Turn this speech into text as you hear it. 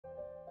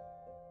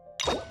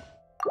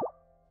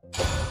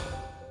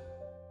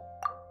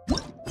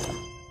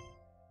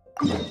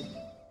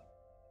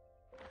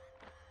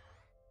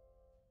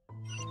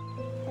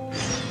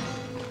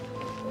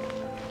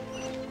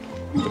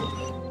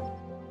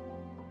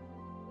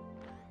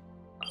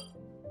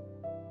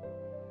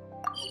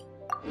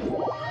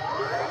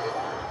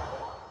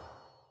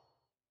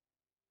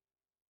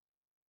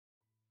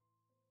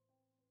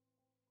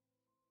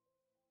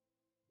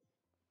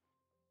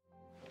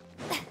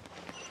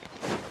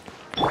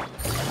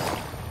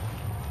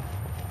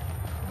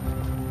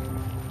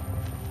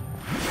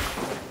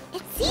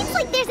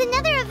there's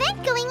another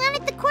event going on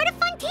at the Court of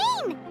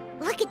Fontaine!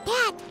 Look at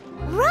that!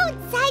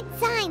 Roadside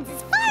signs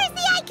as far as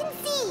the eye can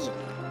see!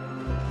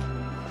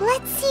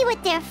 Let's see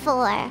what they're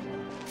for.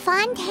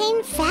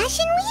 Fontaine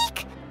Fashion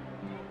Week?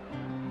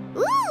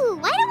 Ooh,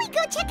 why don't we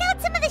go check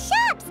out some of the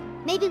shops?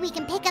 Maybe we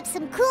can pick up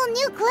some cool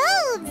new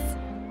clothes!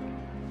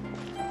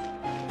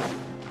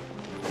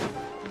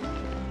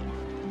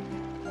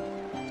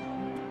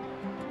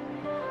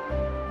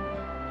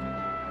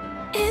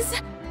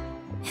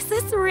 Is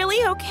this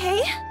really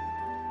okay?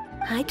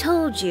 I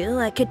told you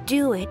I could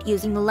do it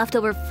using the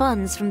leftover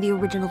funds from the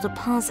original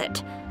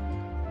deposit.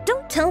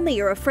 Don't tell me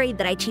you're afraid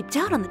that I cheaped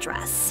out on the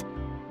dress.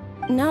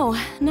 No,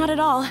 not at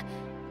all.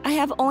 I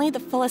have only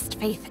the fullest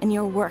faith in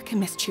your work,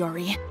 Miss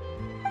Chiori.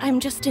 I'm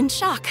just in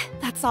shock,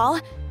 that's all.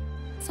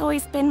 It's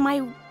always been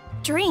my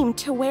dream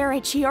to wear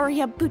a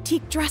Chioria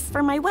boutique dress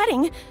for my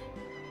wedding.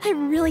 I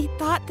really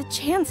thought the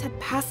chance had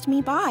passed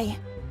me by.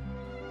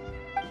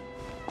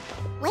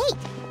 Wait,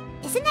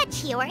 isn't that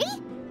Chiori?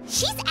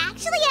 She's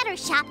actually at her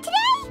shop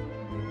today?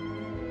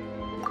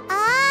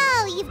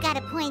 Oh, you've got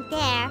a point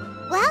there.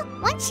 Well,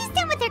 once she's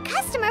done with her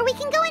customer, we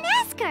can go and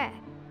ask her.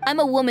 I'm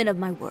a woman of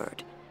my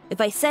word. If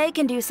I say I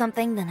can do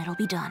something, then it'll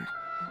be done.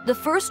 The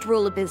first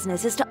rule of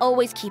business is to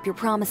always keep your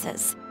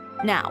promises.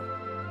 Now,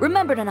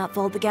 remember to not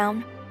fold the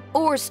gown,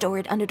 or store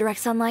it under direct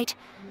sunlight.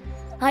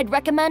 I'd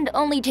recommend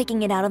only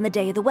taking it out on the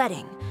day of the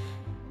wedding.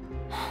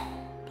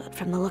 But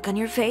from the look on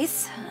your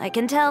face, I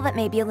can tell that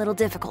may be a little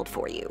difficult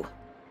for you.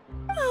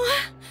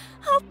 Oh,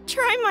 I'll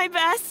try my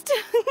best.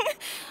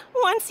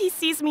 Once he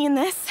sees me in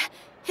this,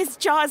 his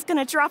jaw is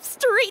gonna drop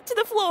straight to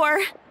the floor.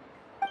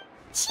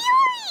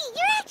 Chiori,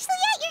 you're actually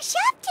at your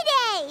shop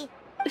today!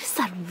 Is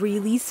that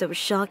really so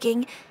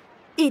shocking?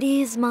 It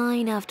is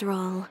mine, after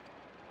all.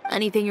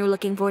 Anything you're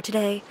looking for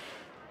today?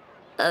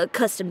 A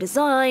custom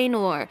design,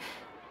 or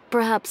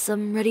perhaps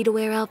some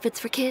ready-to-wear outfits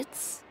for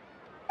kids?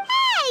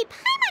 Hey,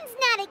 Paimon's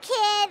not a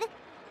kid!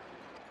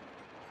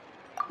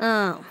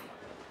 Oh,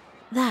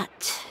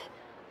 that.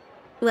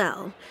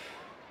 Well,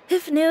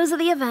 if news of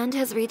the event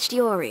has reached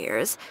your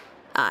ears,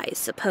 I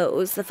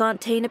suppose the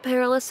Fontaine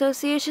Apparel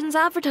Association's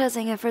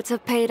advertising efforts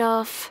have paid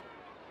off.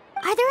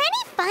 Are there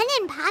any fun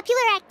and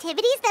popular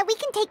activities that we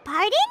can take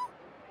part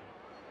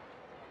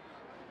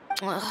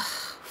in? Ugh,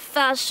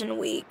 Fashion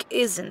Week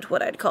isn't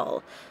what I'd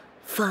call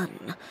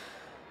fun.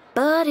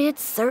 But it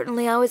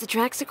certainly always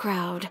attracts a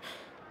crowd.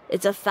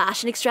 It's a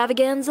fashion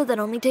extravaganza that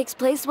only takes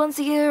place once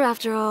a year,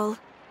 after all.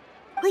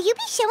 Will you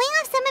be showing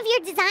off some of your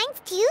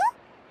designs, too?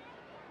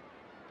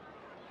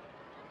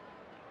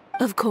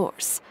 Of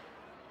course.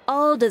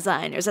 All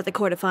designers at the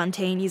Court of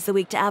Fontaine use the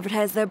week to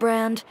advertise their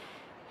brand.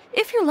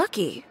 If you're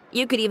lucky,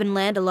 you could even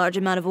land a large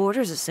amount of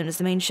orders as soon as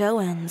the main show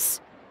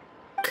ends.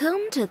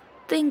 Come to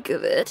think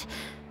of it,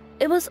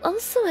 it was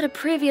also at a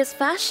previous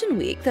fashion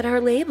week that our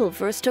label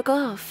first took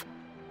off.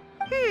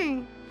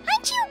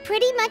 Aren't you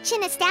pretty much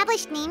an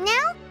established name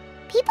now?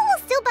 People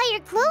will still buy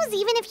your clothes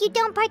even if you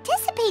don't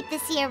participate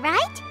this year,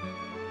 right?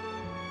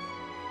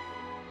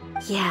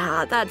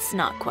 Yeah, that's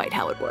not quite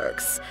how it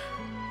works.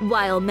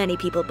 While many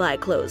people buy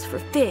clothes for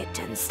fit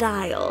and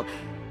style,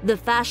 the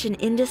fashion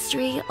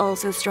industry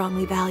also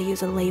strongly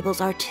values a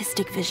label's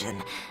artistic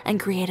vision and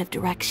creative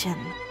direction.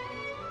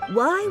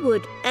 Why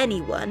would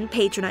anyone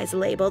patronize a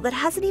label that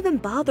hasn't even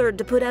bothered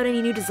to put out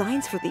any new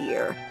designs for the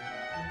year?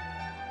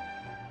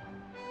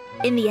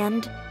 In the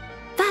end,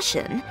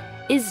 fashion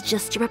is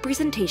just a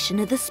representation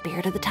of the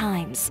spirit of the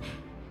times.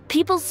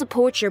 People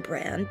support your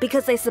brand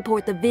because they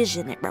support the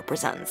vision it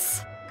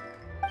represents.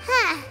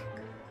 Huh.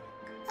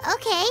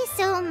 Okay,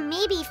 so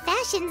maybe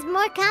fashion's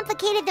more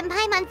complicated than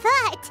Paimon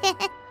thought.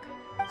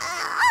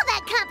 All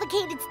that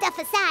complicated stuff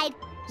aside,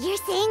 you're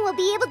saying we'll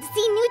be able to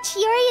see new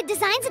Chioria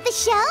designs at the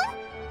show?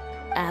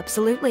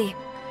 Absolutely.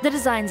 The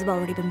designs have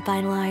already been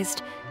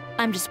finalized.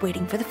 I'm just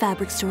waiting for the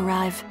fabrics to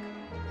arrive.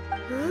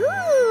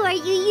 Ooh, are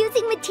you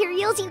using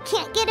materials you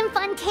can't get in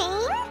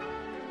Fontaine?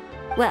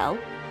 Well,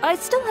 I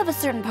still have a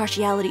certain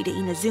partiality to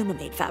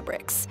Inazuma-made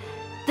fabrics.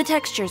 The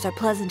textures are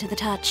pleasant to the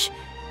touch,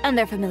 and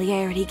their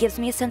familiarity gives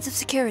me a sense of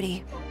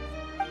security.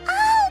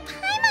 Oh,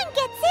 Paimon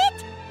gets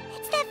it!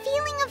 It's that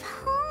feeling of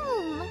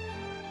home.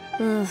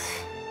 Ugh,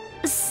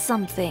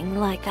 something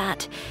like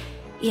that,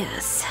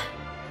 yes.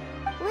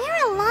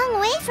 We're a long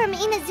way from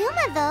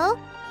Inazuma, though.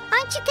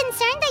 Aren't you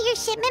concerned that your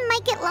shipment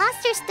might get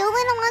lost or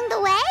stolen along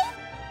the way?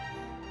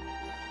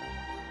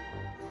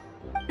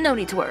 No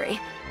need to worry.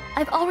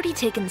 I've already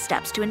taken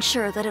steps to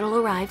ensure that it'll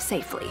arrive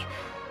safely.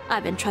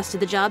 I've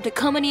entrusted the job to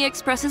Komani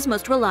Express's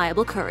most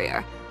reliable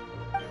courier.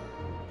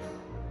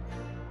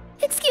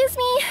 Excuse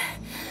me!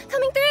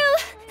 Coming through!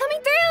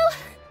 Coming through!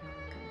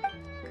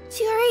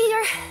 Chiori,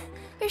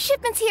 your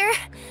shipment's here.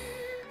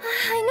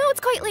 I know it's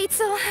quite late,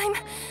 so I'm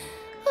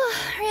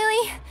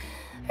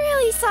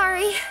really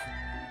sorry.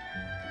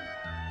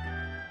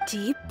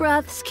 Deep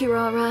breaths,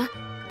 Kirara,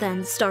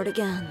 then start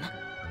again.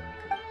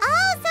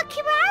 Oh, so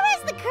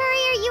Kirara's the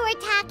courier you were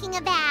talking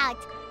about.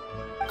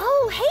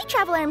 Oh, hey,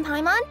 Traveler and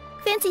Paimon.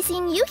 Fancy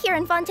seeing you here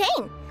in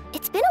Fontaine.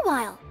 It's been a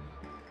while.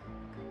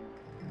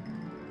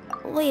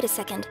 Wait a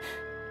second.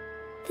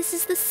 This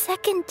is the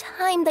second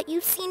time that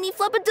you've seen me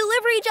flub a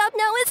delivery job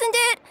now, isn't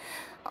it?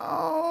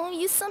 Oh,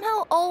 you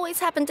somehow always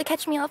happen to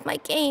catch me off my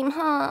game,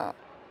 huh?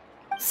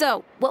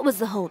 So, what was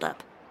the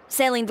holdup?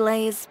 Sailing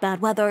delays,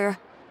 bad weather?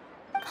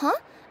 Huh?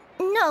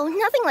 No,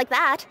 nothing like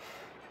that.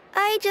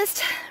 I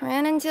just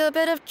ran into a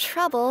bit of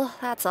trouble,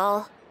 that's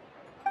all.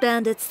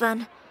 Bandits,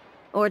 then?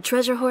 Or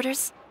treasure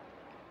hoarders?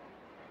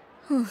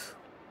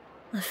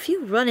 A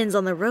few run-ins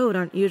on the road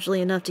aren't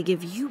usually enough to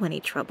give you any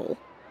trouble.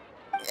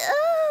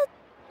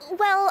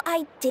 Well,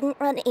 I didn't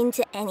run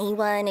into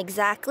anyone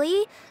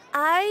exactly.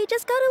 I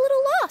just got a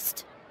little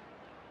lost.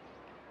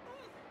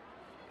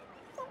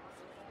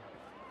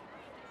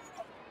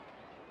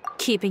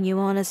 Keeping you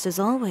honest as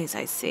always,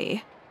 I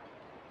see.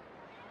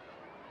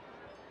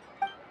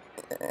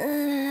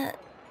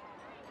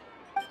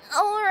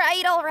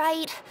 All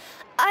right.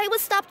 I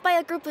was stopped by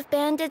a group of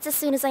bandits as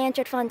soon as I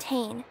entered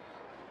Fontaine.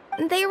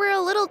 They were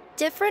a little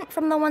different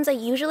from the ones I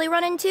usually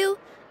run into.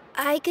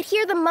 I could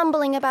hear them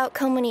mumbling about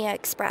Komunia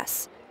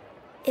Express.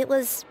 It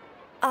was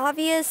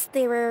obvious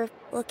they were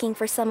looking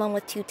for someone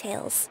with two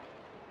tails.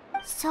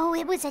 So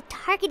it was a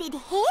targeted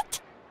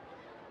hit?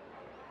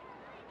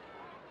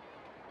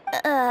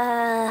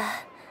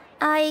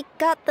 I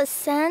got the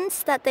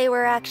sense that they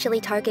were actually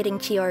targeting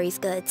Chiori's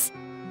goods.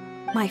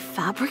 My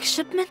fabric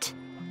shipment?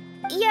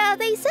 Yeah,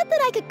 they said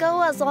that I could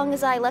go as long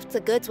as I left the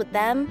goods with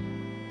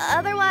them.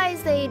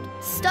 Otherwise, they'd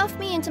stuff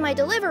me into my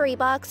delivery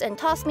box and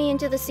toss me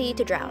into the sea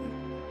to drown.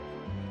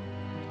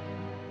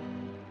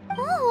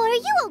 Oh, are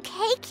you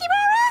okay,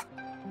 Kirara?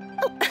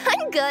 Oh,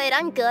 I'm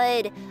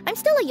good. I'm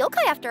still a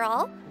yokai after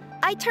all.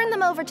 I turned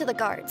them over to the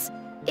guards.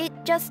 It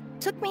just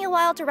took me a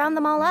while to round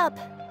them all up.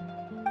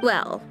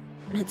 Well,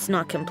 it's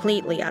not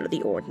completely out of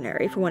the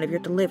ordinary for one of your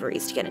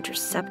deliveries to get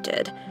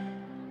intercepted.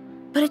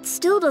 But it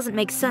still doesn't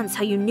make sense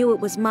how you knew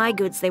it was my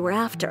goods they were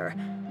after.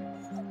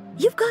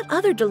 You've got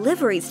other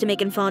deliveries to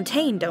make in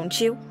Fontaine, don't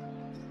you?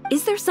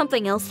 Is there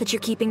something else that you're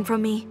keeping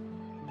from me?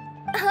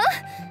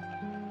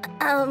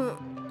 Huh?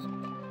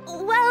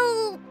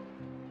 Well...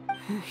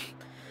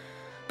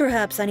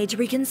 Perhaps I need to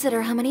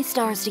reconsider how many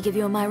stars to give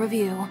you in my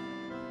review.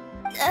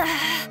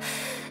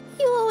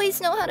 You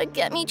always know how to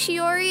get me,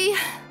 Chiori.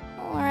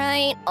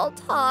 Alright, I'll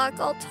talk.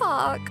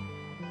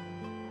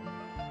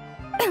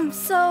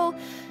 So,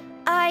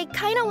 I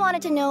kinda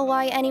wanted to know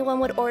why anyone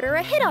would order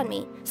a hit on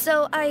me,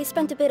 so I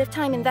spent a bit of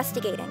time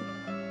investigating.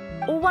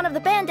 One of the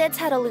bandits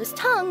had a loose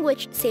tongue,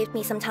 which saved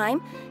me some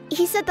time.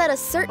 He said that a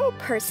certain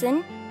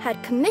person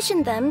had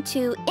commissioned them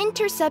to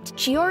intercept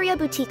Cisoria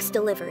Boutique's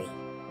delivery.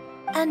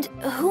 And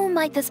who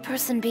might this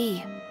person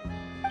be?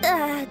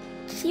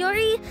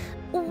 Chiori,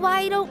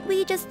 why don't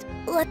we just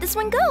let this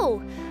one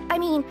go? I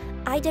mean,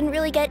 I didn't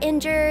really get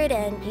injured,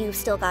 and you've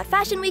still got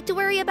Fashion Week to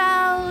worry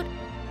about.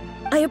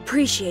 I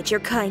appreciate your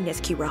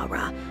kindness,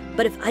 Kirara,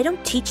 but if I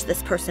don't teach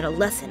this person a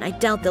lesson, I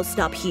doubt they'll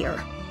stop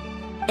here.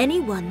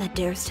 Anyone that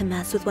dares to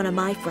mess with one of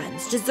my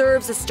friends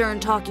deserves a stern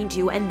talking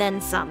to and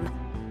then some.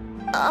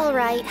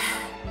 Alright.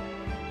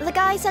 The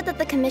guy said that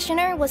the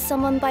commissioner was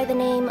someone by the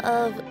name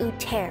of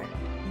Uter.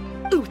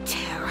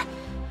 Uter.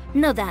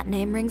 Now that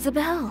name rings a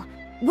bell.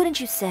 Wouldn't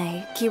you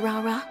say,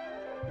 Kirara?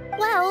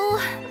 Well,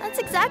 that's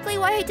exactly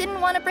why I didn't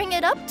want to bring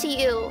it up to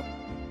you.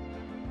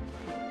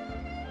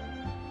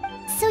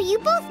 So you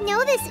both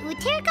know this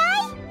Uter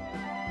guy?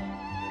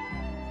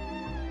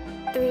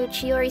 Through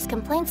Chiori's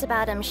complaints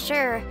about him,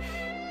 sure.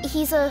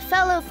 He's a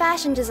fellow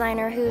fashion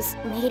designer who's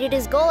made it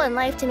his goal in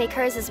life to make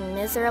hers as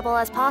miserable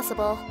as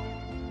possible.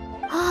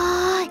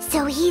 Oh,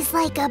 so he's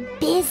like a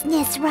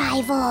business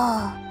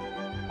rival.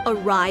 A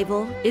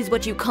rival is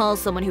what you call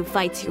someone who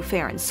fights you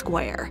fair and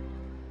square.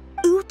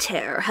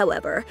 Uter,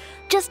 however,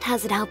 just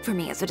has it out for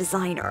me as a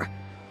designer.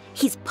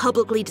 He's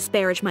publicly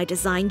disparaged my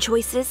design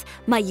choices,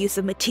 my use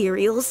of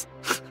materials.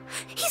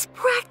 He's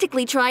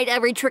practically tried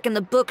every trick in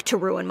the book to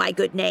ruin my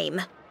good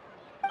name.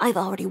 I've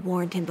already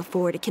warned him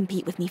before to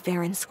compete with me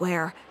fair and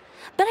square,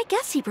 but I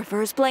guess he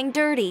prefers playing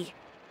dirty.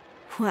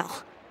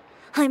 Well,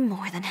 I'm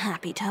more than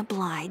happy to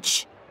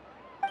oblige.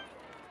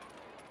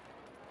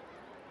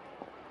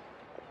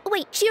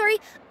 Wait, Chiori,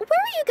 where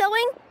are you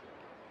going?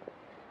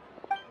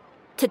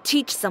 To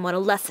teach someone a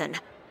lesson.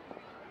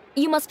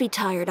 You must be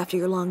tired after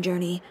your long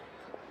journey.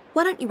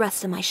 Why don't you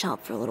rest in my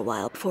shop for a little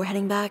while before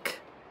heading back?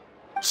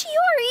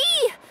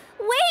 Chiori!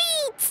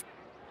 Wait!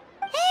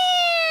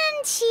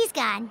 And she's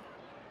gone.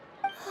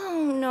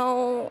 Oh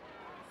no.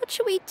 What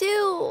should we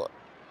do?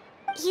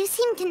 You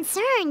seem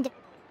concerned.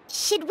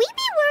 Should we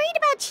be worried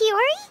about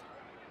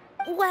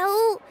Chiori?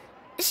 Well,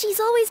 she's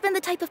always been the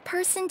type of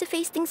person to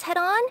face things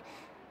head-on.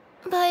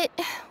 But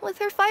with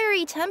her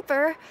fiery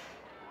temper,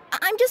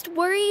 I'm just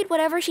worried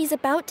whatever she's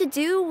about to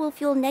do will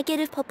fuel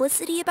negative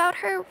publicity about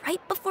her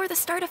right before the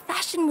start of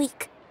Fashion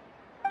Week.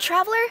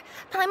 Traveler,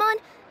 Paimon,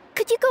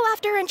 could you go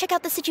after her and check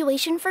out the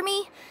situation for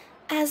me?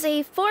 As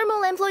a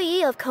formal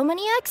employee of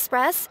Komunia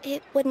Express,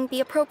 it wouldn't be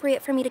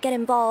appropriate for me to get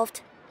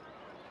involved.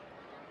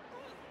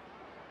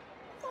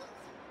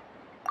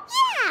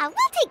 Yeah,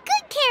 we'll take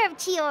good care of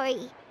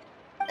Chiori.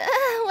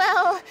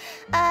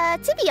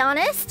 To be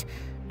honest,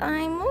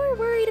 I'm more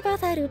worried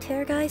about that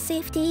Uter guy's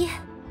safety.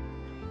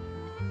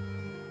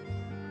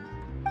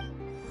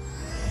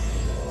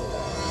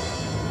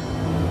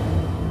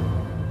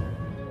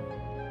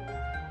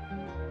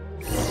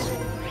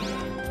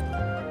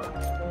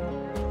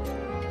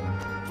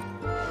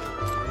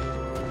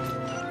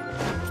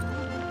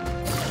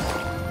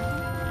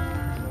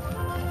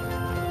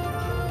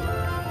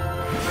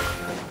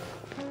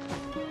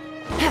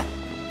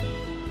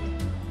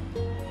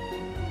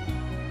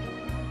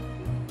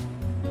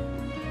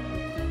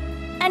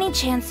 Any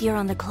chance you're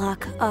on the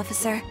clock,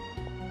 officer?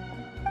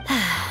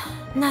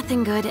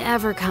 Nothing good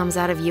ever comes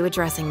out of you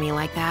addressing me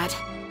like that.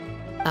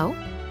 Oh,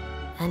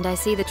 and I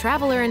see the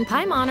Traveler and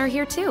Paimon are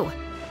here too.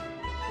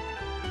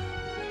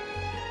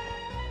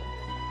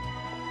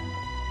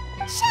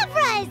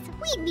 Chevras,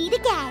 we meet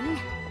again.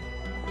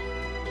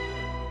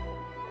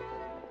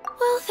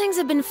 Well, things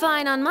have been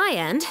fine on my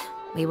end.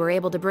 We were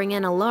able to bring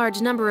in a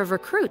large number of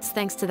recruits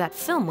thanks to that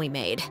film we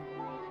made.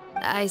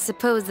 I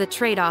suppose the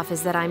trade-off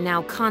is that I'm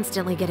now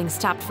constantly getting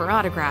stopped for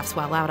autographs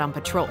while out on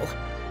patrol.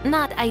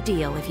 Not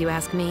ideal, if you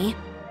ask me.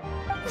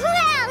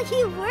 Well,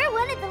 you were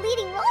one of the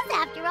leading roles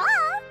after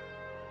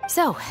all.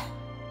 So,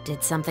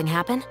 did something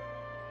happen?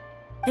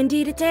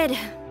 Indeed it did.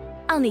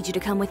 I'll need you to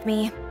come with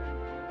me.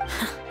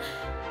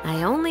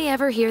 I only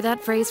ever hear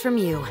that phrase from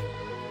you.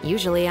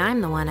 Usually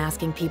I'm the one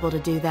asking people to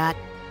do that.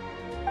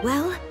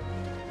 Well,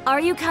 are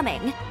you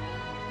coming?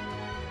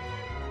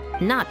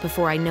 Not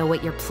before I know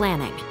what you're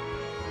planning.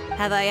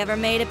 Have I ever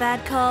made a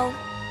bad call?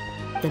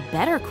 The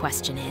better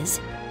question is,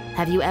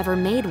 have you ever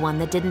made one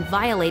that didn't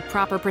violate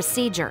proper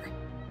procedure?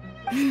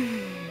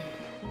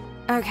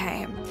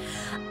 Okay.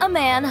 A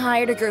man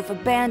hired a group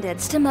of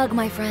bandits to mug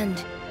my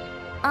friend.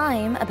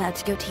 I'm about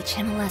to go teach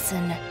him a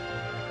lesson.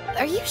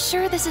 Are you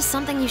sure this is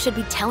something you should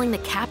be telling the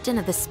captain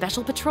of the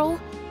Special Patrol?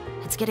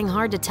 It's getting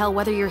hard to tell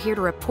whether you're here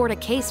to report a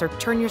case or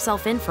turn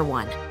yourself in for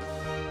one.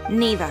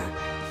 Neither.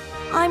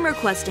 I'm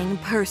requesting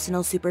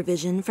personal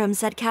supervision from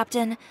said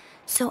captain,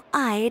 so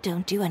I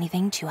don't do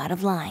anything too out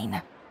of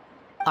line.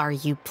 Are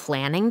you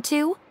planning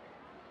to?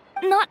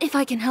 Not if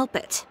I can help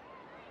it.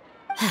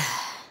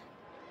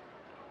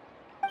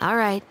 All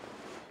right.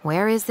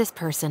 Where is this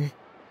person?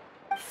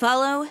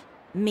 Follow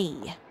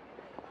me.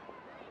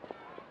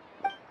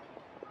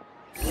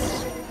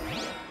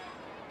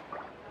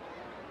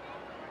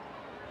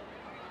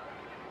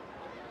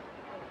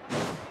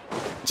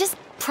 Just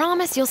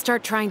promise you'll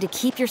start trying to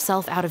keep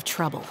yourself out of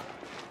trouble.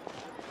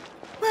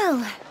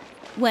 Well,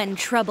 when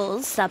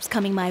trouble stops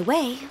coming my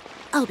way,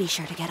 I'll be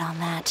sure to get on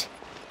that.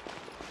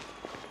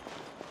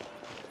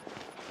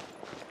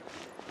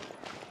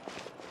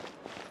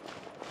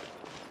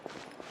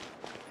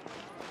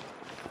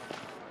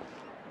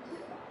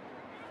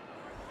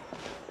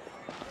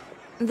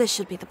 This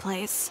should be the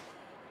place.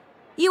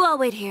 You all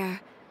wait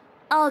here.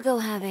 I'll go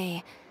have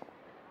a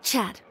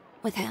chat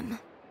with him.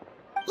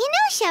 You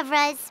know,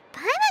 Chevras,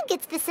 Paimon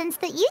gets the sense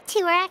that you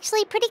two are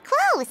actually pretty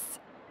close.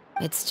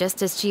 It's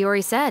just as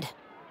Chiori said.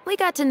 We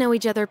got to know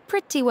each other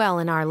pretty well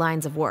in our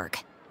lines of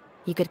work.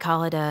 You could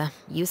call it a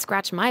you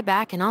scratch my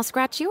back and I'll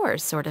scratch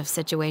yours sort of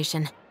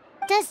situation.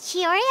 Does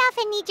Chiori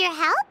often need your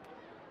help?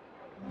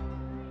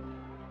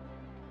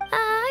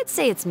 I'd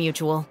say it's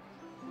mutual.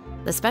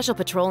 The Special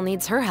Patrol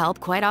needs her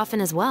help quite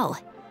often as well.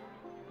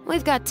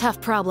 We've got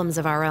tough problems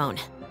of our own.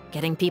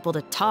 Getting people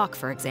to talk,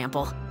 for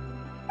example.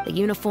 The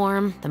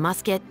uniform, the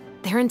musket,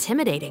 they're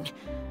intimidating.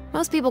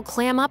 Most people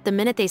clam up the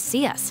minute they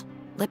see us.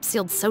 Lips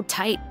sealed so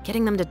tight,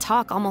 getting them to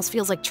talk almost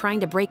feels like trying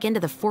to break into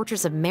the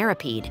fortress of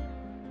Meripede.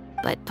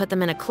 But put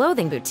them in a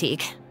clothing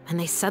boutique, and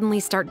they suddenly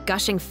start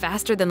gushing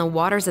faster than the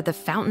waters at the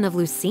Fountain of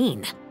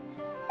Lucine.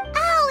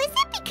 Oh, is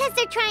it because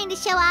they're trying to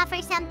show off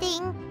or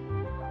something?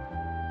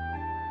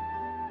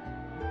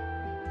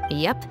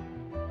 Yep.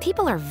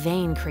 People are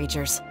vain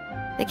creatures.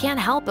 They can't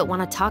help but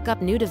want to talk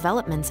up new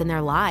developments in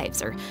their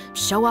lives or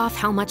show off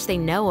how much they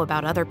know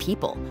about other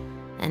people.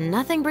 And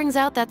nothing brings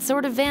out that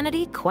sort of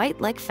vanity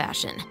quite like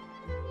fashion.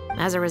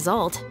 As a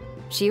result,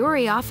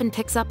 Chiori often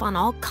picks up on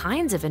all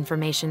kinds of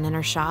information in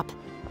her shop.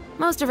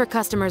 Most of her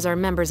customers are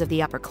members of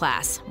the upper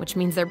class, which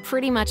means they're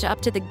pretty much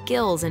up to the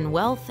gills in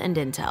wealth and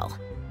intel.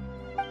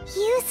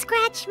 You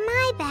scratch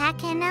my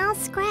back and I'll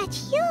scratch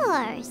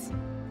yours.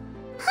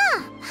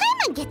 Huh,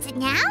 Paimon gets it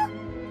now.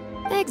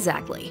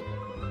 Exactly.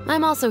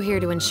 I'm also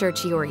here to ensure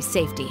Chiori's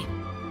safety.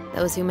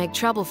 Those who make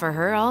trouble for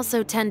her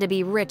also tend to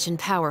be rich and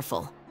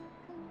powerful.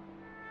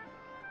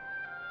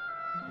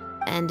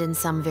 And in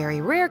some very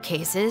rare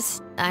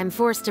cases, I'm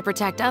forced to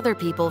protect other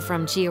people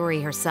from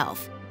Chiori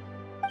herself.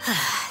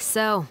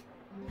 So,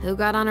 who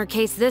got on her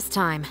case this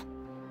time?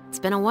 It's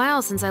been a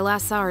while since I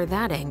last saw her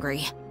that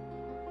angry.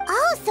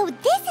 Oh, so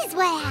this is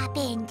what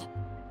happened.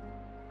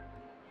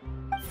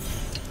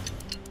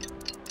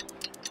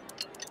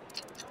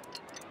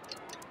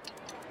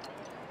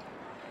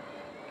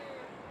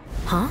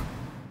 Huh?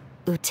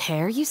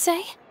 Uter, you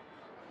say?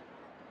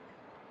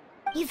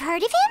 You've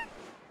heard of him?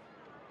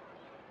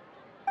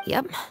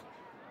 Yep.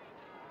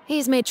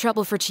 He's made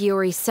trouble for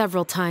Chiori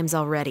several times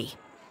already.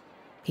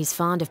 He's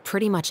fond of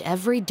pretty much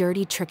every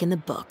dirty trick in the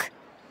book.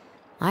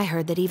 I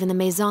heard that even the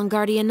Maison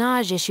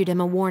Gardiennage issued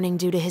him a warning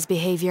due to his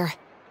behavior.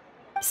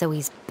 So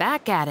he's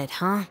back at it,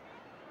 huh?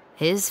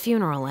 His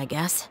funeral, I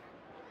guess.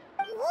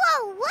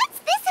 Whoa, what's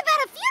this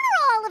about a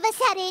funeral all of a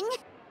sudden?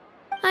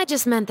 I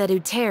just meant that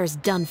Uter's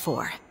done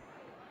for.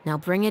 Now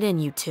bring it in,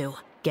 you two.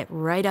 Get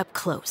right up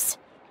close.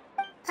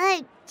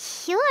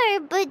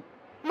 Sure, but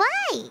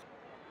why?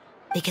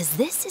 Because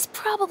this is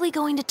probably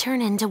going to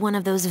turn into one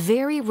of those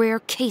very rare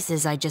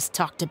cases I just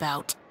talked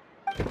about.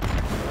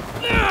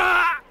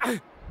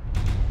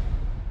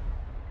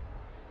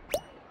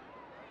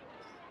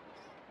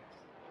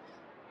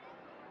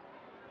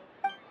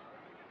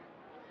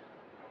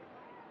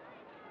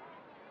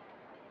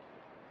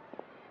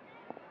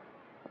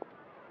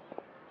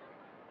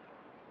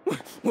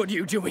 What are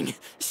you doing?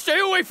 Stay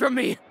away from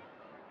me!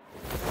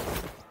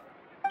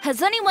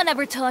 Has anyone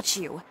ever taught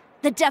you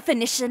the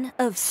definition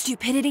of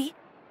stupidity?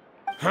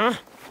 Huh?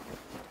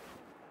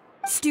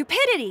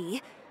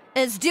 Stupidity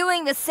is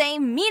doing the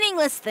same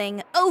meaningless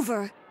thing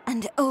over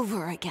and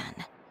over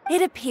again.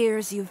 It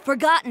appears you've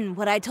forgotten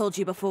what I told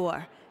you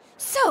before.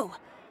 So,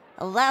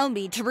 allow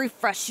me to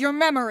refresh your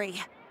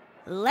memory.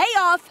 Lay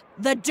off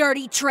the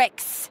dirty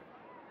tricks.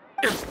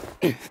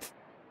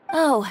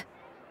 Oh,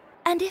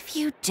 and if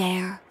you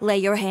dare lay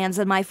your hands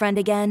on my friend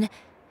again,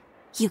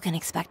 you can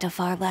expect a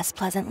far less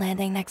pleasant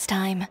landing next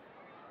time.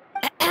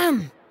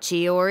 Ahem.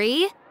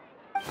 Chiori?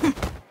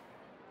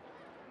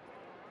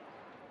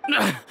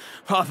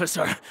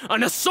 Officer,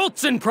 an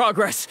assault's in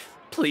progress!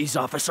 Please,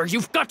 officer,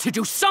 you've got to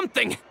do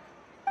something!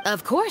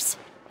 Of course.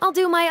 I'll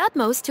do my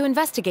utmost to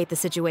investigate the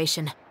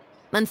situation.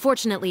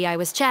 Unfortunately, I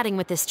was chatting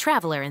with this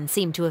traveler and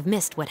seemed to have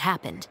missed what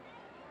happened.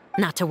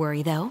 Not to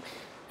worry, though.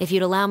 If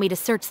you'd allow me to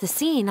search the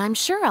scene, I'm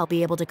sure I'll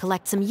be able to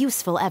collect some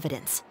useful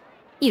evidence.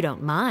 You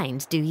don't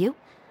mind, do you?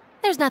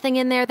 There's nothing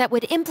in there that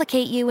would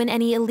implicate you in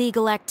any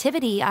illegal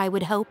activity, I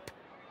would hope.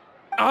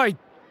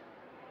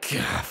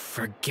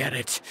 Forget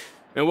it.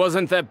 It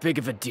wasn't that big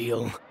of a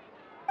deal.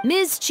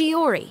 Ms.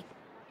 Chiori,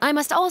 I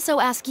must also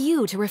ask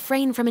you to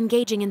refrain from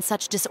engaging in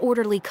such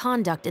disorderly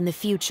conduct in the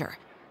future,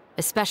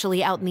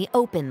 especially out in the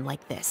open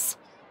like this.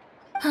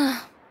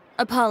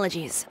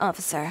 Apologies,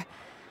 officer.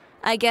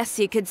 I guess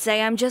you could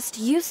say I'm just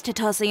used to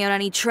tossing out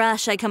any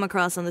trash I come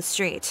across on the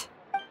street.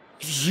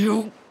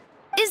 You...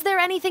 Is there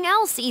anything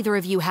else either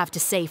of you have to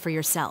say for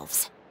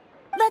yourselves?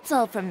 That's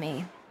all from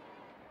me.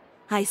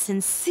 I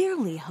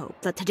sincerely hope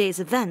that today's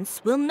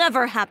events will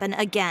never happen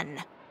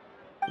again.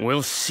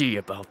 We'll see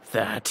about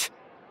that.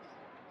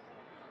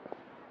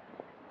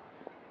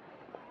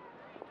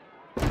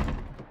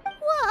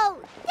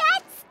 Whoa,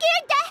 that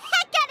scared the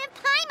heck out of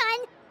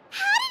Paimon!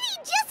 How did he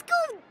just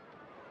go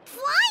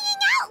flying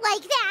out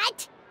like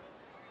that?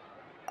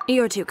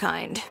 You're too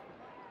kind.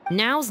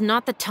 Now's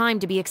not the time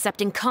to be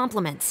accepting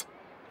compliments.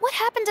 What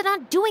happened to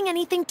not doing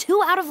anything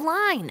too out of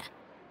line?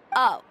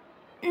 Oh,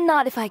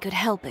 not if I could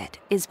help it,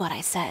 is what I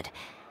said.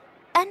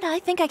 And I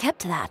think I kept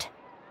to that.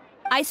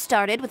 I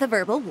started with a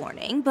verbal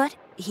warning, but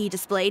he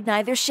displayed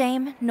neither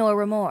shame nor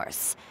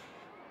remorse.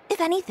 If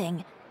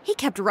anything, he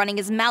kept running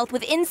his mouth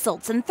with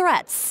insults and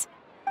threats.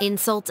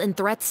 Insults and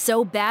threats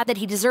so bad that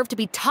he deserved to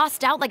be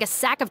tossed out like a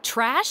sack of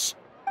trash?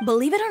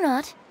 Believe it or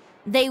not,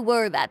 they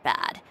were that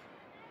bad.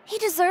 He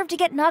deserved to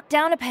get knocked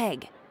down a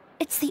peg.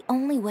 It's the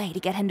only way to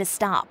get him to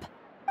stop.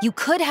 You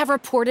could have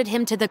reported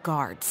him to the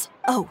guards.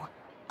 Oh,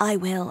 I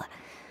will.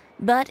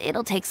 But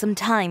it'll take some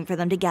time for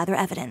them to gather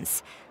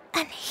evidence.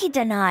 And he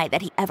denied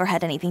that he ever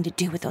had anything to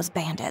do with those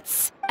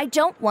bandits. I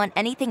don't want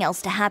anything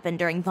else to happen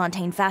during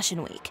Fontaine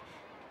Fashion Week.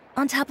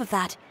 On top of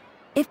that,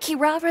 if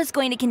Kirara is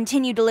going to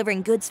continue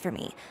delivering goods for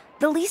me,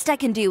 the least I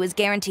can do is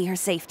guarantee her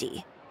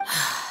safety.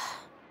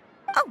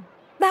 Oh,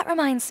 that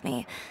reminds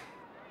me.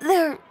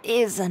 There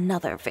is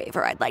another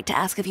favor I'd like to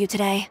ask of you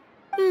today.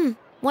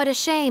 What a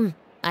shame.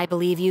 I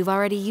believe you've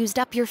already used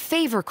up your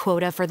favor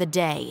quota for the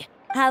day.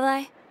 Have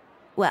I?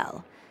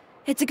 Well,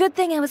 it's a good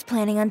thing I was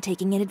planning on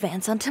taking an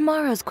advance on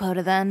tomorrow's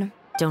quota then.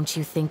 Don't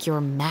you think you're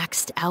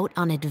maxed out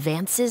on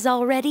advances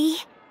already?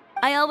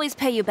 I always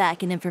pay you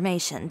back in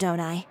information, don't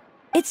I?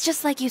 It's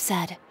just like you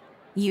said.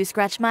 You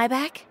scratch my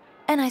back,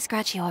 and I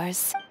scratch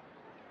yours.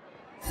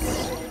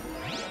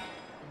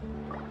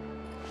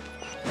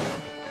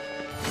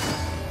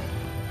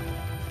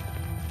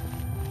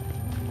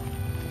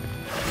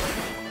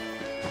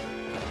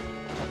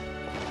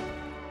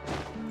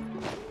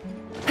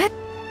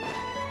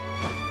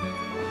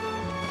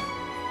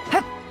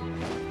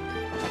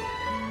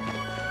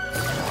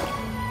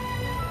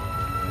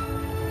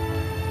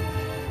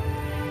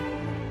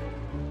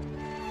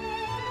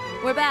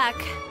 We're back.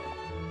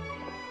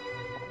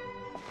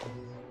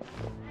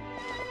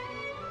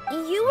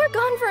 You were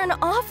gone for an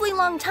awfully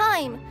long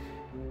time.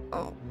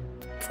 Oh,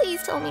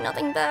 please tell me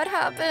nothing bad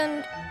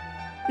happened.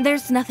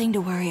 There's nothing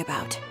to worry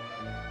about.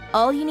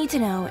 All you need to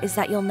know is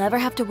that you'll never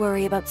have to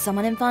worry about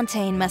someone in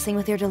Fontaine messing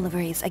with your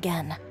deliveries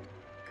again.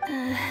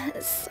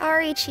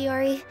 Sorry,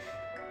 Chiori.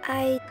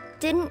 I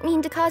didn't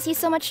mean to cause you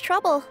so much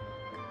trouble.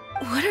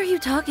 What are you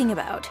talking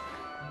about?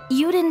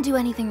 You didn't do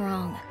anything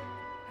wrong.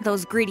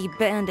 Those greedy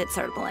bandits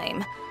are to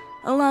blame.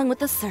 along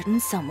with a certain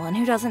someone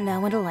who doesn't know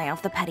when to lay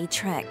off the petty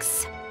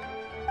tricks.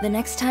 The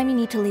next time you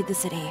need to leave the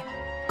city,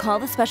 call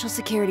the Special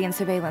Security and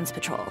Surveillance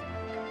Patrol.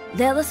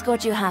 They'll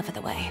escort you half of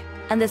the way,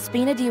 and the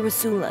Spina di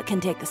Rusula can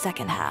take the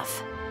second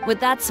half. With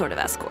that sort of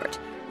escort,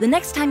 the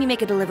next time you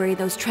make a delivery,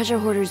 those treasure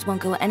hoarders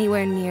won't go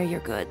anywhere near your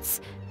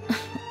goods.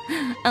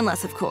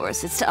 Unless, of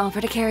course, it's to offer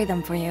to carry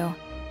them for you.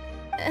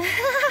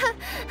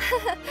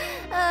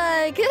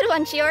 Good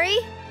one, Chiori.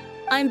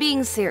 I'm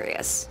being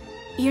serious.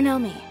 You know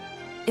me.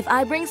 If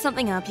I bring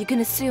something up, you can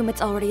assume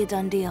it's already a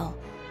done deal.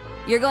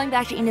 You're going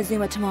back to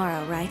Inazuma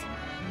tomorrow, right?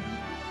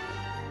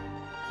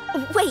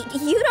 Wait,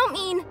 you don't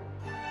mean...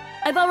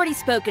 I've already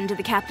spoken to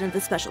the captain of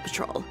the Special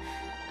Patrol.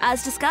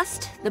 As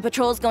discussed, the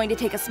patrol's going to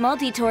take a small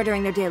detour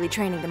during their daily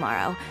training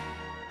tomorrow.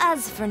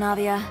 As for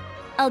Navia,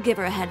 I'll give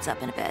her a heads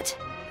up in a bit.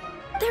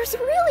 There's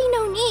really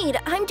no need.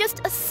 I'm just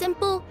a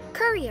simple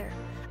courier.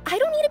 I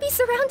don't need to be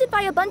surrounded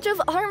by a bunch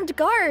of armed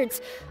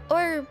guards.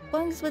 Or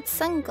ones with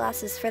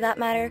sunglasses, for that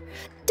matter.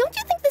 Don't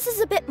you think this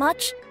is a bit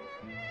much?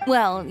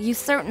 Well, you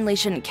certainly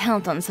shouldn't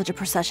count on such a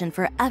procession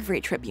for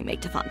every trip you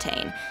make to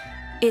Fontaine.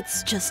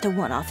 It's just a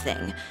one-off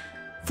thing,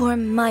 for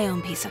my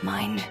own peace of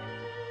mind.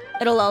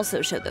 It'll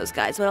also show those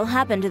guys what'll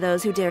happen to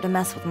those who dare to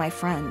mess with my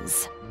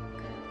friends.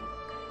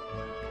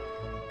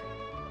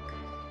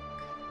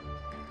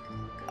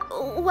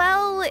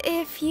 Well,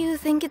 if you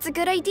think it's a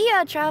good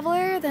idea,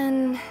 Traveler,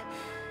 then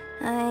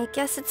I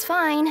guess it's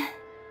fine.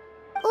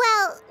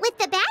 Well, with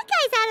the bad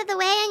guys out of the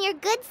way and your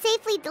goods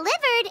safely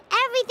delivered,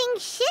 everything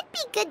should be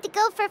good to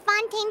go for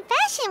Fontaine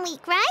Fashion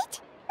Week, right?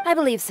 I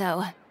believe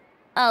so.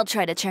 I'll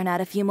try to churn out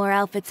a few more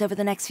outfits over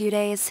the next few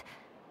days.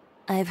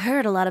 I've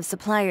heard a lot of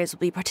suppliers will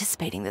be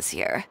participating this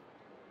year.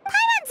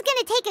 Paimon's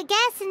gonna take a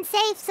guess and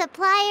say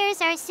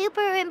suppliers are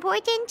super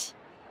important.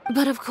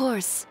 But of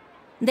course,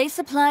 they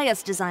supply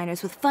us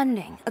designers with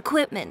funding,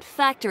 equipment,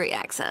 factory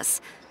access.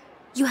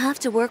 You have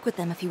to work with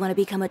them if you want to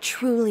become a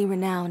truly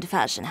renowned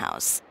fashion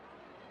house.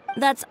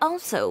 That's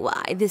also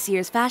why this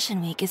year's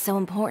Fashion Week is so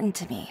important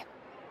to me.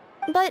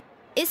 But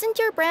isn't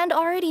your brand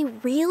already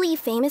really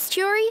famous,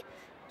 Chiori?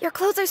 Your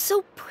clothes are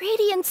so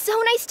pretty and so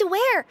nice to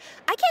wear.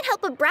 I can't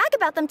help but brag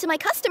about them to my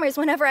customers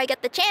whenever I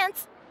get the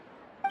chance.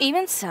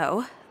 Even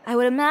so, I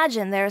would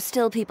imagine there are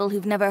still people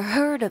who've never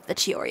heard of the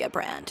Cisoria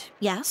brand,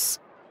 yes?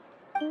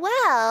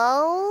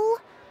 Well...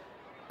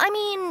 I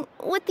mean,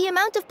 with the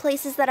amount of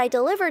places that I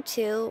deliver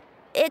to,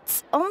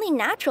 it's only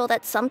natural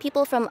that some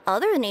people from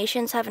other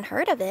nations haven't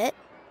heard of it.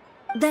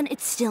 Then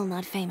it's still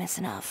not famous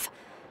enough.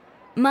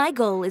 My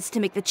goal is to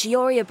make the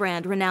Cisoria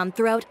brand renowned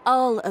throughout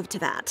all of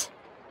Teyvat.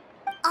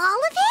 All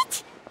of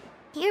it?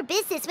 Your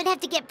business would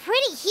have to get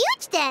pretty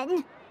huge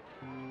then.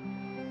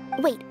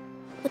 Wait,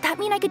 would that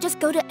mean I could just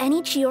go to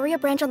any Cisoria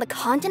branch on the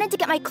continent to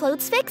get my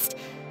clothes fixed?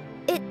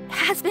 It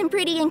has been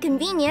pretty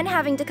inconvenient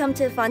having to come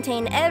to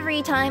Fontaine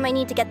every time I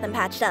need to get them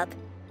patched up.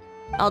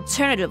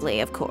 Alternatively,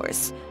 of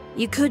course,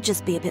 you could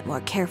just be a bit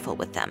more careful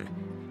with them.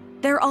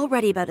 They're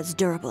already about as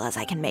durable as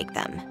I can make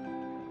them.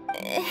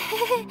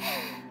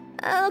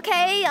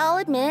 Okay, I'll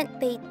admit,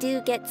 they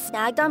do get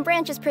snagged on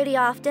branches pretty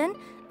often.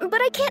 But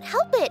I can't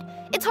help it.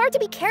 It's hard to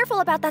be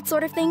careful about that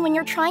sort of thing when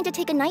you're trying to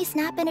take a nice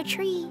nap in a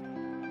tree.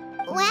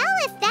 Well,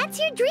 if that's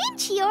your dream,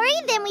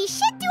 Chiori, then we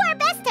should do our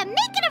best to make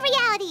it a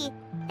reality.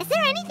 Is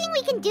there anything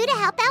we can do to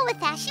help out with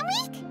Fashion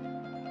Week?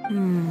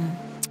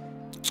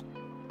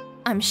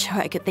 I'm sure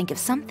I could think of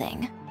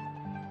something.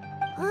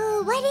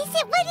 Oh, what is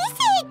it? What is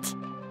it?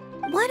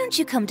 Why don't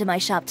you come to my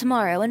shop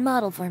tomorrow and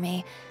model for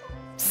me?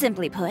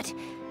 Simply put,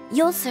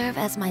 you'll serve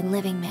as my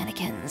living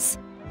mannequins.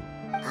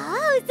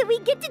 Oh, so we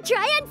get to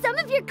try on some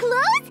of your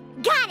clothes?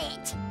 Got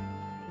it!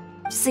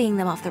 Seeing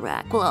them off the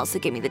rack will also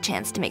give me the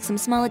chance to make some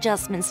small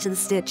adjustments to the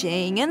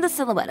stitching and the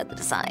silhouette of the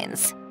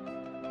designs.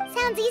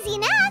 Sounds easy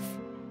enough.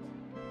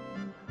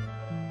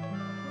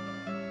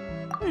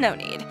 No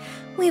need.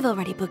 We've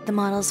already booked the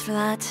models for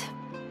that.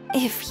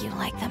 If you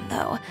like them,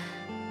 though,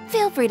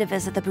 feel free to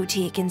visit the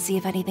boutique and see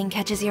if anything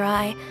catches your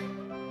eye.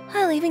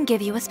 I'll even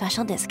give you a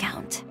special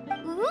discount.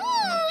 Ooh,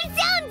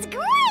 sounds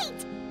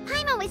great!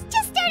 Paimon was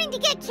just starting to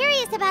get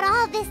curious about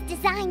all this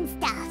design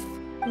stuff.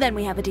 Then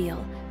we have a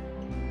deal.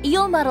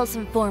 You'll model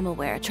some formal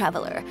wear,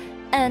 Traveler,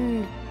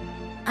 and...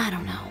 I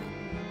don't know.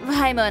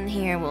 Paimon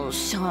here will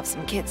show off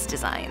some kids'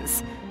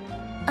 designs.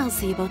 I'll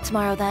see you both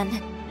tomorrow then.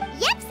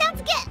 Yep,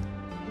 sounds good.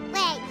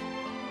 Wait,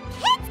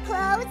 kids'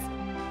 clothes?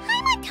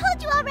 Paimon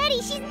told you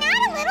already she's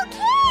not a little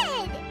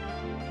kid!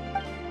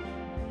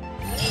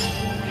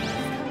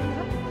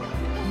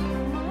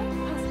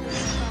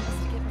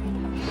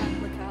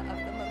 Replica of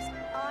the most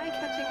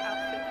eye-catching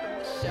outfit from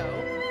the show.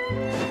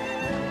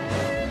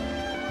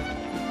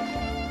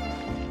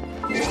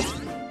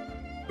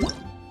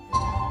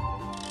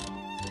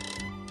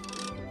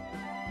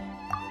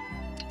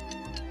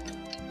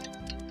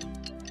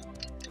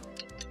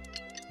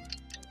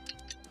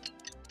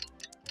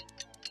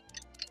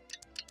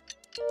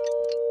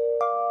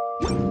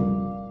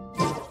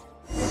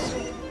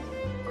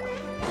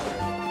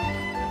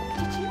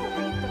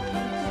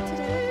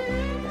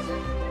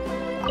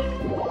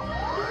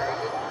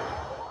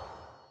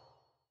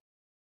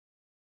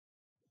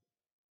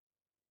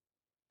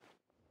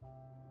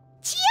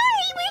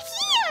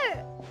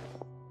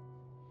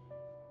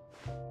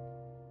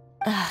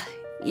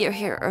 you're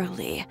here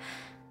early.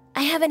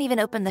 I haven't even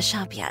opened the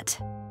shop yet.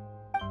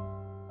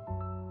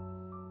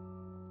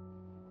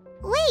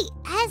 Wait,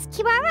 has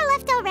Kirara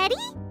left already?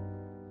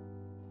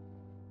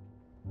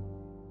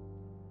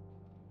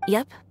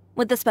 Yep,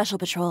 with the special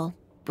patrol.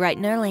 Bright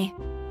and early.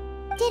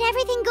 Did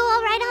everything go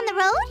all right on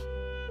the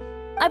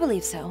road? I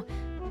believe so.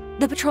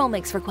 The patrol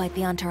makes for quite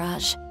the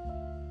entourage.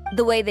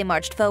 The way they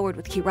marched forward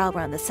with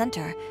Kirara in the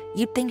center,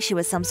 you'd think she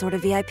was some sort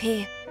of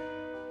VIP.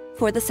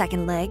 For the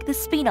second leg, the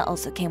Spina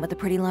also came with a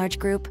pretty large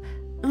group,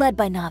 led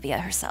by Navia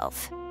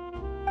herself.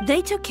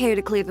 They took care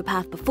to clear the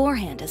path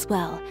beforehand as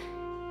well.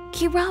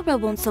 Kirara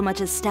won't so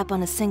much as step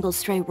on a single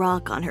stray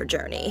rock on her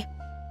journey.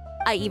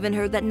 I even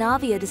heard that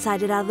Navia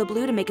decided out of the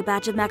blue to make a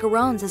batch of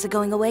macarons as a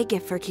going-away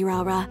gift for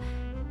Kirara.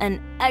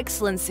 An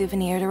excellent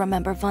souvenir to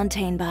remember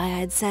Fontaine by,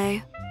 I'd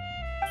say.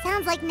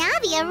 Sounds like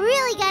Navia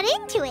really got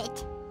into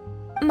it.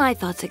 My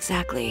thoughts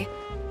exactly.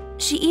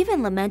 She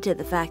even lamented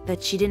the fact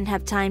that she didn't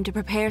have time to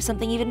prepare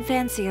something even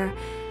fancier.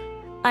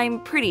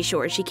 I'm pretty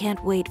sure she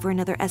can't wait for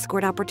another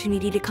escort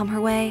opportunity to come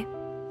her way.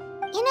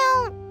 You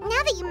know, now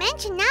that you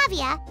mention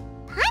Navia,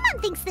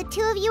 Paimon thinks the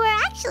two of you are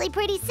actually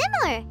pretty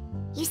similar.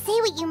 You say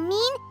what you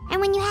mean,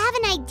 and when you have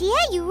an idea,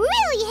 you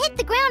really hit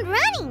the ground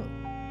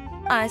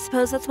running. I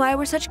suppose that's why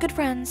we're such good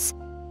friends.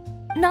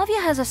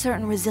 Navia has a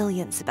certain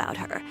resilience about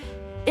her.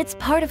 It's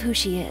part of who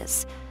she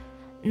is.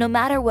 No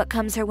matter what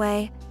comes her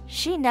way,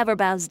 she never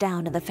bows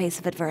down in the face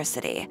of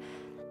adversity.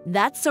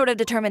 That sort of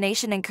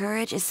determination and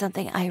courage is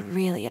something I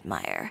really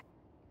admire.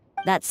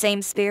 That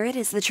same spirit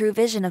is the true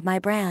vision of my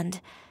brand.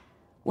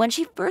 When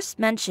she first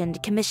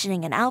mentioned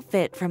commissioning an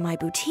outfit from my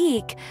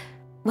boutique,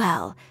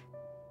 well,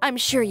 I'm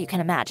sure you can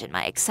imagine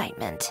my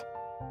excitement.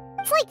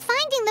 It's like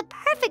finding the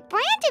perfect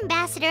brand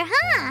ambassador,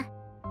 huh?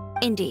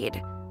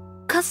 Indeed.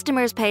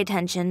 Customers pay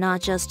attention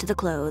not just to the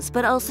clothes,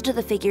 but also to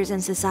the figures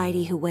in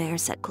society who wear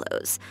said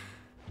clothes.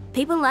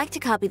 People like to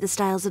copy the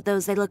styles of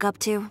those they look up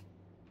to.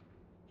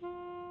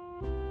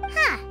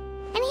 Huh.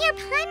 And here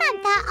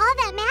Paimon thought all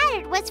that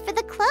mattered was for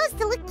the clothes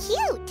to look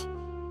cute.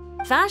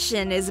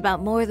 Fashion is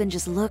about more than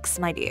just looks,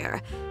 my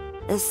dear.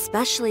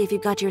 Especially if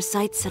you've got your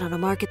sights set on a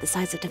market the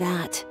size of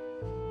that.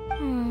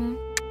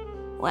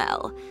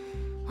 Well,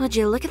 would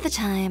you look at the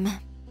time?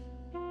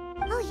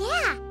 Oh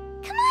yeah.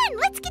 Come on,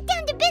 let's get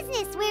down to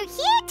business. We're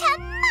here to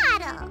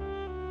model.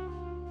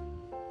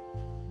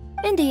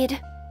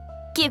 Indeed.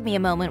 Give me a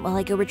moment while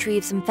I go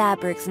retrieve some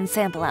fabrics and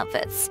sample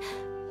outfits.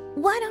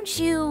 Why don't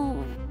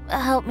you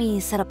help me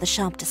set up the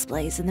shop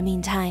displays in the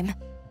meantime?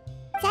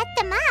 Set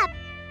them up?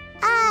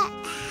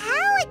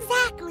 How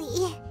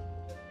exactly?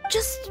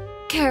 Just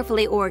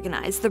carefully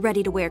organize the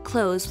ready-to-wear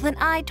clothes with an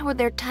eye toward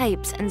their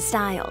types and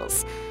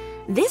styles.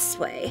 This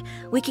way,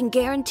 we can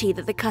guarantee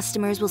that the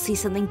customers will see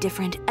something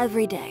different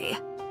every day.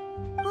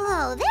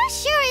 Whoa, there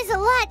sure is a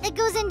lot that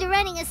goes into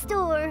running a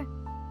store.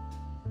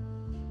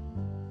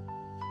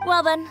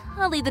 Well then,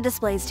 I'll leave the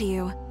displays to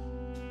you.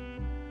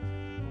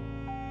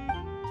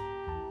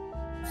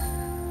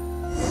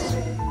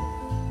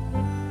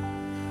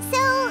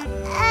 So,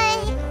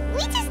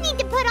 we just need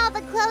to put all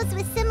the clothes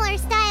with similar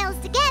styles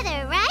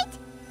together, right?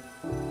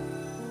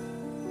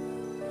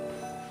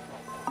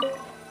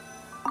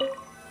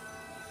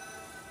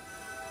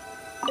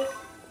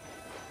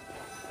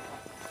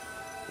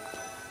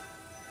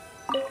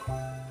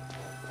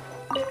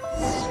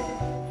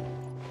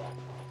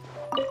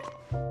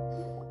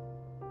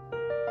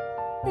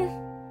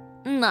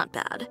 Not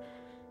bad.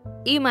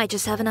 You might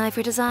just have an eye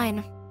for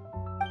design.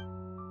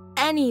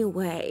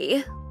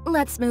 Anyway,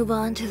 let's move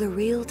on to the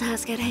real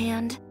task at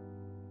hand.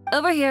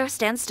 Over here,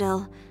 stand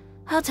still.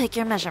 I'll take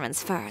your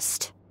measurements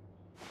first.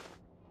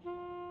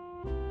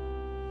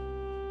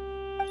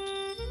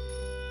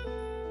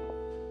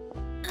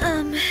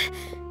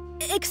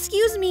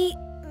 Excuse me,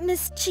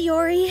 Miss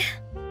Chiori.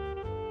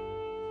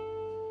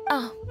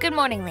 Oh, good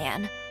morning,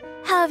 Leanne.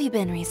 How have you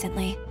been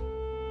recently?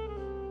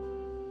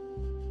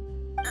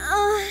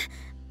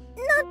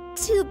 Not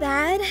too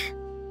bad.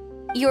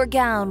 Your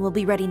gown will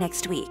be ready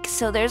next week,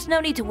 so there's no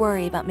need to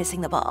worry about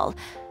missing the ball.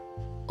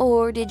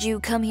 Or did you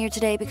come here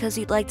today because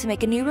you'd like to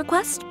make a new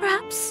request,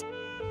 perhaps?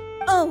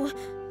 Oh,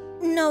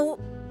 no.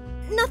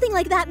 Nothing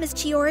like that, Miss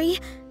Chiori.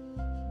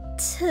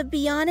 To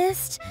be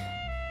honest,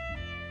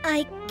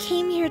 I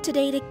came here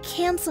today to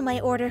cancel my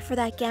order for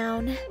that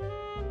gown.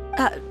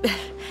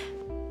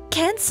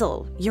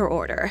 Cancel your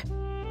order?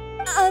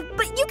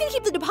 But you can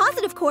keep the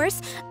deposit, of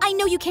course. I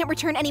know you can't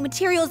return any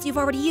materials you've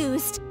already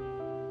used.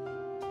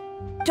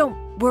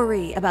 Don't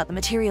worry about the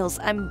materials.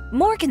 I'm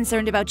more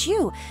concerned about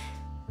you.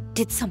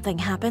 Did something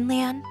happen,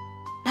 Leanne?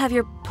 Have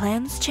your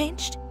plans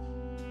changed?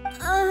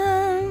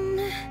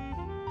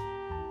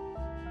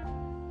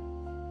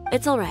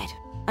 It's alright.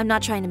 I'm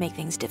not trying to make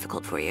things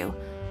difficult for you.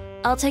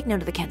 I'll take note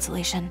of the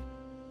cancellation.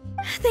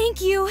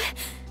 Thank you.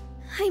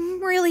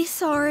 I'm really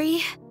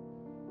sorry.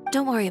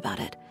 Don't worry about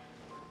it.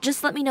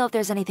 Just let me know if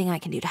there's anything I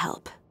can do to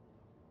help.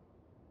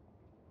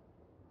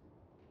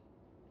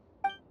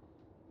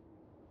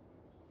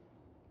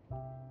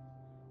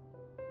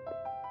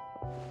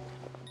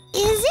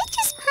 Is it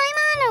just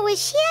Paimon, or was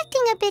she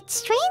acting a bit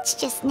strange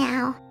just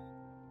now?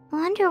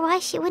 Wonder why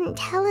she wouldn't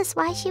tell us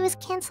why she was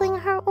canceling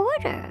her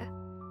order.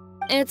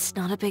 It's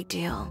not a big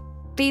deal.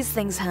 These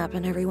things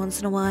happen every once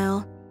in a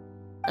while.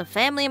 A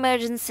family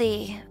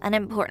emergency, an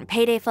important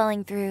payday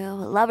falling through, a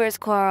lover's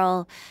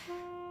quarrel,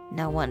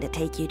 no one to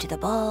take you to the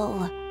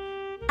ball.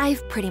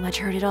 I've pretty much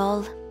heard it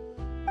all.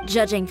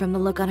 Judging from the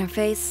look on her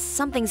face,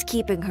 something's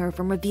keeping her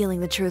from revealing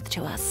the truth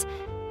to us.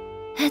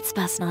 It's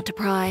best not to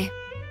pry.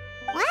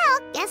 Well,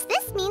 guess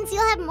this means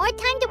you'll have more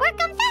time to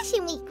work on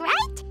Fashion Week,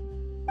 right?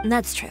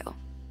 That's true.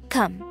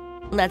 Come,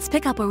 let's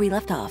pick up where we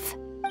left off.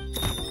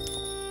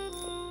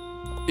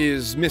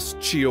 Is Miss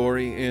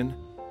Chiori in?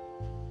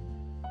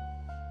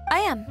 I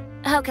am.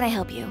 How can I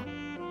help you?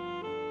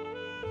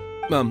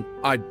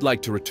 I'd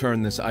like to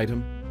return this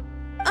item.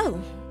 Oh,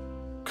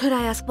 could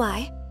I ask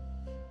why?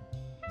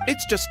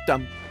 It's just,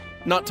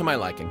 not to my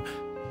liking.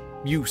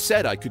 You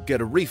said I could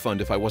get a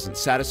refund if I wasn't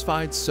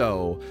satisfied,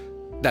 so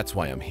that's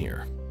why I'm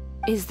here.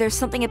 Is there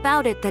something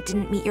about it that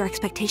didn't meet your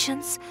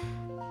expectations?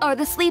 Are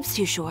the sleeves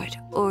too short,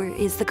 or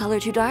is the color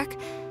too dark?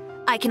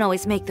 I can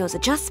always make those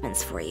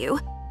adjustments for you.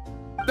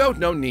 Oh,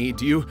 no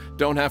need. You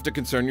don't have to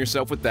concern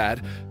yourself with that.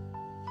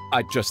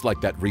 I'd just like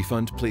that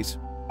refund, please.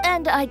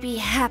 And I'd be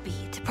happy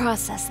to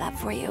process that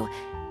for you.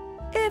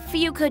 If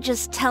you could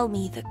just tell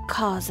me the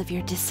cause of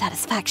your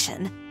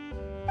dissatisfaction.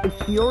 Is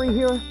Ciori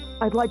here?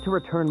 I'd like to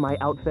return my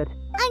outfit.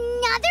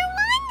 Another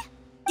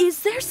one?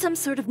 Is there some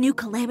sort of new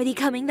calamity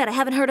coming that I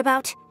haven't heard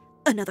about?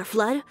 Another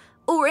flood?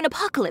 Or an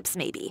apocalypse,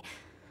 maybe?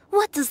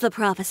 What does the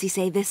prophecy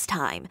say this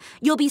time?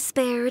 You'll be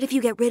spared if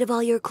you get rid of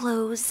all your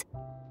clothes?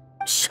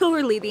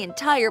 Surely the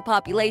entire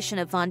population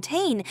of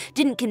Fontaine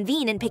didn't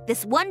convene and pick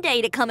this one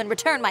day to come and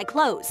return my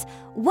clothes.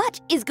 What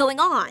is going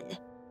on?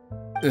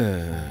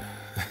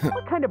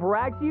 What kind of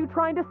rags are you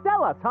trying to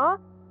sell us, huh?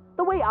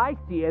 The way I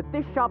see it,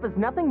 this shop is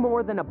nothing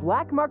more than a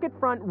black market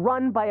front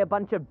run by a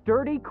bunch of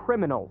dirty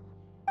criminals.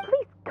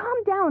 Please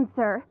calm down,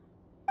 sir.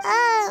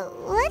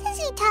 What is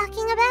he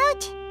talking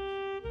about?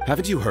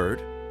 Haven't you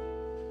heard?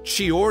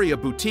 Chiori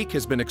Boutique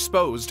has been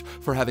exposed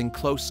for having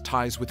close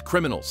ties with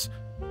criminals.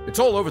 It's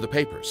all over the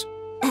papers.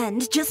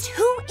 And just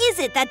who is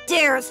it that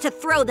dares to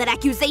throw that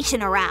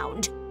accusation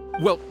around?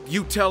 Well,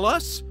 you tell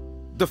us.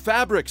 The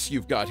fabrics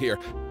you've got here,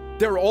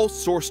 they're all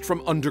sourced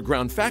from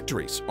underground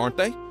factories, aren't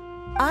they?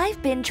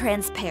 I've been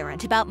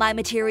transparent about my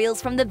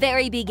materials from the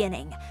very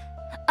beginning.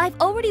 I've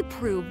already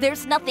proved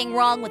there's nothing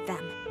wrong with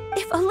them.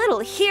 If a little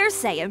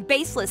hearsay and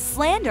baseless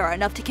slander are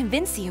enough to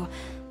convince you,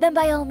 then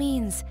by all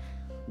means,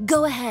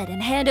 go ahead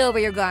and hand over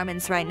your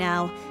garments right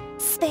now.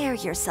 Spare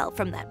yourself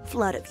from that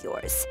flood of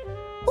yours.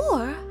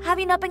 Or have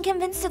you not been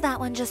convinced of that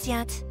one just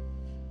yet?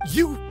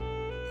 You...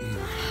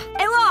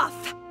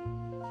 Elof!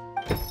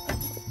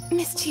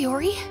 Miss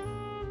Chiori?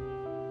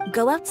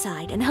 Go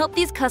outside and help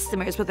these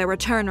customers with their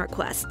return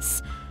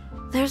requests.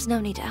 There's no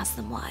need to ask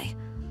them why.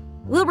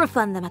 We'll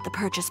refund them at the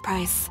purchase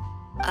price.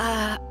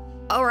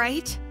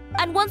 Alright.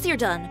 And once you're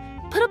done,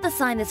 put up the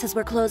sign that says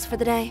we're closed for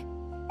the day.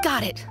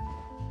 Got it.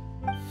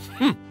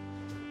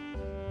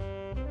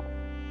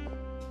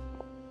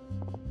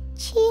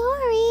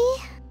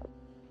 Chiori.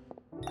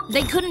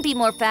 They couldn't be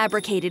more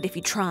fabricated if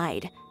you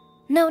tried.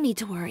 No need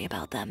to worry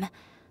about them.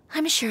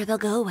 I'm sure they'll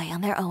go away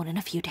on their own in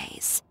a few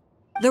days.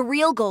 The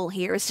real goal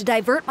here is to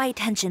divert my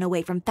attention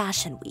away from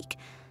Fashion Week.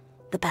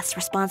 The best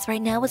response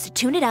right now is to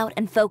tune it out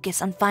and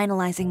focus on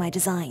finalizing my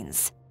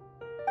designs.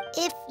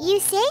 If you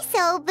say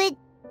so, but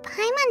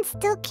Paimon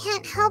still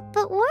can't help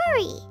but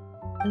worry.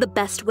 The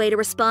best way to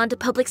respond to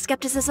public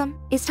skepticism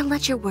is to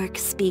let your work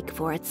speak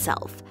for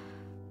itself.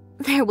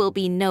 There will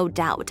be no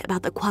doubt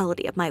about the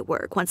quality of my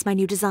work once my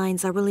new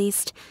designs are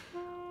released.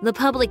 The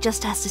public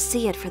just has to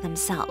see it for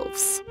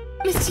themselves.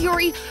 Miss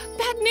Chiori,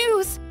 bad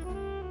news!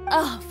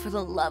 Oh, for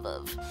the love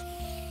of...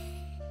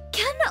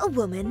 Can a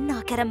woman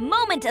not get a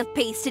moment of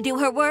peace to do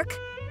her work?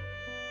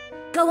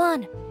 Go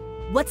on.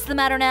 What's the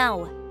matter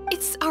now?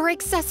 It's our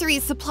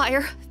accessories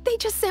supplier. They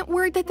just sent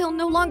word that they'll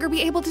no longer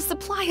be able to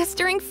supply us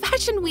during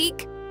Fashion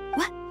Week.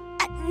 What?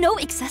 No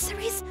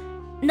accessories?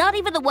 Not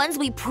even the ones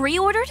we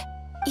pre-ordered?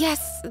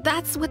 Yes,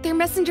 that's what their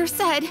messenger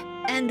said.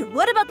 And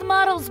what about the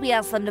models we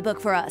asked them to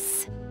book for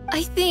us?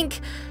 I think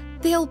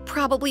they'll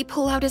probably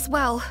pull out as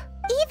well.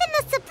 Even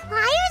the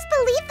suppliers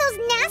believe those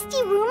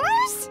nasty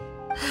rumors?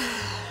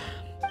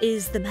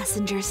 Is the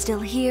messenger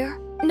still here?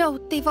 No,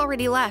 they've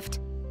already left.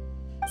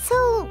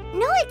 So,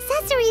 no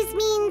accessories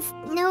means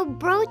no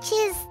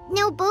brooches,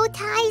 no bow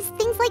ties,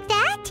 things like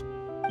that?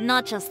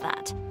 Not just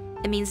that.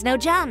 It means no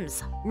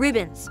gems,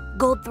 ribbons,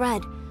 gold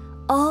thread,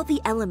 all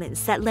the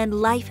elements that lend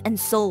life and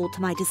soul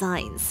to my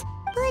designs.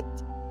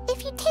 But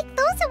if you take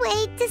those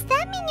away, does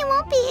that mean you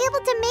won't be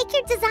able to make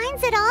your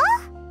designs at all?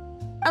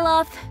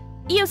 Alof,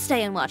 you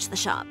stay and watch the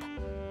shop.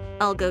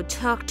 I'll go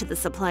talk to the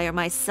supplier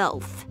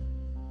myself.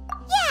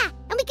 Yeah,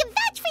 and we can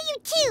vouch for you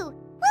too.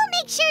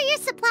 We'll make sure your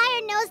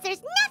supplier knows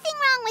there's nothing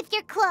wrong with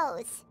your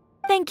clothes.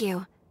 Thank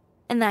you.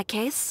 In that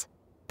case,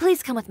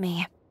 please come with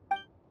me.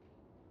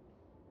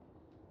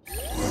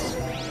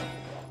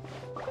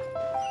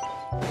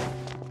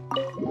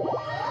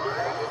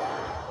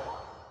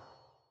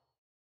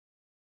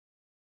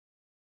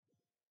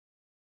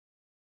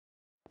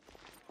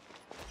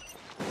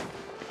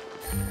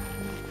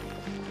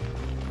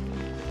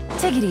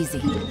 Take it easy.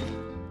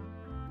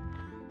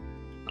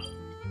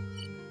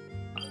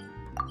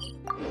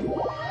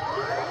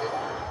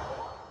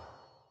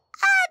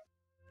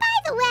 By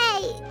the way,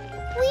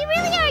 we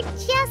really are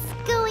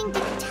just going to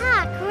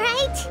talk,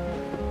 right?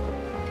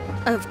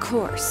 Of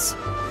course.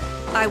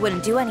 I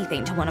wouldn't do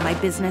anything to one of my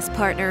business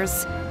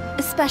partners,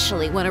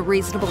 especially when a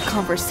reasonable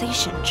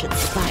conversation should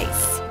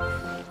suffice.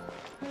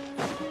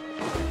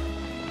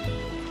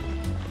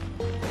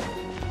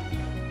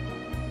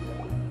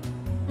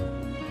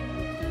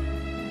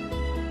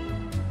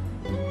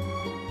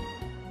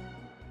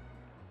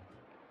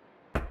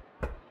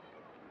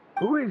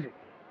 Who is it?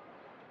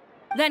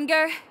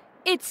 Venger,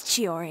 it's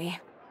Chiori.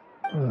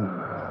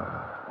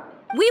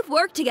 We've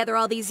worked together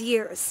all these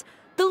years.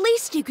 The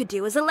least you could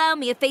do is allow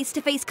me a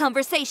face-to-face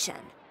conversation.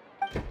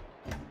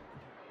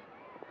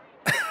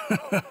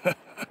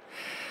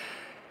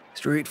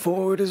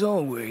 Straightforward as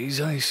always,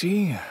 I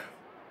see.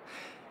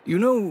 You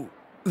know,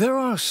 there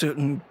are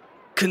certain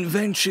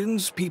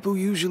conventions people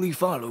usually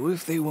follow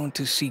if they want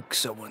to seek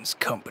someone's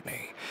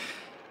company.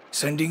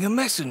 Sending a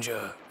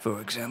messenger,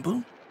 for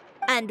example.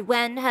 And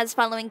when has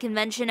following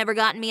convention ever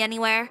gotten me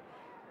anywhere?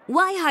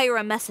 Why hire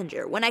a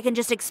messenger when I can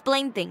just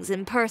explain things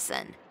in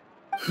person?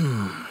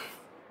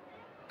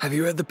 Have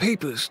you read the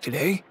papers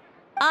today?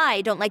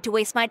 I don't like to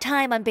waste my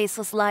time on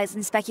baseless lies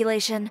and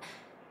speculation.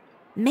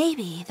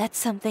 Maybe that's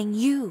something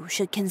you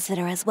should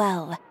consider as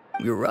well.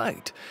 You're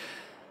right.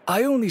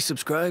 I only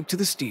subscribe to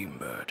the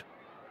Steambird.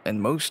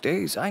 And most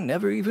days, I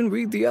never even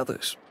read the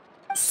others.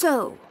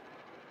 So,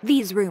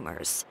 these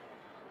rumors.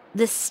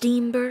 The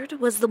Steambird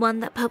was the one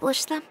that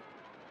published them?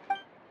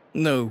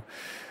 No,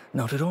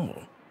 not at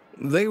all.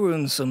 They were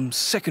in some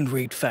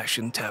second-rate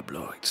fashion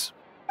tabloids.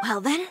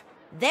 Well then,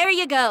 there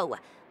you go.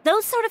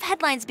 Those sort of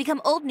headlines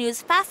become old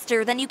news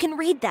faster than you can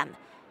read them.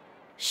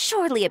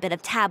 Surely a bit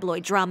of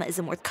tabloid drama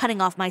isn't worth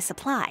cutting off my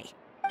supply.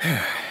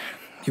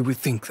 You would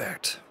think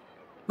that.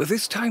 But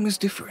this time is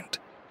different.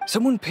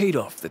 Someone paid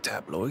off the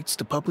tabloids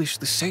to publish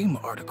the same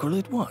article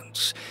at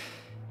once.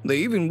 They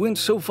even went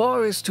so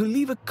far as to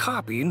leave a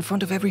copy in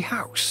front of every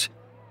house.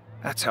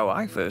 That's how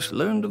I first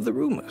learned of the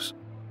rumors.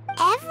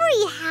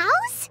 Every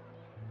house?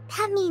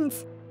 That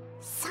means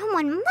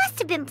someone must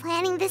have been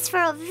planning this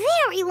for a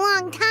very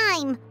long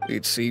time.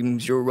 It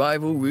seems your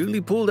rival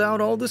really pulled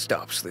out all the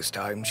stops this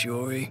time,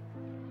 Chiori.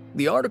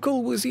 The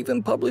article was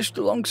even published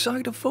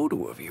alongside a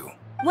photo of you.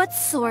 What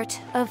sort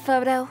of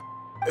photo?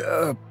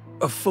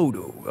 A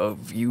photo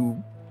of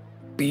you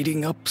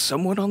beating up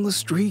someone on the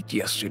street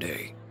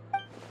yesterday.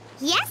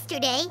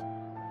 Yesterday?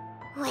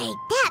 Wait,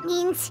 that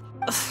means...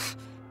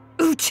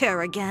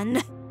 Ucher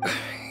again.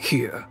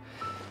 Here,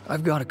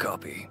 I've got a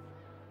copy.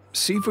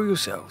 See for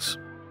yourselves.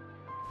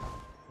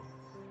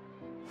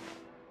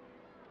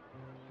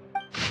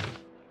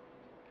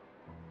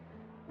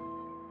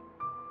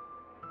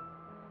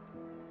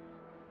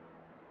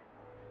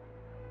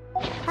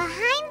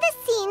 Behind the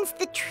scenes,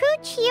 the true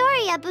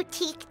Cisoria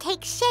boutique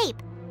takes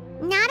shape.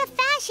 Not a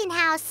fashion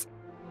house,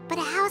 but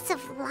a house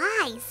of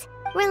lies.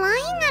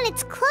 Relying on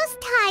its close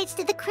ties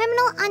to the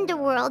criminal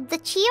underworld, the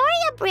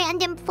Cisoria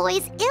brand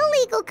employs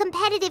illegal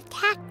competitive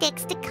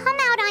tactics to come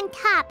out on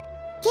top,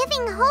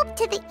 giving hope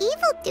to the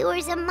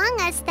evildoers among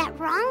us that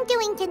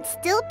wrongdoing can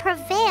still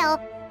prevail,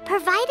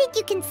 provided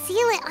you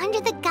conceal it under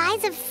the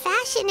guise of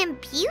fashion and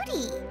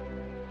beauty.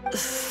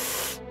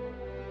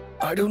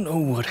 I don't know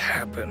what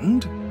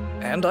happened,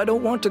 and I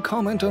don't want to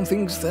comment on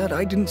things that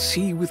I didn't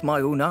see with my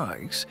own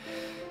eyes.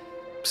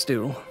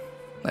 Still,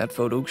 that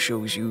photo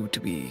shows you to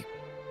be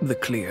the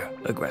clear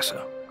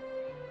aggressor.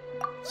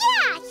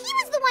 Yeah, he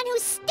was the one who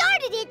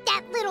started it,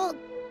 that little...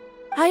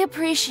 I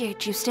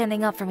appreciate you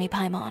standing up for me,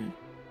 Paimon,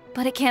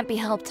 but it can't be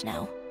helped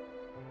now.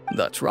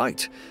 That's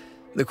right.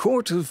 The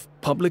court of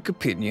public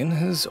opinion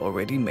has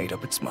already made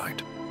up its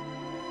mind.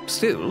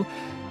 Still,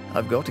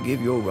 I've got to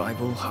give your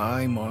rival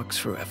high marks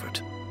for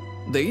effort.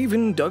 They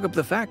even dug up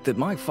the fact that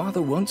my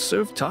father once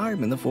served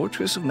time in the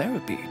fortress of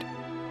Meripede.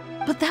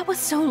 But that was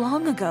so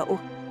long ago.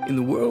 In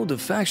the world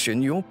of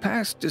fashion, your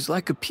past is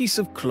like a piece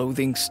of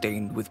clothing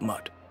stained with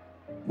mud.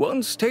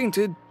 Once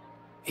tainted,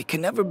 it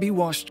can never be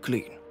washed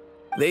clean.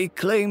 They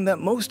claim that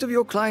most of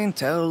your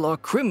clientele are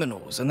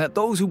criminals and that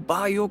those who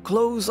buy your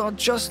clothes are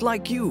just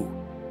like you.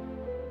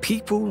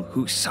 People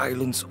who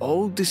silence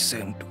all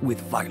dissent with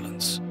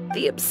violence.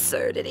 The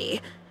absurdity.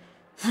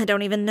 I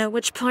don't even know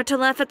which part to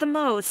laugh at the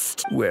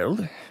most.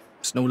 Well,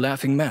 it's no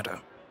laughing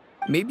matter.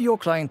 Maybe your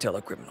clientele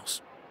are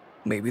criminals.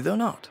 Maybe they're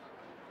not.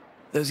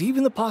 There's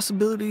even the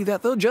possibility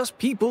that they're just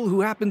people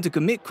who happen to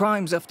commit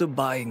crimes after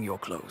buying your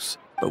clothes.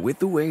 But with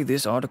the way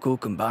this article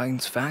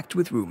combines fact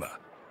with rumor,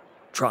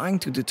 trying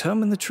to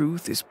determine the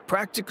truth is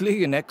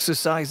practically an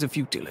exercise of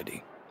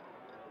futility.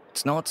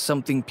 It's not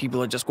something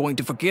people are just going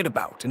to forget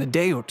about in a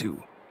day or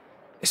two,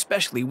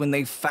 especially when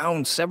they've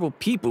found several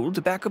people to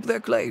back up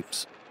their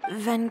claims.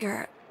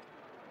 Venger,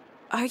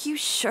 are you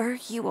sure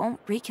you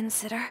won't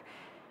reconsider?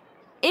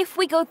 If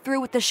we go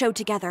through with the show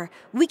together,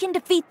 we can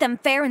defeat them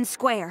fair and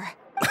square.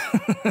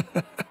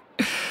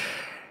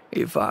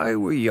 If I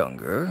were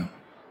younger,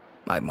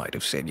 I might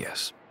have said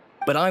yes.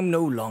 But I'm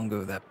no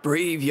longer that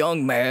brave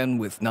young man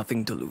with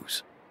nothing to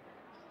lose.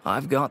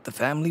 I've got the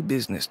family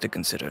business to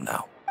consider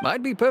now.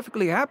 I'd be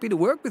perfectly happy to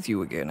work with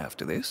you again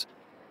after this.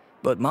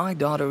 But my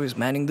daughter is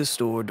manning the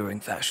store during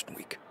Fashion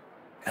Week,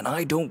 and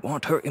I don't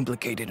want her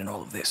implicated in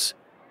all of this.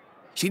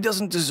 She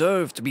doesn't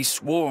deserve to be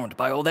swarmed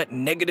by all that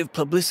negative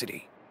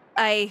publicity.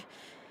 I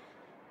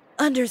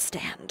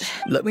understand.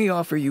 Let me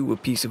offer you a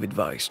piece of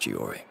advice,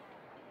 Chiori.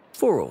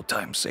 For old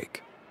time's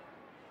sake.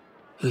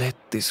 Let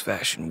this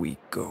Fashion Week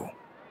go.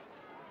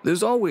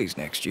 There's always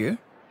next year.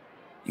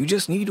 You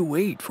just need to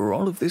wait for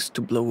all of this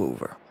to blow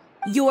over.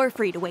 You're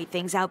free to wait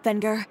things out,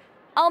 Venger.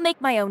 I'll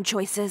make my own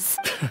choices.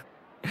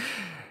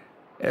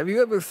 Have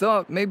you ever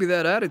thought maybe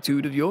that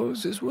attitude of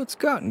yours is what's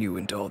gotten you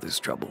into all this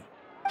trouble?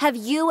 Have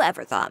you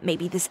ever thought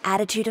maybe this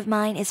attitude of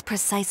mine is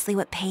precisely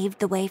what paved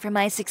the way for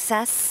my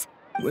success?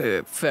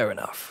 Well, fair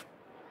enough.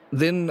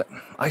 Then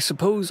I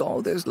suppose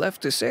all there's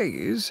left to say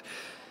is,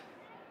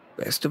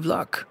 best of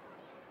luck.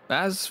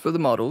 As for the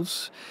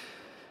models,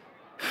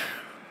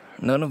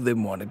 none of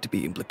them wanted to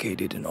be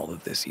implicated in all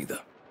of this either.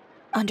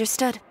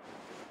 Understood.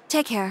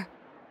 Take care.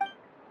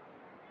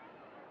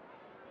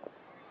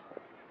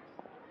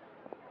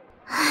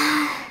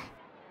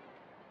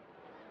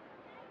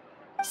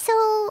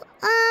 So,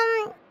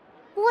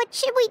 what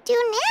should we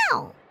do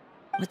now?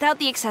 Without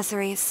the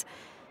accessories,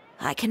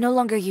 I can no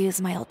longer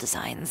use my old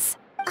designs.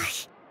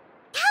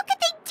 How could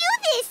they do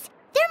this?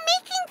 They're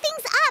making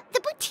things up. The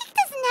boutique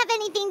doesn't have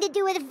anything to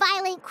do with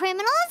violent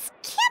criminals.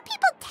 Can't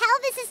people tell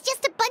this is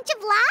just a bunch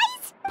of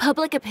lies?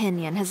 Public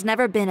opinion has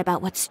never been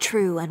about what's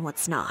true and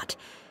what's not.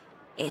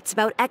 It's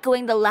about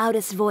echoing the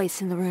loudest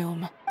voice in the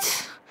room.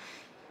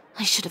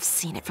 I should have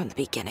seen it from the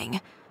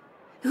beginning.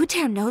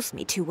 Uter knows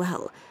me too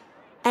well.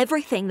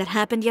 Everything that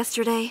happened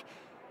yesterday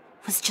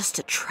was just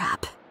a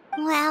trap.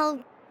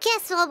 Well,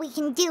 guess all we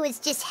can do is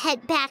just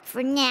head back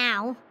for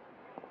now.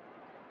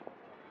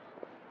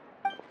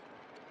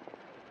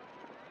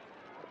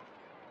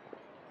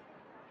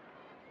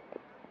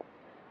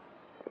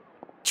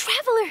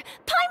 Traveler!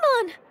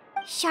 Paimon!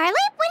 Charlotte,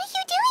 what are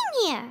you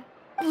doing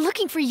here?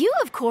 Looking for you,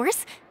 of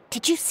course.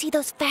 Did you see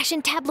those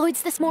fashion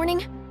tabloids this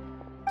morning?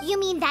 You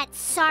mean that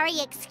sorry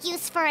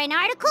excuse for an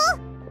article?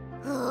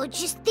 Oh,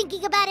 just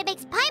thinking about it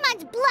makes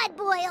Paimon's blood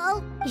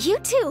boil. You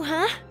too,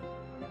 huh?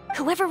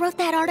 Whoever wrote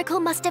that article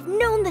must have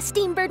known the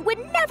Steambird would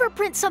never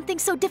print something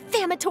so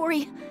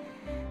defamatory.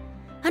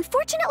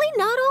 Unfortunately,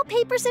 not all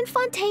papers in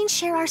Fontaine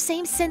share our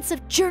same sense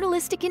of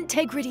journalistic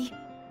integrity.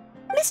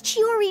 Miss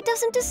Chiori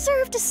doesn't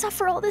deserve to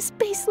suffer all this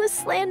baseless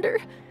slander.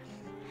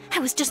 I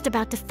was just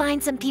about to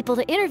find some people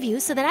to interview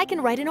so that I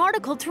can write an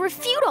article to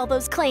refute all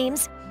those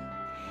claims.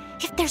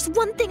 If there's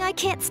one thing I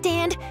can't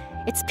stand,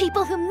 it's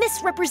people who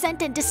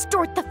misrepresent and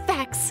distort the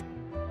facts.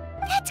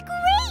 That's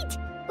great!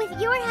 With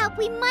your help,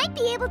 we might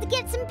be able to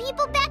get some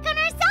people back on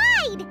our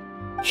side!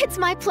 It's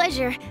my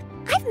pleasure.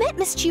 I've met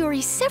Miss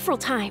Chiori several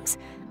times.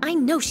 I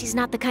know she's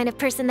not the kind of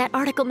person that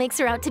article makes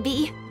her out to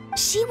be.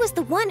 She was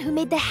the one who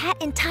made the hat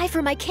and tie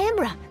for my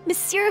camera,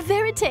 Monsieur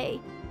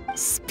Verite.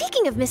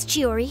 Speaking of Miss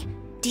Chiori,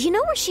 do you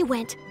know where she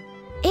went?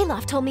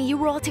 Alof told me you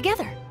were all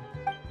together.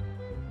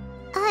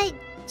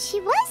 She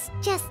was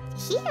just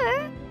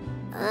here.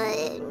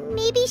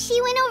 Maybe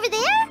she went over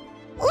there?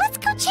 Let's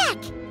go check!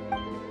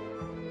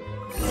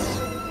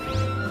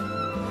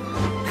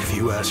 If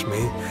you ask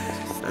me,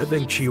 I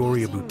think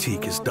Cisoria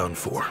Boutique is done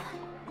for.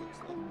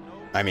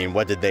 I mean,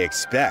 what did they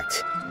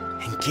expect?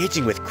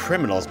 Engaging with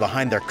criminals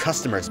behind their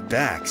customers'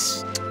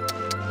 backs.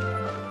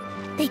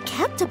 They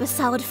kept up a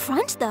solid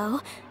front,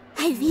 though.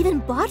 I've even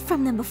bought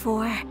from them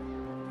before.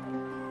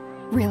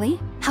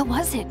 Really? How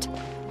was it?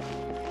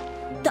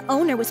 The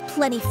owner was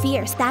plenty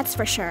fierce, that's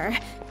for sure.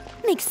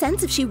 Makes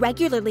sense if she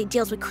regularly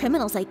deals with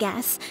criminals, I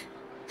guess.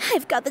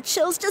 I've got the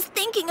chills just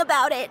thinking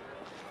about it.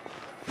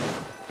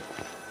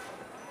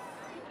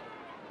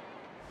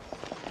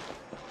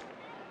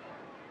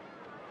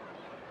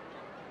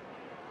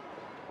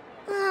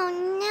 Oh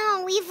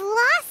no, we've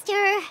lost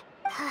her.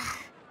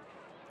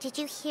 Did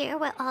you hear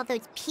what all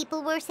those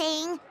people were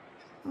saying?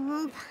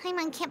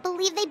 Paimon can't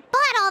believe they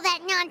bought all that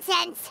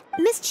nonsense!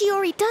 Miss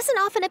Chiori doesn't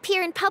often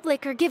appear in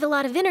public or give a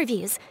lot of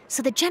interviews,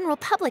 so the general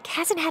public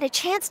hasn't had a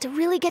chance to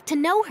really get to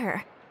know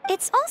her.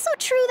 It's also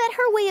true that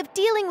her way of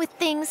dealing with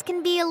things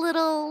can be a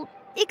little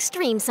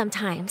extreme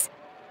sometimes.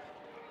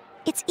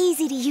 It's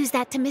easy to use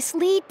that to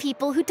mislead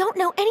people who don't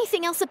know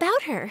anything else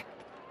about her.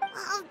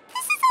 Oh,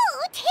 this is all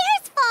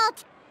Uter's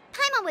fault!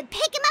 Paimon would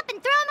pick him up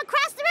and throw him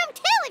across the room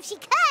too if she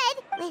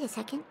could! Wait a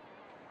second.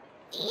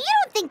 You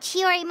don't think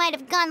Chiori might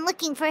have gone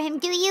looking for him,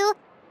 do you?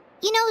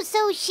 You know,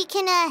 so she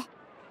can,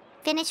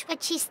 finish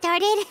what she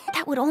started?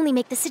 That would only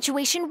make the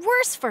situation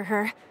worse for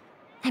her.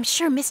 I'm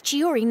sure Miss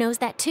Chiori knows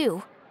that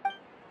too.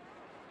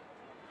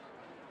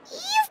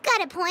 You've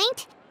got a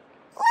point.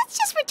 Let's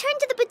just return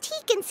to the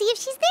boutique and see if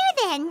she's there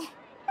then.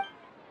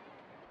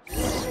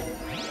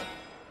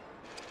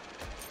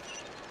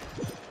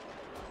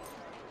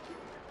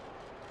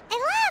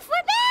 Alof,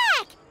 we're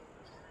back!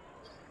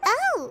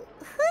 Oh,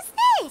 who's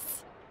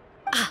this?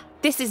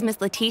 This is Miss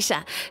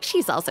Letitia.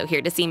 She's also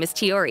here to see Miss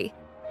Chiori.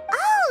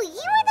 Oh,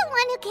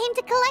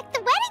 collect the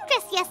wedding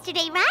dress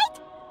yesterday,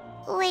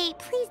 right? Wait,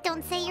 please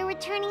don't say you're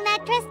returning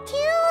that dress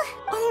too.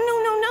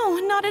 Oh,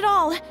 no, not at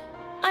all.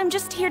 I'm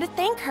just here to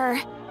thank her.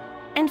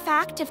 In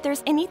fact, if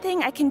there's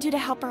anything I can do to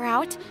help her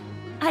out,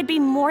 I'd be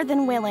more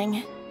than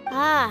willing.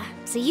 Ah,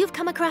 so you've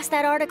come across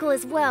that article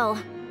as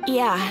well.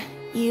 Yeah,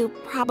 you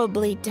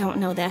probably don't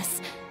know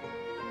this,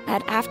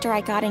 but after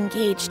I got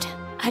engaged,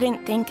 I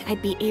didn't think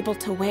I'd be able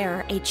to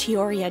wear a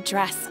Chiori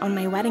dress on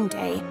my wedding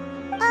day.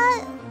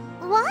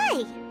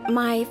 Why?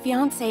 My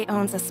fiancé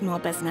owns a small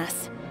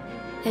business.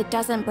 It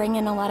doesn't bring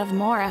in a lot of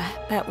mora,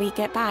 but we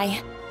get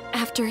by.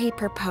 After he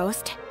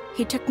proposed,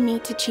 he took me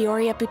to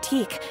Cisoria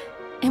boutique,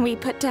 and we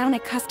put down a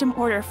custom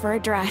order for a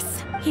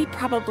dress. He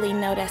probably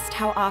noticed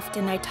how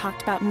often I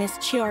talked about Miss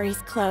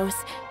Chiori's clothes,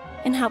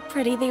 and how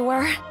pretty they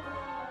were.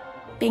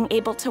 Being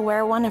able to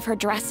wear one of her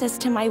dresses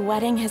to my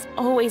wedding has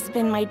always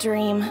been my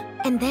dream.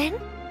 And then?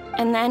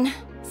 And then,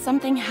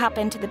 something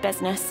happened to the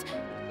business,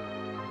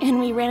 and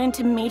we ran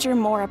into major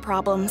mora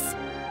problems.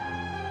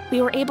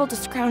 We were able to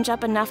scrounge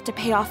up enough to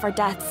pay off our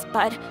debts,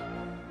 but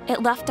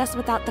it left us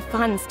without the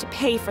funds to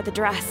pay for the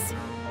dress.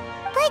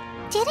 But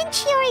didn't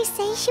Chiori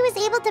say she was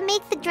able to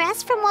make the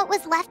dress from what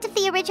was left of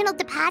the original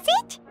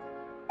deposit?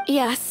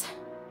 Yes.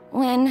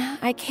 When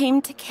I came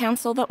to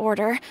cancel the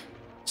order,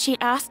 she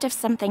asked if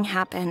something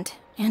happened,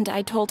 and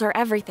I told her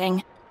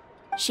everything.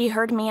 She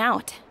heard me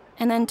out,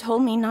 and then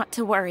told me not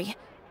to worry.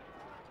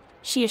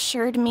 She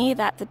assured me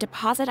that the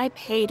deposit I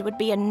paid would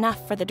be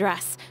enough for the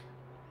dress,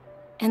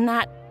 and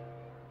that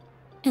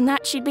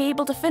she'd be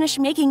able to finish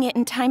making it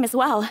in time as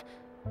well.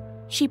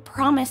 She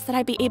promised that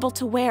I'd be able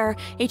to wear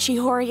a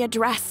Chisoria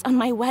dress on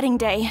my wedding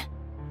day.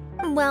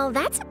 Well,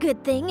 that's a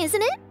good thing,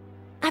 isn't it?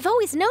 I've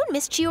always known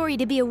Miss Chiori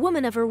to be a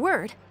woman of her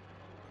word.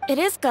 It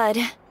is good.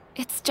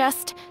 It's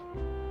just,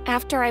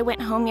 after I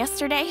went home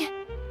yesterday,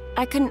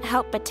 I couldn't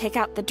help but take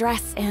out the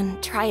dress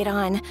and try it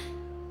on.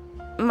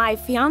 My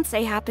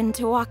fiancé happened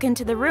to walk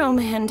into the room,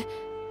 and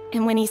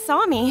when he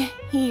saw me,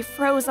 he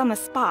froze on the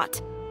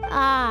spot.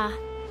 Ah,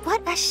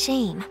 what a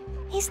shame.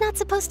 He's not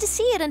supposed to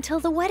see it until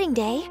the wedding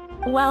day.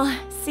 Well,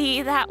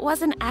 see, that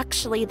wasn't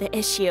actually the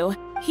issue.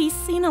 He's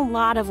seen a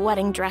lot of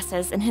wedding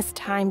dresses in his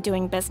time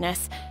doing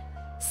business.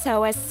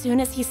 So as soon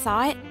as he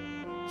saw it,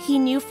 he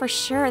knew for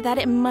sure that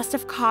it must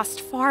have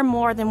cost far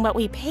more than what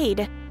we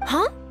paid.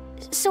 Huh?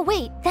 So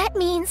wait, that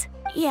means...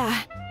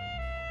 Yeah.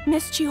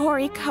 Miss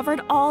Chiori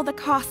covered all the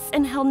costs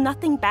and held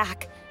nothing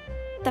back.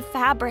 The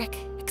fabric,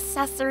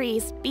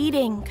 accessories,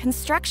 beading,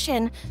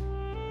 construction.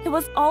 It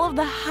was all of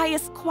the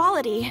highest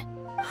quality.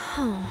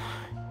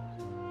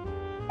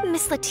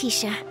 Miss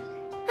Letitia,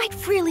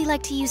 I'd really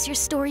like to use your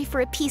story for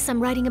a piece I'm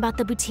writing about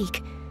the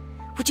boutique.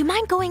 Would you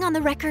mind going on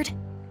the record?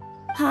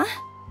 Huh?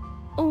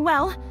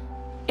 Well,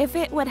 if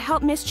it would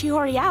help Miss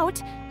Chiori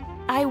out,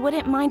 I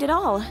wouldn't mind at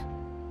all.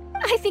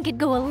 I think it'd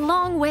go a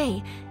long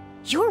way.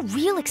 Your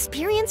real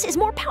experience is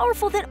more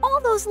powerful than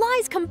all those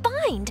lies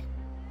combined.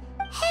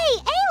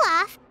 Hey,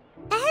 Olaf!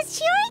 Has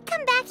Chiori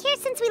come back here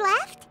since we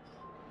left?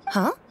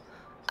 Huh?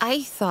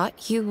 I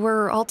thought you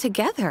were all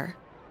together.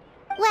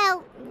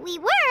 Well, we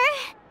were.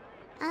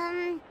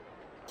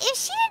 If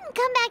she didn't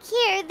come back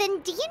here, then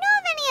do you know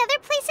of any other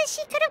places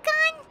she could have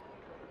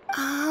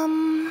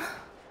gone?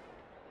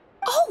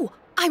 Oh,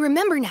 I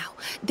remember now.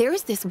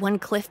 There's this one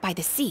cliff by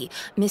the sea.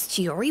 Miss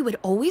Chiori would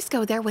always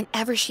go there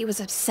whenever she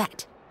was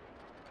upset.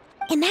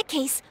 In that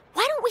case,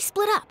 why don't we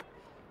split up?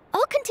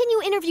 I'll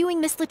continue interviewing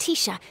Miss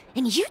Letitia,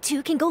 and you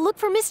two can go look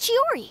for Miss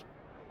Chiori.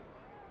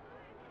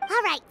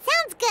 All right,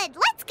 sounds good.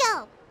 Let's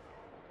go.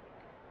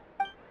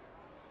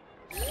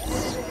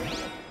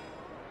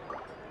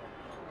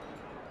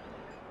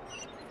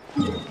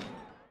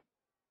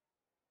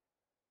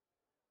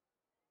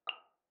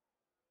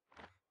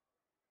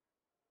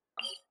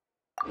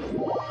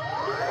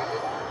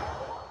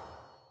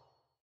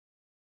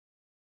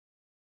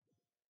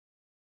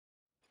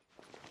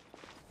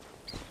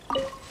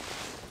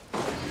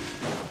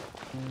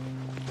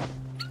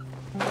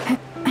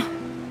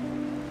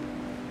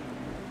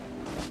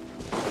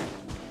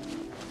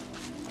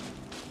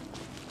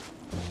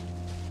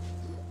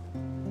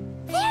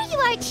 There you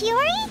are,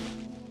 Chiori.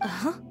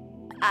 Uh-huh.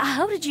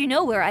 How did you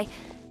know where I...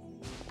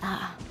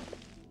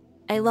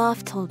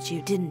 Olaf told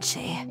you, didn't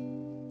she?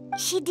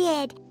 She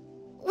did.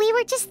 We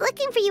were just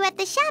looking for you at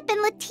the shop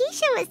and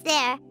Letitia was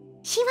there.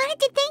 She wanted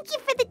to thank you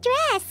for the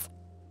dress.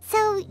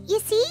 So, you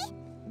see?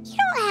 You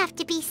don't have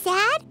to be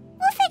sad.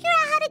 We'll figure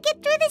out how to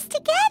get through this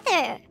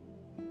together.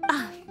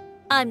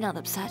 I'm not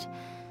upset.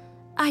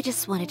 I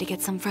just wanted to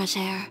get some fresh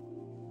air.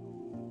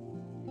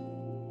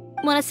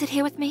 Want to sit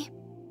here with me?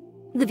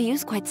 The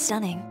view's quite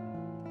stunning.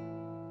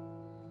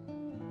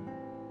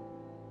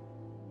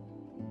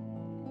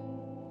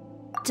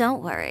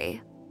 Don't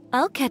worry.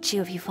 I'll catch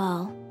you if you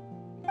fall.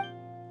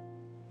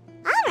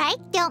 All right,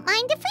 don't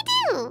mind if we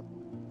do.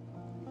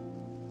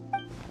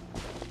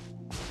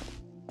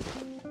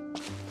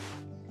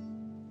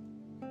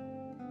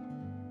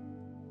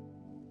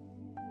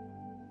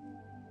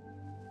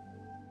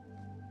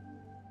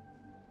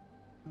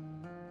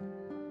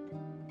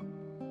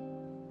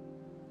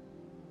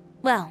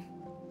 Well,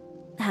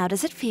 How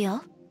does it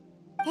feel?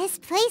 This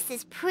place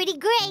is pretty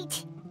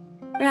great.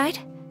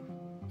 Right?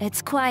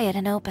 It's quiet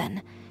and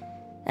open,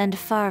 and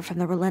far from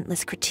the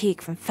relentless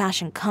critique from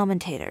fashion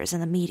commentators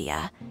and the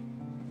media.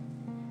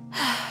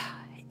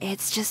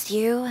 It's just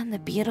you and the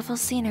beautiful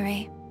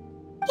scenery.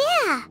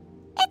 Yeah,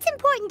 it's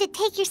important to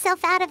take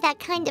yourself out of that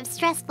kind of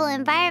stressful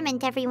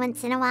environment every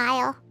once in a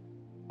while.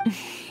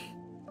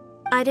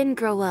 I didn't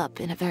grow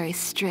up in a very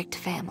strict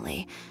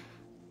family.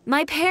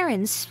 My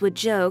parents would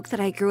joke that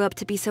I grew up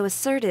to be so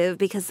assertive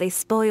because they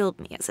spoiled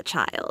me as a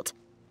child.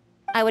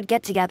 I would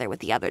get together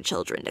with the other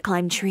children to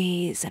climb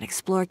trees and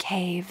explore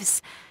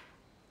caves.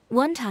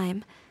 One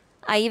time,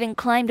 I even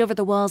climbed over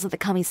the walls of the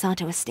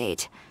Kamisato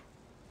estate.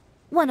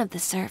 One of the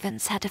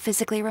servants had to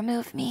physically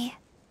remove me.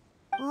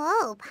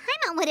 Whoa,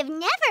 Paimon would have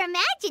never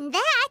imagined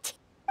that!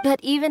 But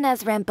even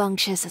as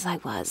rambunctious as I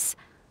was,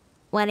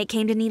 when it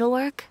came to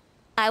needlework,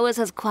 I was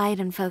as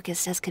quiet and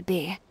focused as could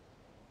be.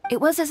 It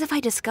was as if I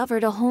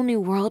discovered a whole new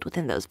world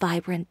within those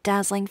vibrant,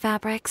 dazzling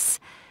fabrics.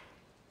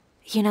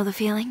 You know the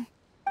feeling?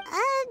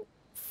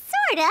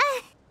 Sorta.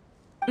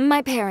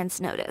 My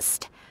parents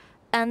noticed,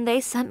 and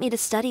they sent me to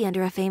study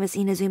under a famous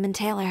Inazuman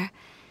tailor.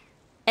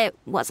 It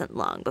wasn't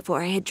long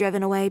before I had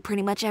driven away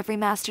pretty much every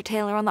master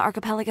tailor on the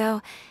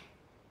archipelago.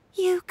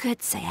 You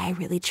could say I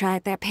really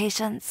tried their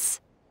patience.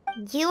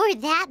 You were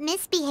that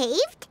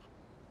misbehaved?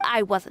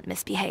 I wasn't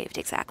misbehaved,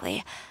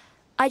 exactly.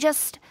 I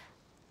just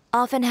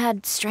often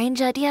had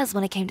strange ideas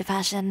when it came to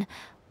fashion.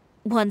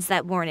 Ones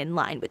that weren't in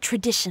line with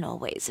traditional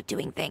ways of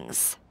doing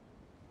things.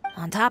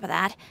 On top of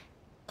that,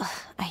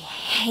 I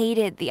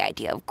hated the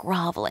idea of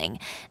groveling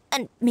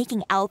and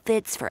making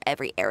outfits for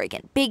every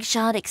arrogant big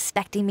shot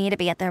expecting me to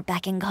be at their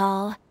beck and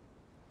call.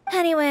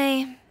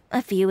 Anyway,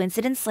 a few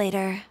incidents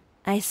later,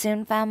 I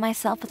soon found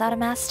myself without a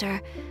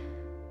master.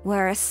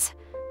 Worse,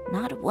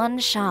 not one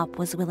shop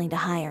was willing to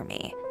hire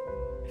me.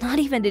 Not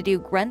even to do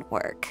grunt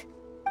work.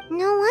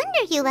 No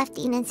wonder you left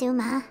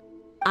Inazuma.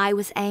 I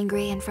was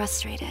angry and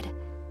frustrated.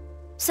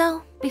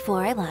 So,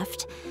 before I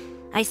left,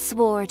 I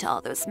swore to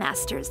all those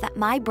masters that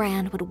my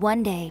brand would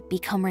one day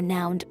become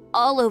renowned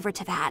all over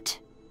Teyvat.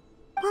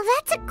 Well,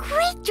 that's a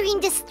great dream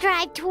to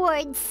strive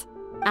towards.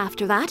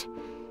 After that,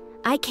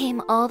 I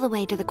came all the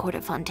way to the court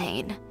of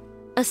Fontaine,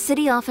 a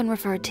city often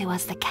referred to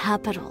as the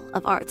capital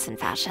of arts and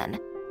fashion.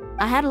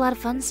 I had a lot of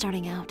fun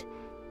starting out.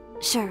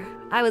 Sure,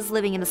 I was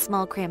living in a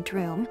small cramped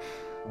room,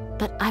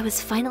 but I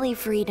was finally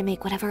free to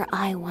make whatever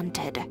I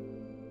wanted.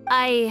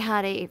 I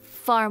had a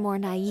far more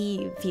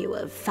naive view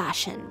of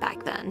fashion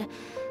back then.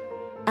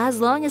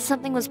 As long as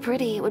something was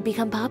pretty, it would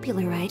become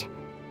popular, right?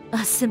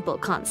 A simple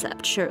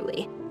concept,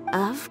 surely.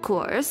 Of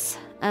course,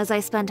 as I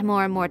spent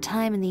more and more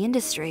time in the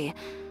industry,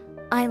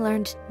 I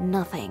learned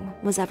nothing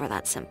was ever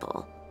that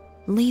simple.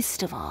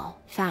 Least of all,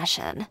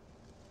 fashion.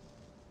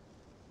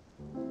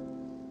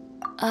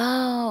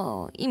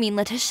 Oh, you mean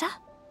Letitia?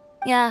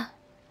 Yeah,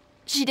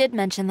 she did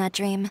mention that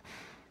dream.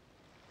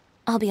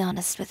 I'll be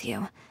honest with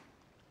you.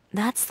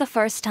 That's the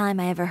first time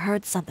I ever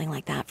heard something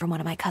like that from one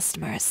of my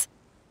customers.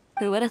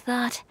 Who would have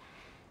thought?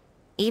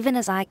 Even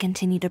as I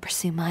continue to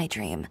pursue my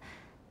dream,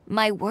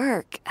 my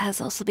work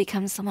has also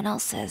become someone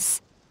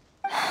else's.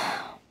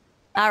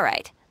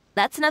 Alright,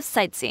 that's enough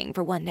sightseeing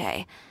for one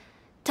day.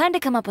 Time to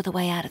come up with a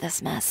way out of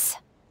this mess.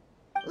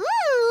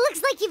 Ooh,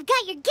 looks like you've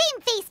got your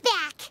game face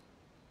back!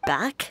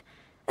 Back?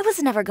 It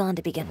was never gone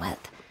to begin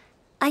with.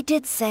 I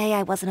did say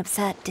I wasn't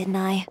upset, didn't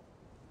I?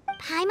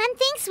 Paimon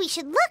thinks we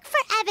should look for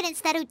evidence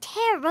that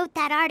Uter wrote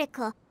that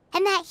article,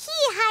 and that he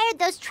hired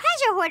those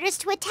treasure hoarders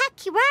to attack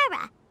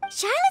Kirara.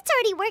 Charlotte's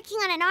already working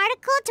on an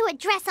article to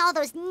address all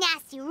those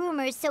nasty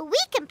rumors so we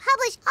can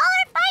publish all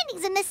our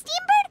findings in the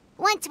Steambird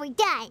once we're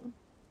done.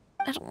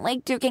 I don't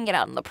like duking it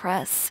out in the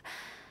press.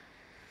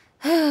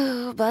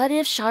 But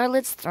if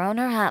Charlotte's thrown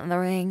her hat in the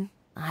ring,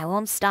 I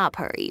won't stop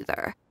her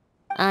either.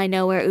 I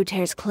know where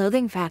Uter's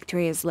clothing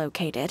factory is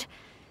located.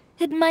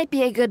 It might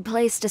be a good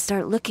place to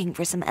start looking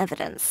for some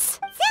evidence.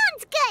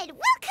 Sounds good!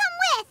 We'll come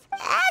with!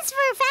 As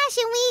for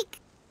Fashion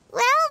Week,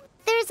 well,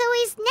 there's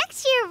always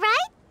next year,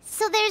 right?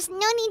 So there's no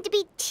need to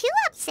be too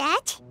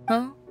upset.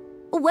 Huh?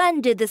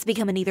 When did this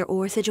become an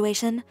either-or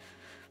situation?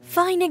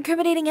 Find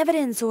incriminating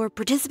evidence or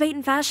participate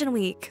in Fashion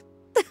Week.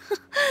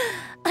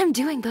 I'm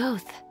doing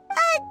both.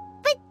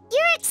 But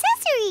your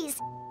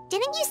accessories!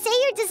 Didn't you say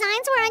your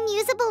designs were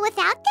unusable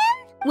without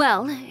them?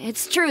 Well,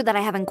 it's true that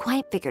I haven't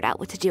quite figured out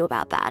what to do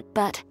about that,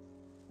 but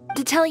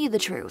to tell you the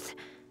truth,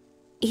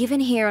 even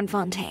here in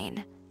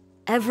Fontaine,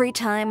 every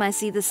time I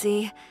see the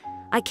sea,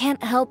 I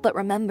can't help but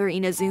remember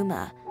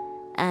Inazuma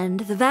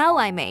and the vow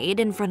I made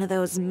in front of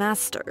those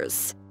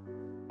masters.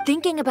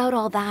 Thinking about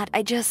all that,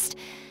 I just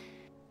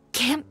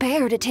can't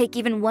bear to take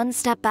even one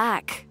step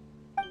back.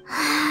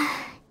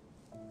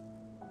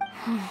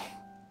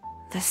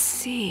 The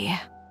sea.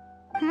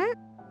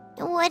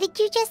 What did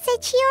you just say,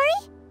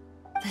 Chiori?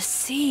 The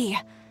sea.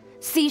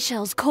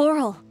 Seashells,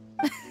 coral.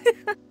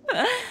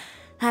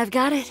 I've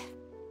got it.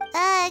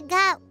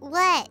 Got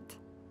what?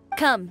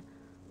 Come,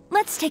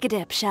 let's take a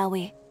dip, shall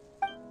we?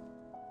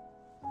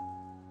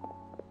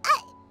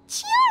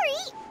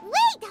 Chiori!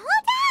 Wait,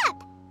 hold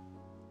up!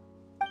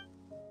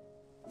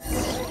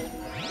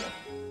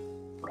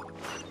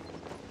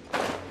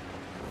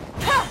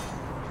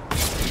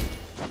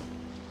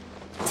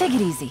 Take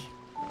it easy.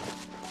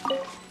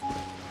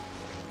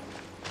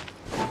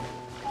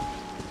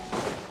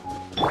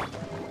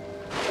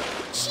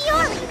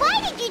 Chiori, why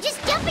did you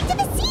just jump into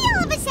the sea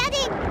all of a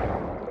sudden?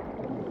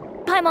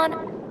 Paimon,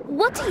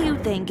 what do you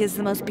think is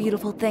the most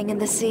beautiful thing in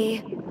the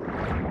sea?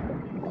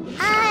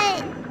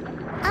 A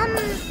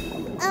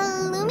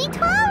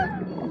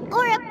Lumitwall?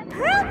 Or a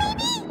pearl,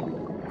 maybe?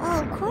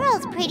 Oh,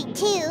 coral's pretty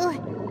too.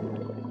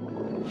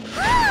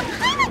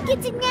 Paimon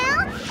gets it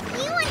now!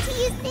 You want to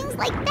use things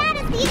like that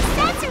as the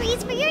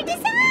accessories for your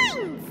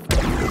designs!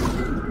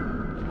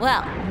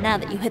 Well, now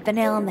that you hit the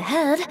nail on the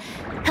head,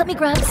 help me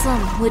grab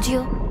some, would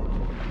you?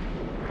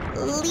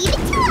 Leave it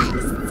to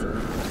us!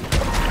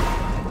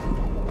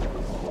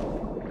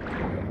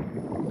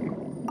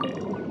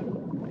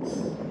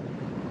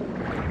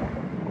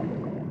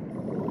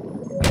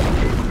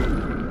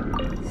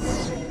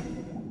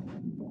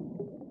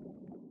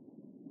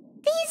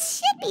 These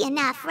should be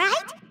enough,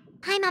 right?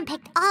 Paimon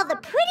picked all the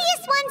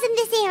prettiest ones in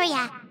this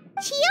area.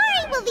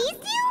 Chiori, will these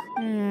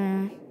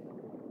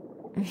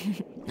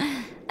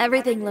do?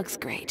 Everything looks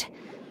great.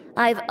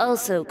 I've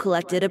also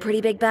collected a pretty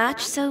big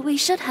batch, so we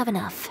should have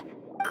enough.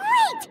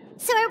 Great!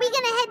 So are we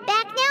gonna head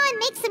back now and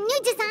make some new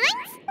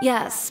designs?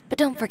 Yes, but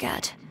don't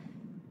forget,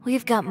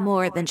 we've got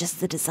more than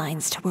just the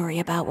designs to worry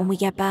about when we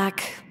get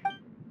back.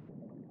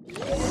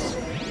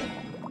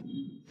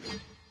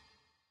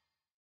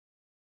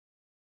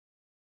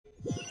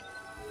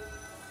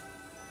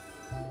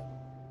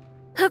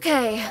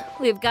 Okay,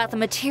 we've got the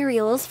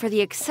materials for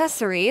the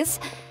accessories.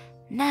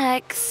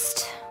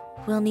 Next,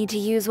 we'll need to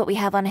use what we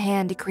have on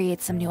hand to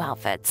create some new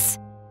outfits.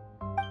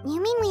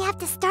 You mean we have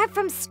to start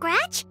from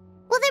scratch?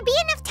 Will there be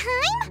enough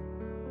time?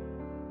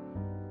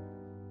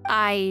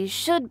 I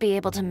should be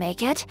able to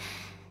make it,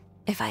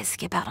 if I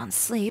skip out on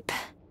sleep.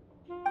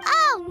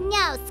 Oh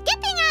no,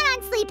 skipping out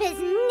on sleep is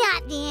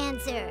not the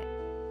answer.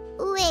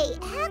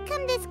 Wait, how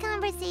come this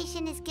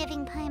conversation is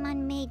giving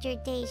Paimon major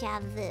deja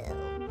vu?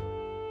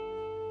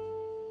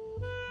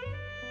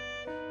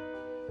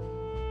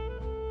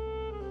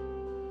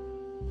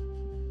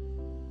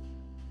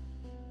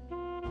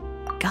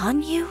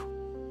 Ganyu?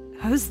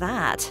 Who's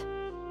that?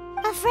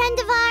 A friend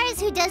of ours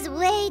who does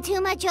way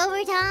too much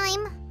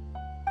overtime.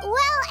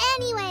 Well,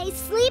 anyway,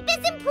 sleep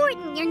is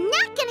important. You're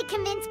not gonna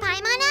convince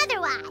Paimon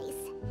otherwise.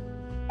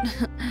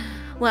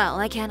 Well,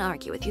 I can't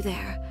argue with you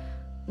there.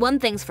 One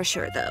thing's for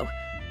sure, though.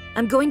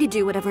 I'm going to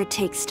do whatever it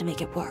takes to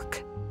make it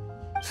work.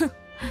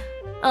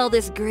 All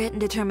this grit and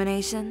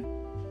determination.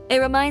 It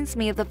reminds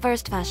me of the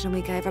first fashion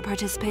week I ever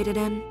participated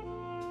in.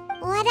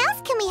 What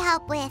else can we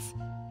help with?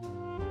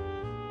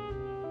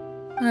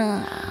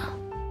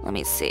 Let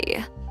me see.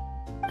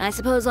 I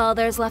suppose all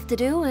there's left to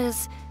do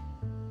is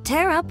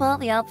tear up all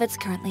the outfits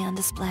currently on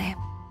display.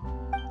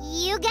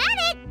 You got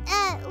it!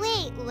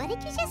 Wait, what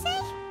did you just say?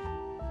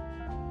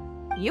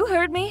 You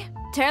heard me.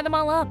 Tear them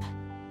all up.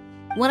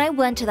 When I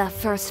went to that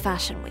first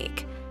fashion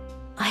week,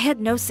 I had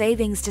no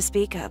savings to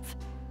speak of.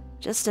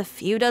 Just a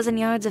few dozen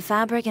yards of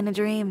fabric and a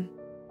dream.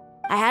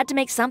 I had to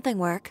make something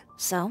work,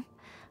 so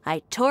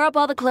I tore up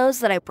all the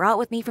clothes that I brought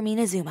with me from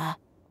Inazuma,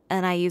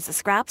 and I used the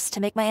scraps to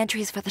make my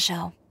entries for the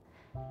show.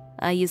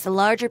 I used the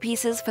larger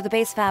pieces for the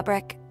base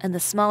fabric and the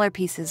smaller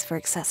pieces for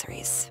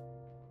accessories.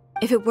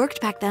 If it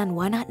worked back then,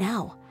 why not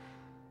now?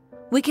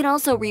 We can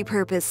also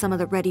repurpose some of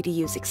the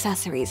ready-to-use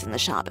accessories in the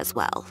shop as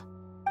well.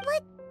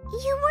 But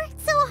you worked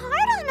so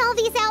hard on all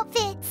these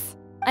outfits!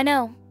 I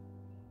know.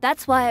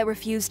 That's why I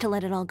refuse to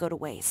let it all go to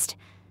waste.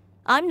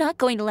 I'm not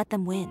going to let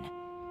them win,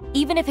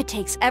 even if it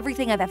takes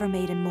everything I've ever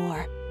made and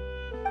more.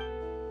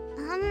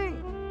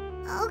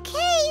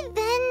 Okay,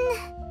 then...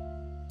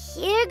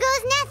 here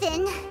goes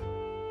nothing.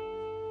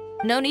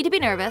 No need to be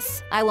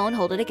nervous. I won't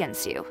hold it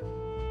against you.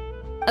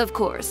 Of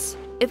course,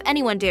 if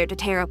anyone dared to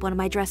tear up one of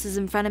my dresses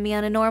in front of me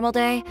on a normal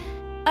day,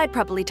 I'd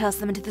probably toss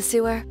them into the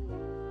sewer.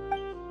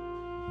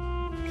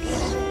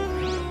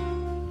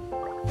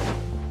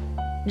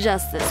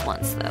 Just this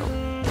once, though.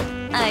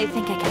 I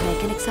think I can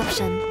make an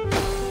exception.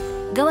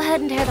 Go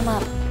ahead and tear them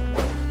up.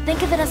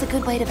 Think of it as a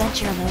good way to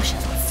vent your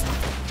emotions.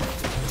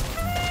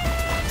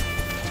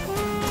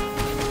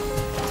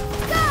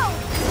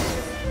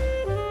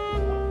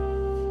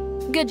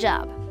 Good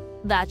job.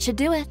 That should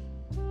do it.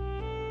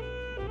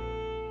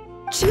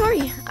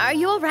 Chiori, are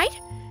you alright?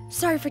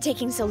 Sorry for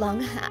taking so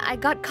long. I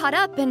got caught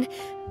up and...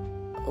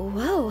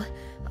 Whoa.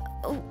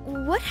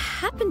 What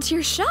happened to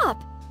your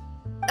shop?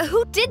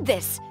 Who did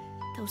this?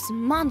 Those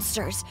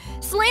monsters.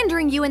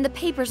 Slandering you in the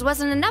papers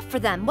wasn't enough for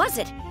them, was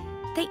it?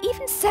 They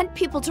even sent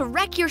people to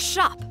wreck your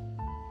shop.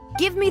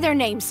 Give me their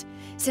names.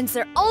 Since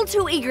they're all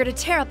too eager to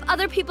tear up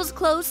other people's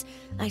clothes,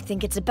 I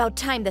think it's about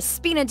time the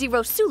Spina di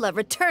Rosula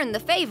return the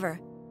favor.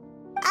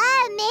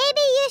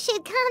 Maybe you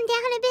should calm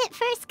down a bit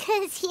first,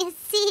 'cause you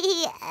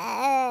see,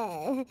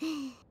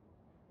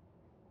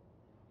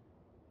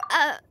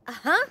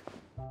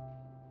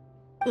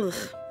 Ugh,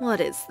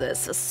 what is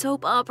this, a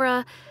soap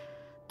opera?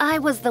 I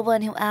was the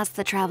one who asked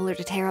the traveler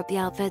to tear up the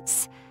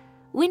outfits.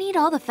 We need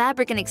all the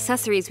fabric and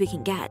accessories we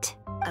can get.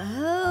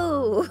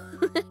 Oh,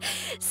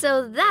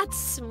 so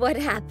that's what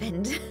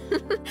happened.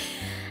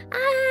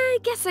 I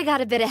guess I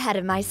got a bit ahead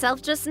of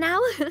myself just now.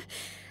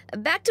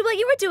 Back to what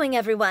you were doing,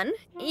 everyone.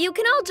 You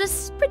can all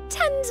just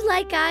pretend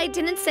like I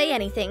didn't say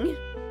anything.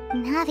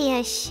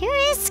 Navia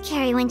sure is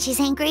scary when she's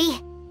angry.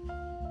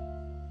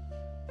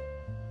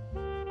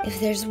 If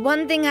there's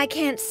one thing I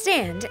can't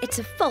stand, it's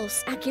a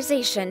false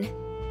accusation.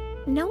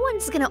 No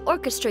one's gonna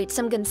orchestrate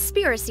some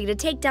conspiracy to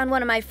take down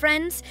one of my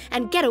friends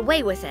and get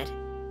away with it.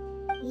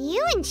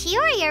 You and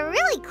Chiori are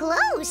really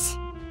close.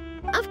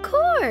 Of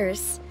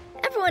course.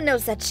 Everyone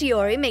knows that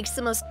Chiori makes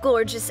the most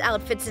gorgeous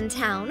outfits in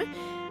town.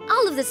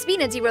 All of the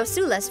Spina di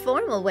Rosula's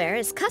formal wear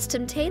is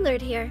custom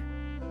tailored here.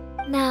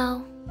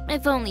 Now,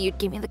 if only you'd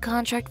give me the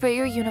contract for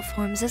your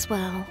uniforms as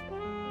well.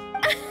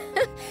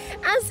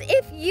 As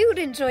if you'd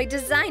enjoy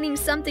designing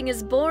something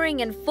as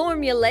boring and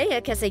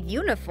formulaic as a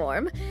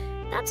uniform.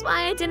 That's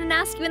why I didn't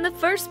ask you in the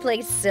first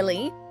place,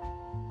 silly.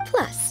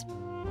 Plus,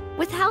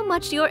 with how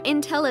much your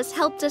intel has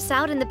helped us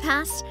out in the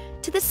past,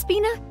 to the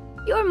Spina,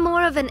 you're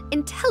more of an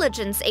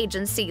intelligence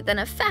agency than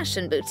a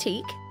fashion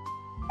boutique.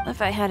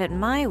 If I had it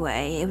my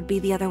way, it would be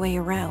the other way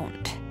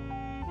around.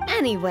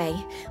 Anyway,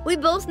 we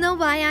both know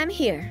why I'm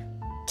here.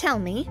 Tell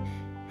me,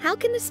 how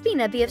can the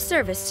Spina be of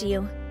service to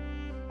you?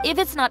 If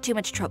it's not too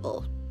much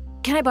trouble,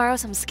 can I borrow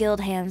some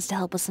skilled hands to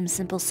help with some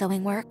simple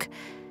sewing work?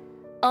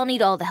 I'll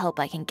need all the help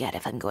I can get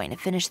if I'm going to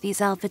finish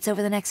these outfits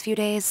over the next few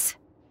days.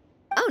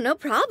 Oh, no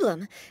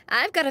problem.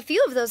 I've got a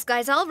few of those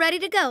guys all ready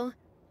to go.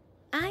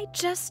 I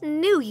just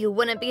knew you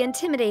wouldn't be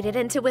intimidated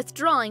into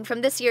withdrawing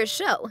from this year's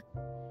show.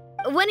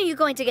 When are you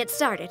going to get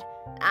started?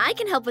 I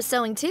can help with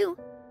sewing too.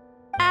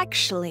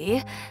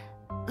 Actually,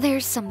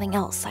 there's something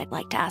else I'd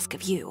like to ask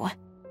of you.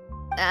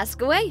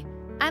 Ask away.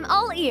 I'm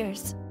all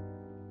ears.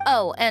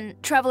 Oh,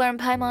 and Traveler and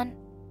Paimon,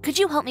 could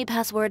you help me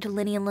pass word to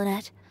Linny and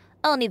Lynette?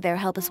 I'll need their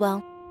help as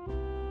well.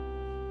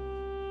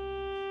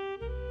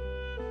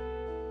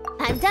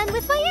 I'm done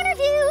with my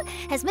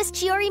interview. Has Miss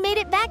Chiori made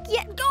it back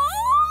yet?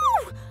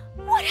 Oh!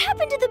 What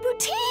happened to the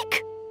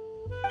boutique?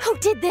 Who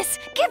did this?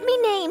 Give me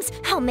names.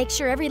 I'll make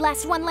sure every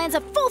last one lands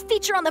a full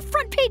feature on the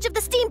front page of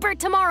the Steambird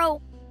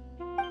tomorrow.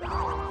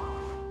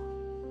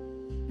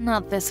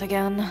 Not this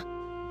again.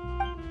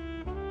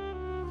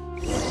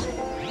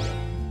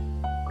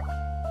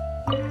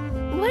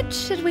 What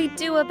should we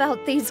do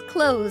about these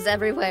clothes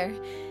everywhere?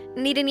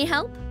 Need any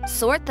help?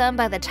 Sort them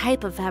by the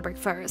type of fabric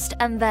first,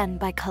 and then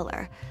by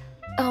color.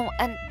 Oh,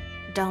 and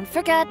don't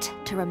forget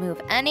to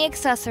remove any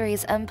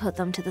accessories and put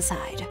them to the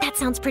side. That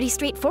sounds pretty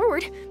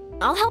straightforward.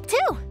 I'll help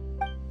too.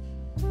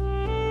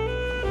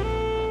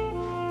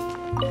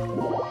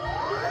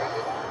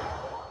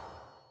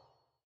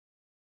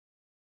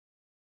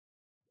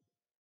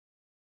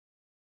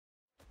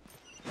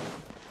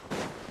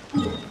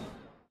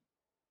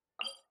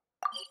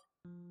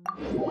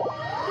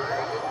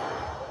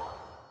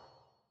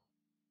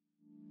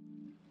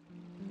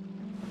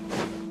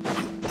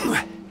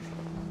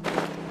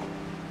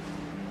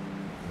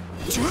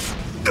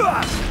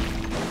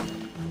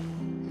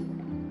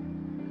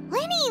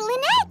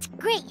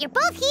 Great, you're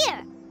both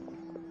here!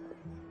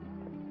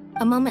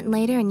 A moment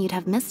later and you'd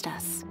have missed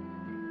us.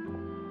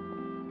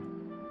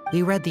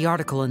 We read the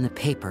article in the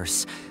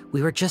papers.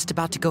 We were just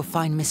about to go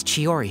find Miss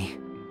Chiori.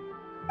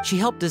 She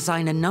helped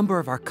design a number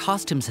of our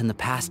costumes in the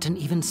past and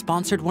even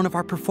sponsored one of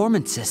our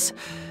performances.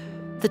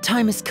 The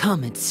time has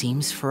come, it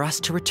seems, for us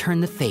to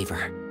return the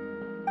favor.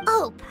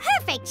 Oh,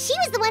 perfect! She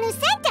was the one who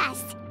sent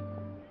us!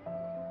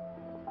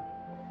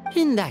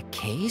 In that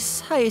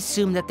case, I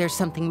assume that there's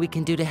something we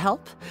can do to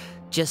help.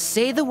 Just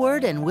say the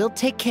word and we'll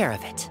take care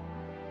of it.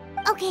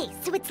 Okay,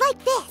 so it's like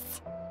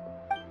this.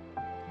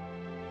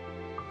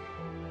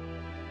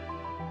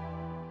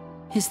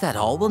 Is that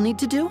all we'll need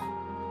to do?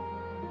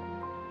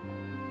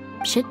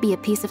 Should be a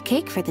piece of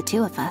cake for the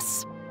two of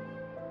us.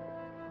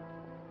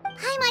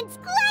 Paimon's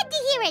glad to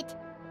hear it!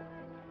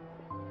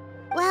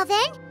 Well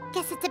then,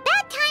 guess it's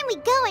about time we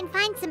go and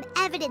find some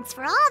evidence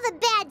for all the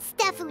bad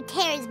stuff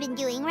Utera's been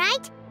doing,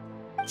 right?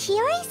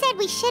 Chiori said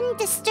we shouldn't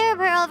disturb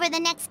her over the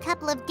next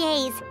couple of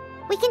days.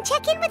 We can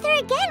check in with her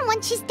again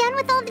once she's done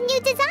with all the new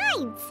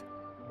designs.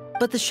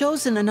 But the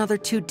show's in another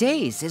 2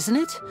 days, isn't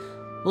it?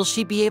 Will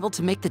she be able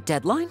to make the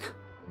deadline?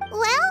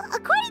 Well,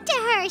 according to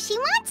her, she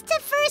wants to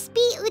first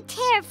beat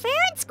Utera fair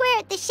and square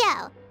at the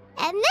show,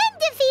 and then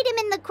defeat him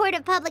in the court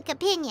of public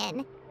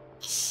opinion.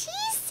 She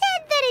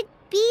said that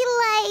it'd be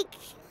like,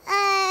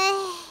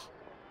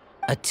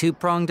 A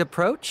two-pronged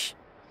approach?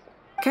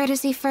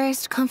 Courtesy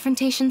first,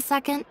 confrontation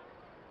second?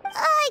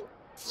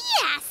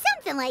 Yeah,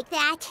 something like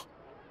that.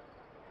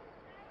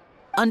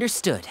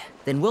 Understood.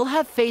 Then we'll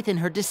have faith in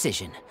her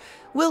decision.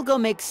 We'll go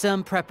make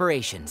some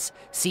preparations.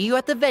 See you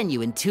at the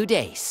venue in 2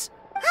 days.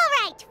 All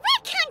right,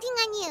 we're counting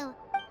on you.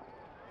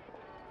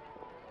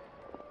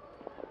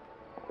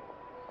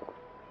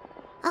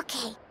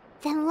 Okay,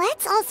 then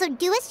let's also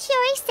do as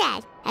Chiori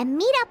said and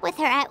meet up with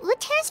her at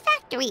Utera's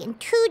factory in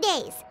 2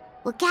 days.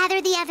 We'll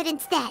gather the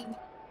evidence then.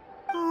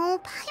 Oh,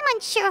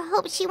 Paimon sure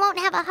hopes she won't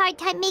have a hard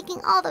time making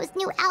all those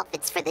new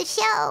outfits for the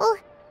show.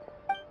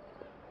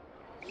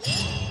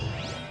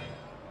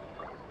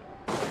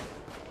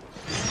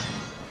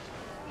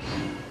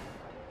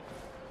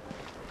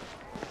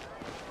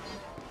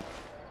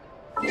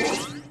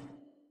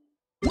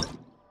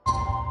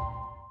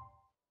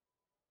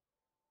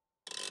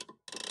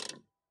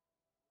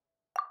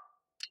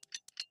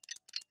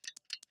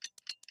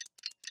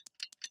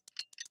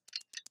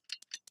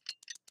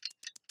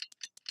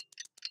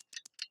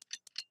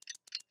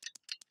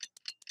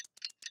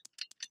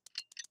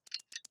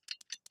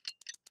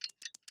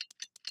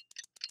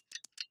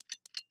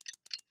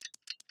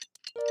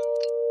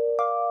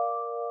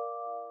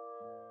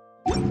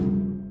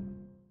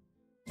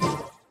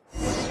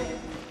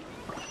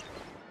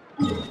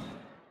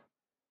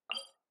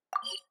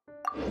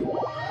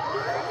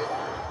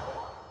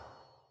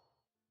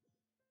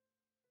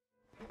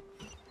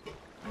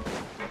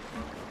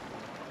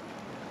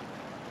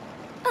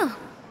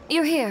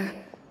 you're here.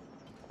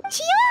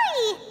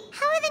 Chiori!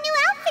 How are the new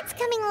outfits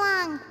coming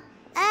along?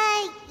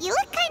 You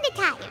look kinda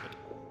tired.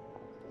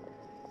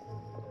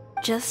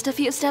 Just a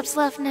few steps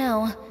left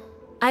now.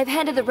 I've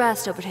handed the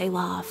rest over to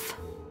Olaf.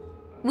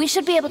 We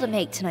should be able to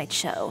make tonight's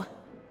show.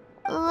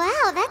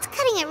 Wow, that's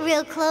cutting it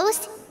real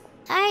close.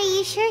 Are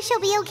you sure she'll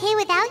be okay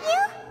without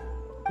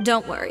you?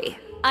 Don't worry.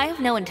 I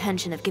have no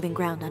intention of giving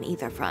ground on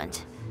either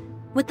front.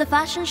 With the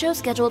fashion show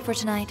scheduled for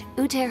tonight,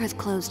 Uter has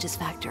closed his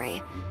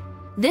factory.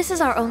 This is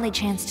our only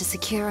chance to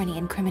secure any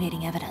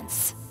incriminating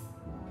evidence.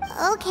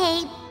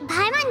 Okay,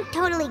 Paimon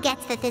totally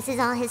gets that this is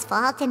all his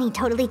fault and he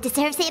totally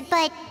deserves it,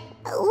 but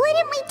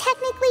wouldn't we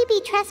technically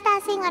be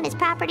trespassing on his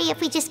property if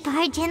we just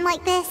barge in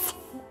like this?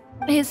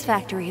 His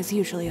factory is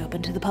usually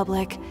open to the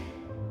public.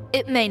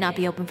 It may not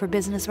be open for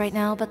business right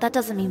now, but that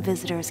doesn't mean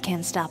visitors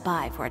can stop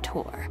by for a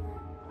tour.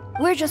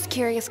 We're just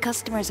curious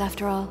customers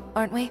after all,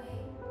 aren't we?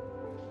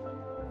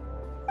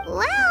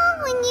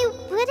 Well, when you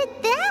put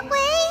it that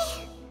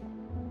way...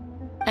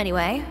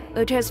 Anyway,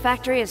 Uter's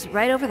factory is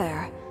right over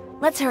there.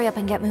 Let's hurry up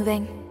and get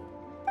moving.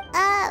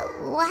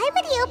 Why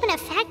would he open a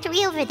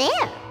factory over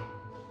there?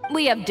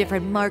 We have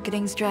different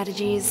marketing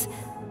strategies.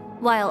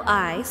 While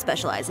I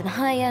specialize in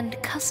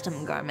high-end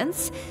custom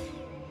garments,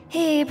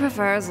 he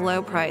prefers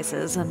low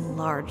prices and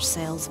large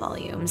sales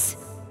volumes.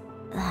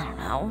 I don't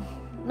know.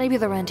 Maybe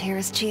the rent here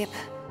is cheap.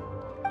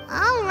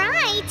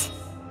 Alright.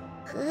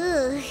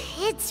 Ugh,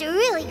 it's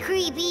really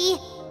creepy.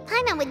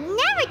 Paimon would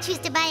never choose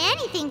to buy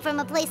anything from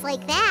a place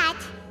like that.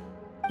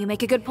 You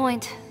make a good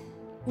point.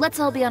 Let's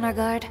all be on our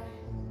guard.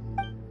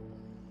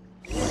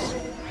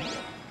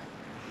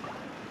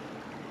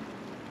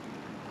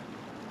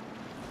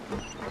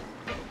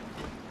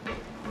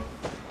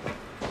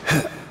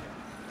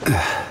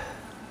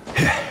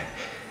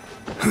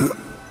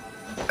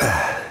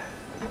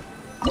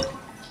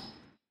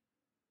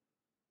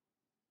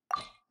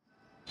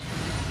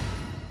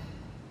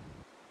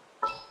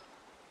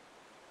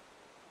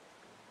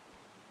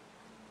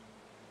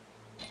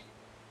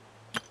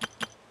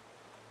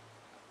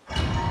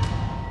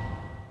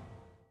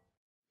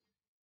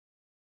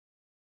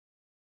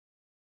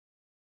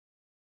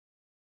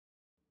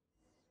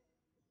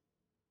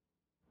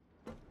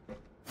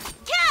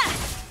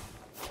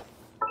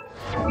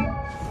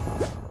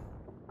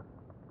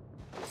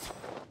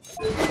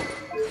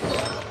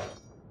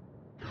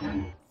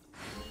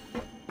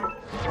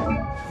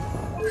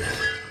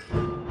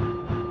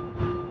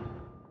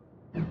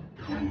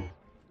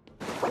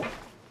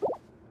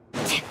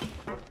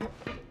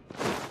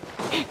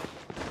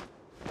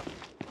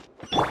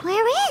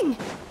 We're in.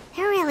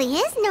 There really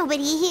is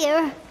nobody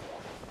here.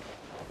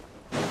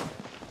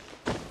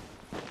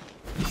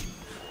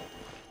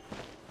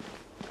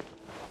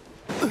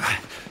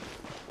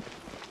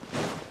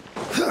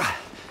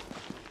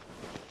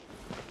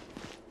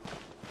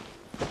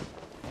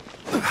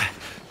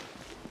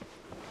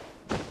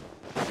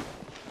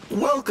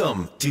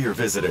 Welcome, dear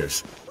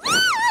visitors.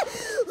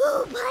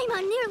 Oh,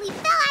 Paimon nearly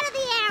fell out of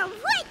the air.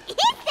 What is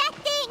that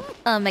thing?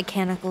 A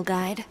mechanical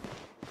guide.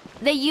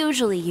 They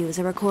usually use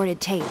a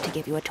recorded tape to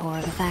give you a tour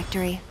of the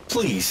factory.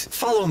 Please,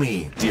 follow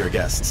me, dear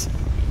guests.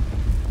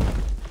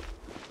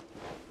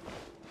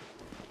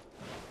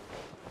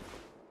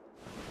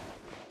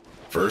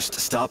 First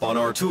stop on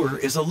our tour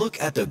is a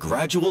look at the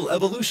gradual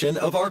evolution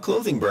of our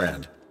clothing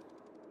brand.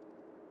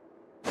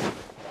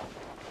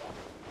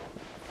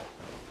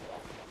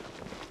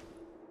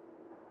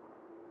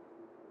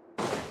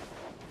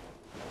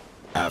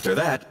 After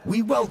that,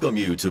 we welcome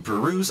you to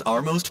peruse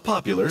our most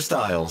popular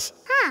styles.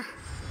 Huh.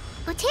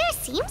 Uter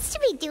seems to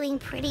be doing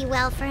pretty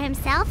well for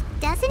himself,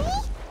 doesn't he?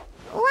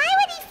 Why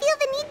would he feel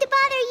the need to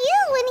bother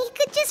you when he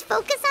could just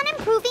focus on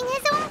improving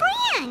his own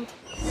brand?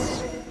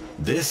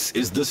 This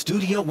is the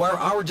studio where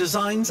our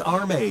designs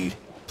are made.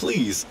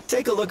 Please,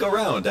 take a look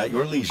around at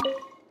your leisure.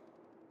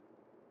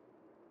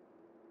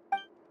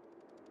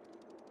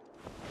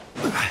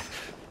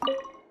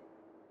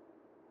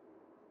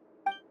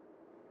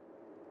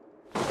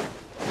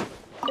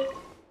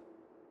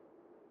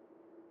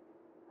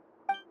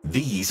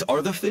 These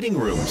are the fitting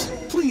rooms.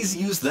 Please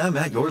use them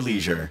at your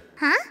leisure.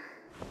 Huh?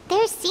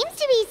 There seems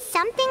to be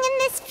something in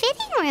this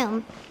fitting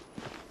room.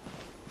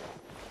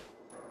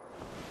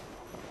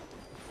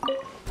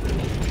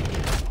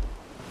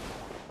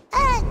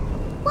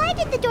 Why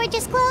did the door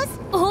just close?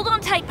 Hold on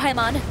tight,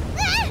 Paimon.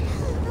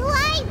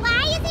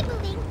 Why is it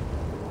moving?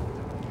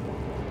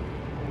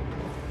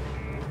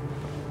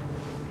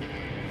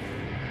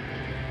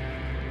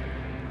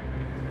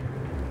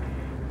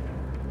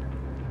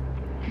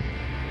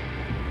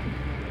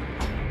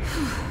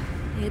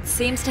 It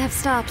seems to have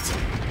stopped.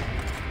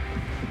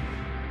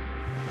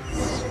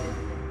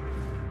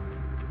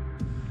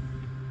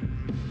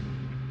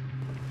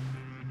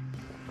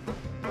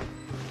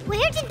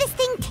 Where did this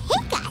thing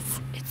take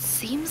us? It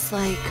seems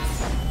like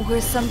we're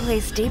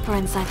someplace deeper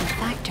inside the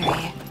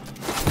factory.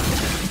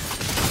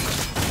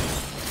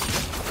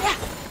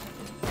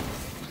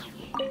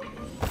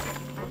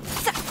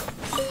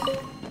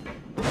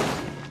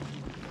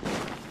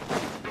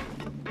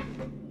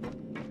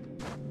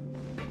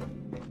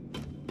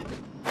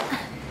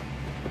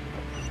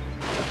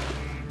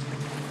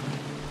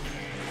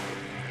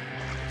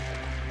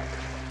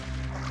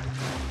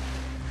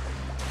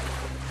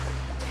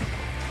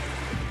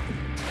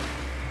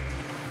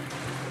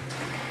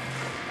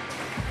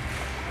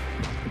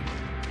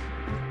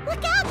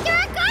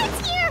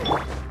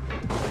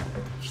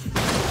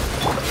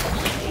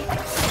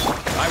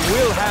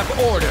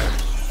 Order!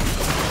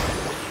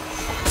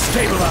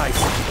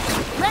 Stabilize!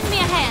 Lend me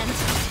a hand.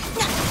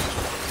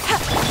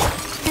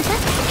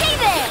 Hey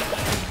there!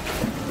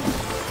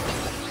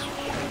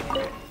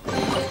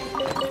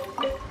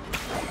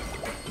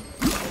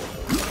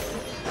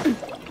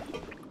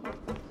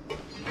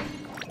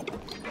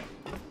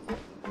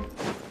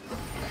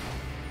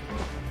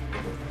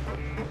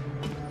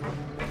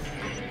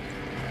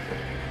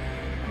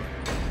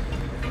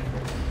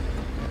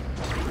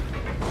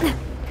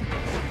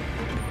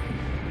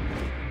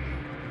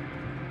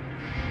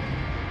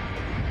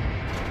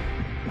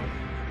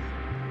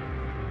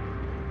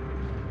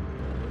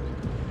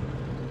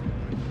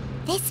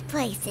 This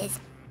place is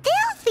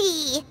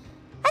filthy!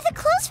 Are the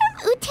clothes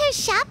from Uter's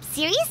shop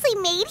seriously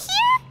made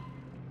here?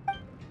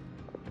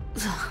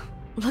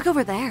 Look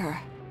over there.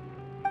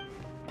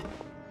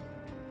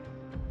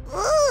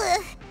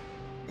 Ugh!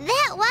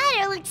 That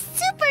water looks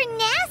super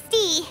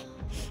nasty!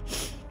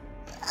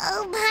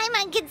 Oh,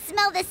 Paimon can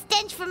smell the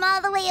stench from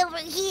all the way over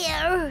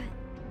here.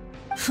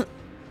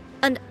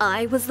 And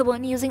I was the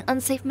one using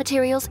unsafe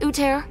materials,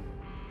 Uter?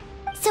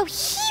 So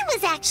he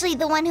was actually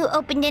the one who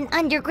opened an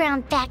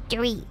underground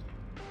factory.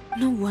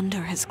 No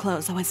wonder his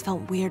clothes always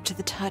felt weird to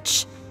the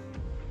touch.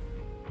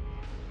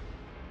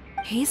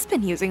 He's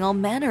been using all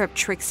manner of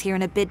tricks here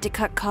in a bid to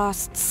cut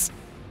costs.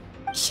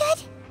 Should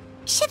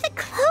the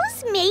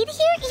clothes made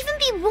here even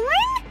be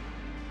worn?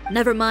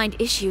 Never mind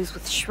issues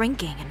with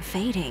shrinking and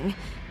fading.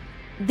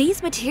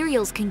 These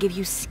materials can give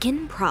you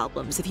skin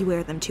problems if you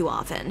wear them too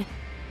often.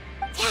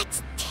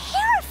 That's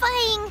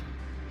terrifying!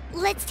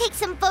 Let's take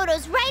some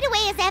photos right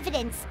away as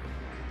evidence.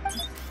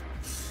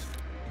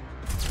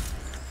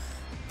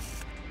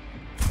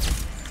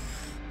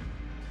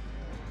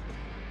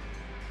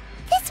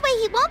 This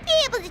way he won't be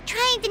able to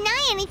try and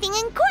deny anything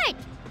in court.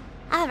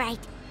 All right,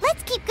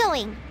 let's keep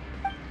going.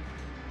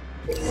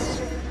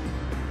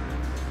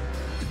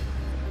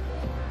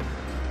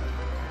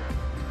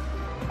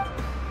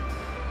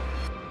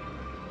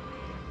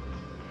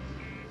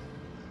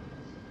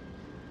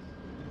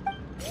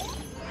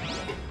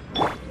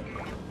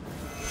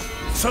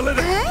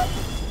 Huh?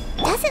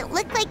 Doesn't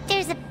look like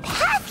there's a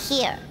path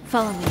here.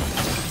 Follow me.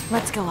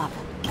 Let's go up.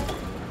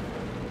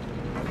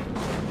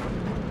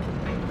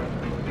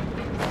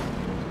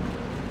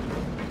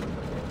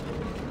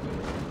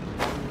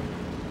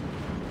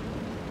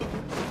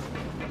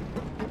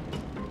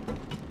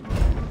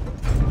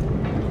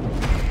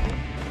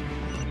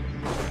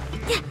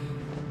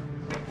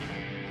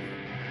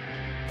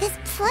 This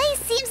place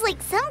seems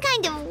like some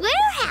kind of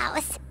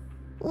warehouse.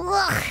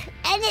 Ugh,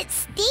 and it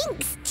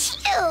stinks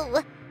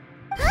too.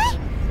 Huh?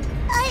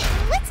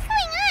 What's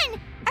going on?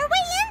 Our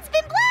way in's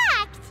been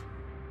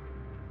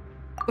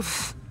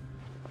blocked.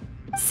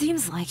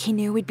 Seems like he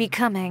knew we'd be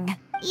coming.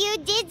 You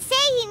did say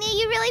he knew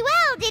you really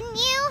well, didn't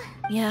you?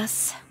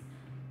 Yes.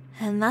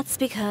 And that's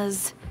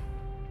because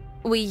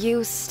we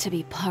used to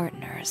be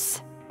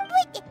partners.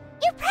 But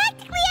you're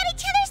practically at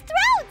each other's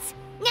throats.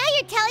 Now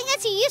you're telling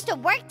us you used to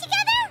work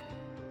together?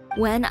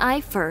 When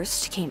I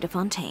first came to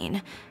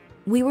Fontaine,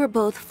 we were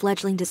both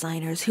fledgling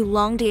designers who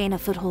longed to gain a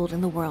foothold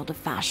in the world of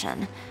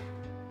fashion.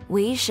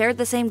 We shared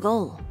the same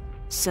goal,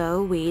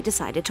 so we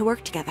decided to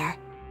work together.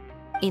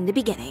 In the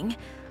beginning,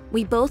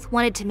 we both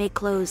wanted to make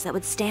clothes that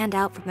would stand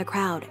out from the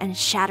crowd and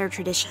shatter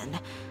tradition.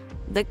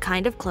 The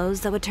kind of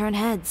clothes that would turn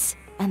heads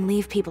and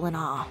leave people in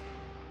awe.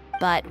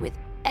 But with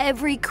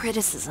every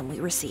criticism we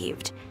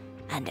received,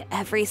 and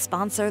every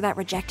sponsor that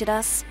rejected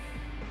us,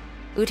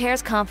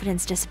 Uter's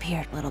confidence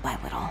disappeared little by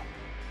little.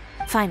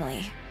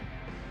 Finally,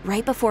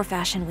 right before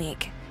Fashion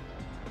Week,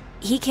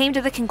 he came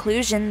to the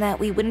conclusion that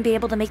we wouldn't be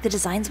able to make the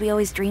designs we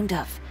always dreamed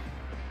of,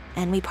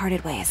 and we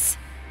parted ways.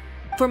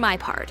 For my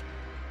part,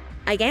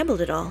 I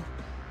gambled it all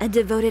and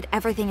devoted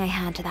everything I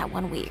had to that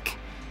 1 week.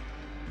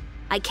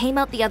 I came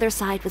out the other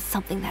side with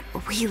something that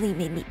really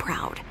made me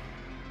proud.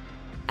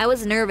 I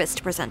was nervous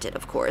to present it,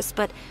 of course,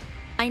 but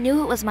I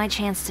knew it was my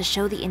chance to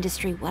show the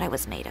industry what I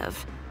was made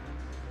of.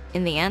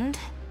 In the end,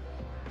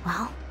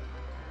 well,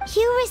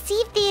 you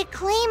received the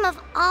acclaim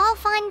of all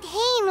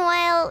Fontaine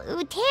while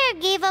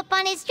Uter gave up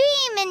on his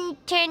dream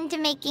and turned to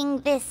making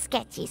this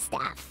sketchy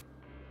stuff.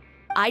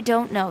 I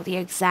don't know the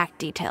exact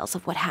details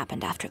of what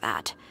happened after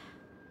that.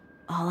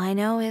 All I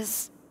know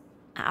is,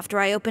 after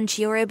I opened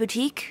Cisoria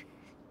Boutique,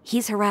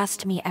 he's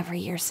harassed me every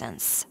year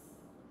since.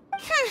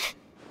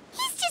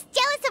 He's just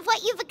jealous of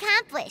what you've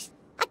accomplished.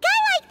 A guy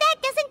like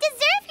that doesn't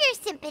deserve your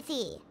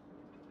sympathy.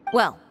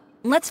 Well,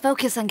 let's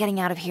focus on getting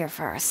out of here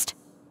first.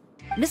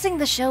 Missing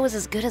the show is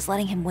as good as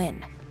letting him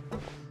win.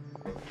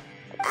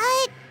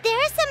 There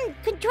are some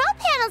control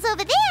panels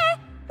over there.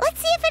 Let's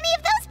see if any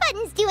of those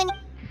buttons do any...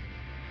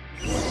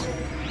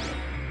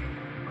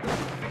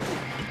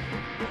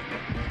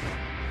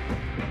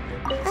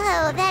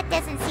 Oh, that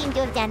doesn't seem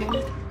to have done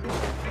anything.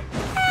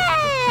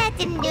 That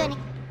didn't do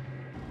anything.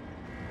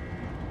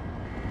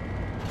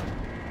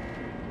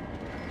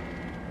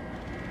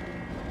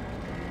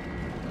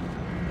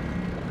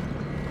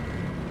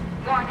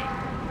 Warning.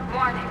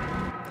 Warning.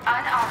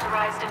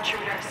 Unauthorized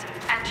intruders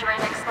entering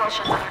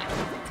expulsion mode.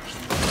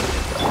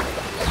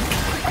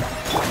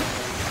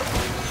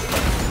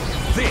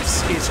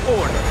 This is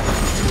order.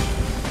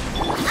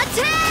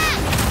 Attack!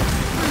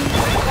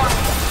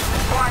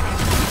 Warning.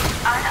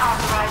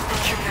 Unauthorized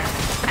intruders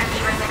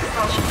entering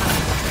expulsion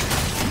mode.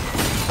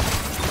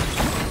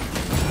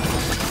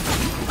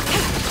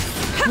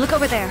 Look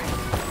over there.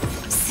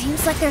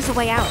 Seems like there's a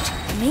way out.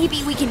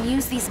 Maybe we can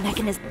use these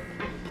mechanisms.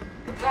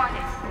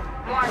 Warning.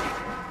 Warning.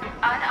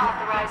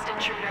 Unauthorized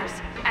intruders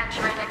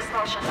entering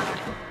expulsion mode.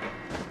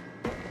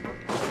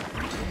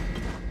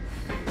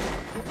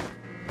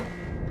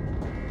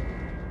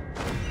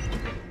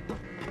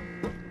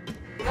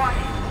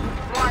 Warning.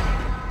 Warning.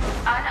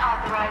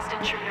 Unauthorized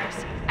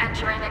intruders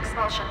entering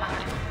expulsion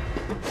mode.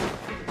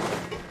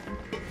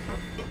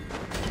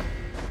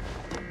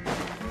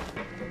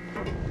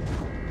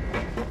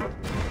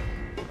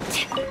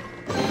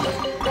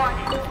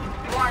 Warning.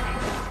 Warning.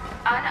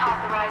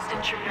 Unauthorized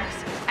intruders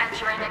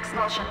entering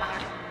expulsion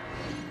mode.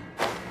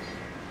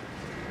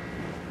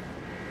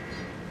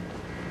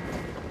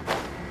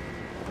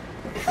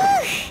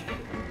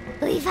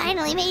 We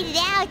finally made it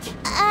out.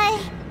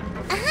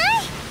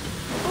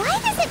 Why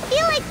does it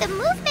feel like the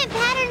movement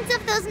patterns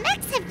of those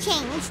mechs have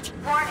changed?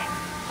 Warning.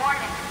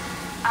 Warning.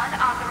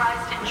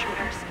 Unauthorized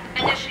intruders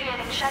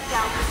initiating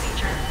shutdown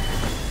procedure.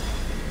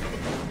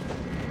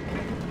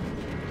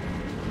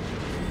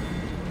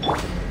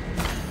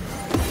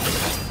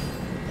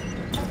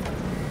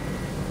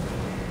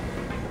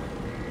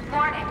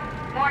 Warning.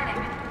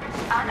 Warning.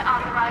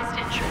 Unauthorized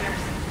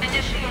intruders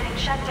initiating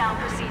shutdown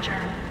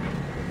procedure.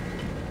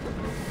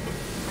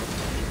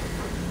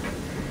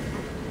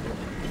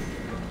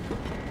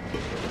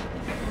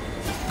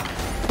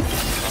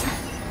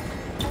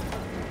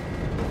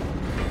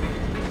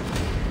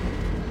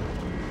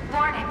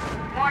 Warning.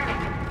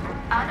 Warning.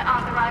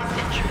 Unauthorized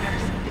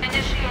intruders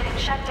initiating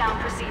shutdown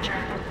procedure.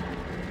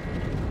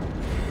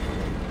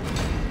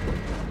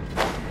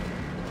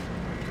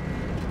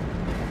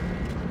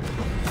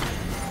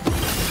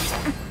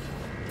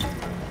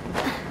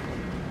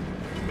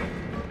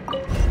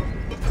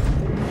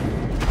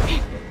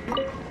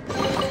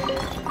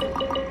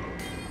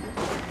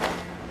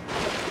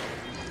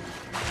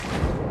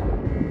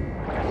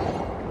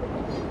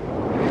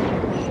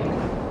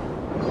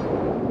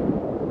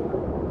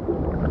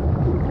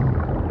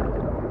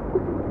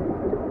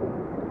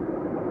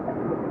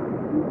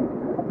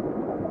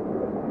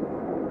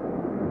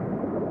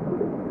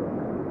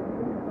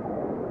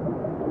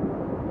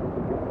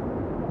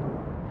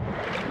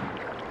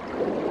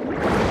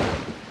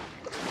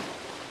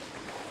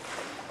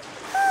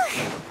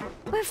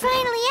 We're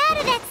finally out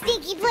of that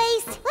stinky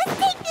place. Let's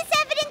take this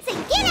evidence and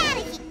get out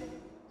of here.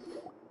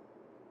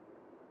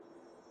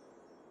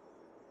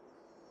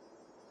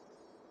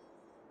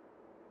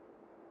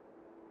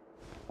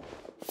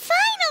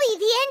 Finally,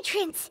 the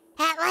entrance!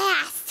 At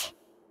last!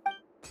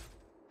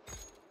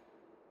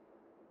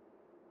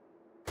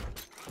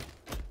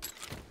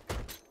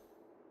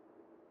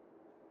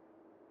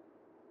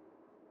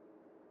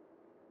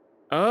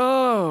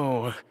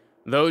 Oh,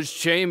 those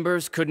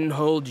chambers couldn't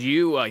hold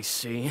you, I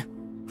see.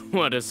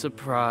 What a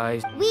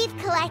surprise. We've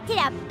collected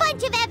a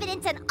bunch of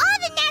evidence on all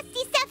the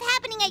nasty stuff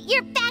happening at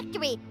your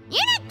factory.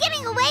 You're not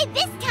getting away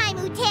this time,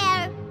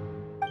 Uter.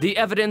 The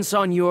evidence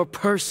on your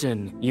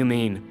person, you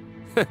mean?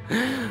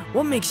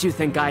 What makes you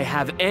think I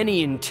have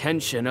any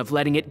intention of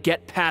letting it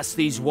get past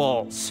these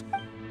walls?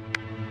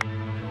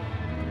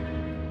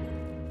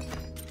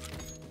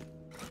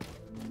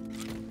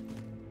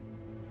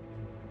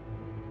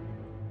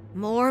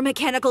 More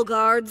mechanical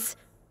guards?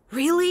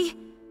 Really?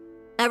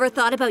 Ever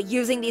thought about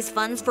using these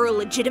funds for a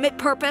legitimate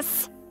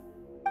purpose?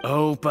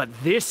 Oh, but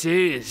this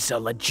is a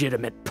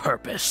legitimate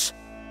purpose.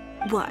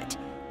 What?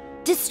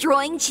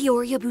 Destroying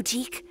Cisoria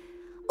Boutique?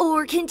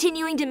 Or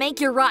continuing to make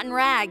your rotten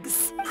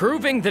rags?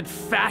 Proving that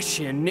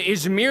fashion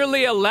is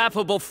merely a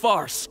laughable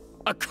farce.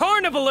 A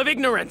carnival of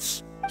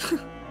ignorance!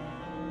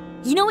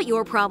 You know what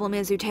your problem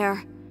is,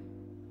 Uter?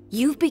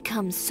 You've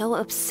become so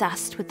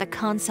obsessed with the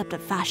concept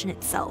of fashion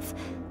itself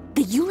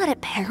that you let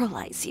it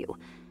paralyze you.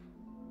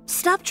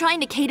 Stop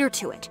trying to cater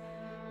to it.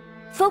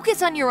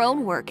 Focus on your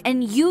own work,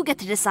 and you get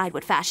to decide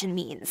what fashion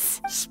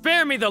means.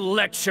 Spare me the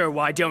lecture,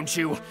 why don't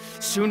you?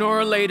 Sooner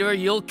or later,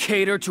 you'll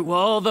cater to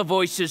all the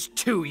voices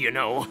too, you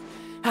know.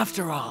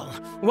 After all,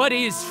 what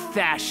is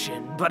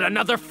fashion but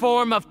another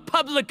form of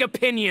public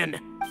opinion?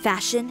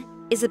 Fashion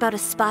is about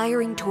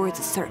aspiring towards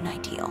a certain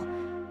ideal,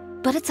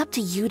 but it's up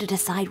to you to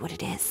decide what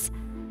it is.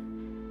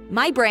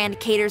 My brand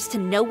caters to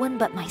no one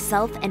but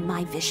myself and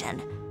my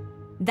vision.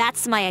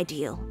 That's my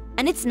ideal,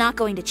 and it's not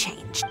going to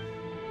change.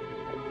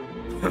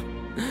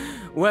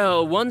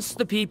 Well, once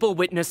the people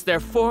witness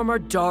their former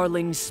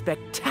darling's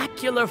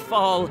spectacular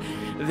fall,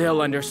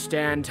 they'll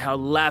understand how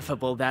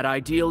laughable that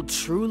ideal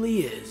truly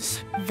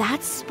is.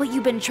 That's what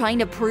you've been trying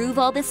to prove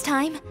all this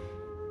time?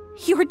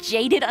 Your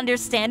jaded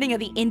understanding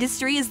of the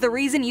industry is the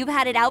reason you've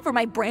had it out for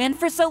my brand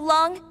for so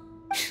long?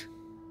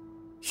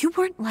 You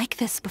weren't like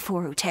this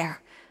before, Uter.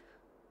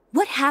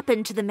 What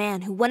happened to the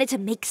man who wanted to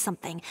make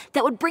something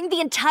that would bring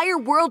the entire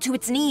world to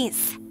its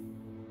knees?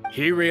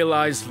 He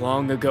realized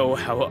long ago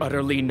how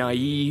utterly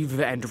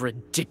naive and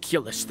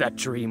ridiculous that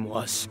dream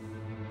was.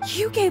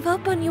 You gave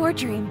up on your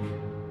dream.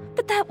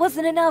 But that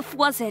wasn't enough,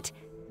 was it?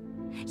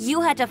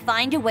 You had to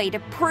find a way to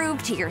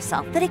prove to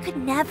yourself that it could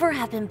never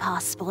have been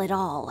possible at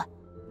all.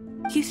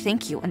 You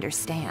think you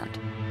understand.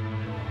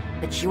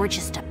 But you're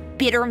just a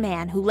bitter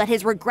man who let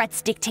his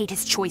regrets dictate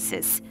his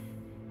choices.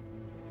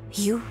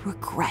 You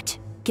regret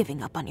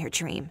giving up on your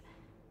dream.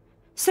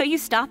 So you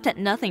stopped at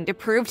nothing to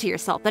prove to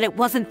yourself that it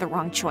wasn't the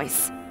wrong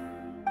choice.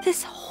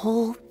 This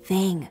whole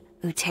thing,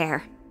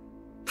 Uter.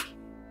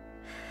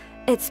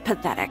 It's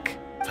pathetic.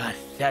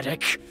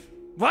 Pathetic?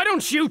 Why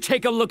don't you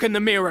take a look in the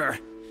mirror?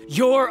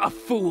 You're a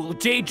fool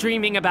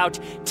daydreaming about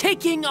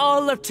taking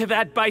all of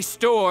Tevat by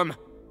storm.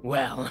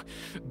 Well,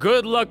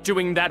 good luck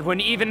doing that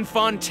when even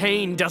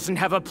Fontaine doesn't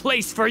have a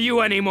place for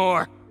you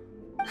anymore.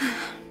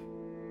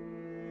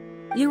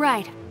 You're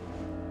right.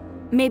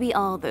 Maybe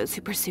all those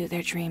who pursue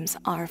their dreams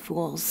are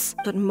fools,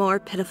 but more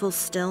pitiful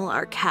still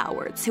are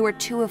cowards who are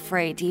too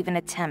afraid to even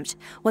attempt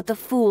what the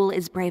fool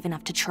is brave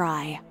enough to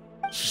try.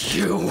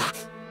 You...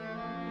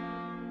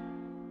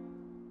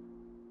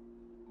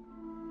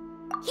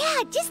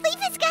 Yeah, just leave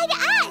this guy to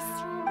us!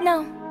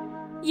 No,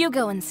 you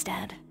go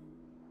instead.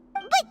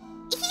 But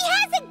he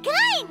has a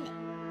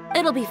gun!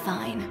 It'll be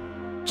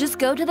fine. Just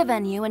go to the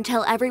venue and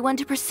tell everyone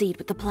to proceed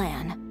with the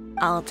plan.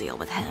 I'll deal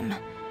with him.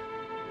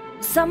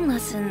 Some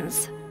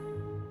lessons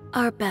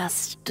are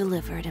best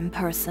delivered in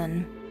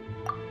person.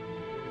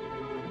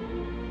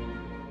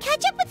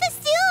 Catch up with us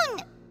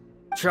soon!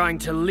 Trying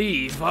to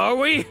leave, are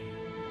we?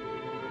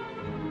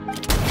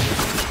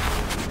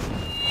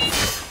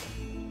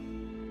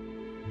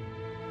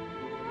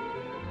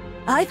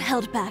 I've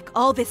held back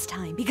all this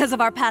time because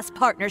of our past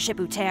partnership,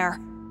 Uter.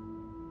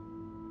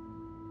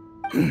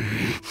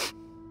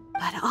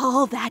 But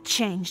all that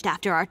changed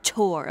after our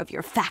tour of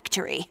your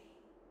factory.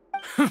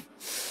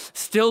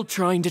 Still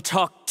trying to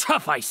talk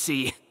tough, I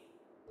see.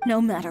 No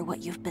matter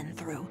what you've been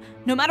through,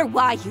 no matter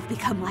why you've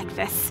become like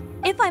this,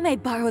 if I may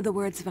borrow the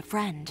words of a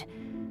friend,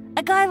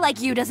 a guy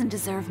like you doesn't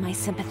deserve my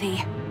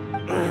sympathy.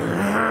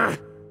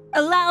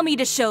 Allow me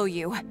to show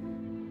you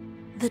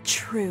the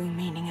true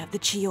meaning of the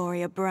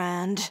Cisoria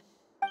brand.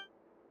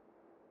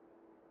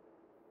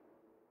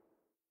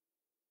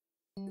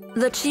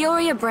 The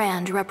Cisoria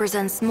brand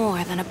represents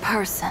more than a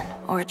person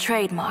or a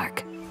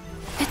trademark.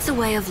 It's a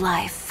way of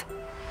life.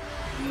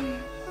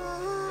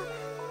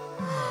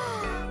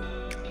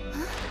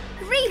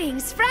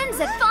 Greetings, friends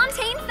at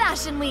Fontaine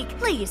Fashion Week.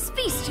 Please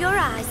feast your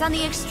eyes on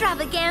the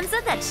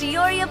extravaganza that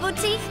Cisoria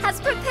Boutique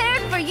has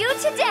prepared for you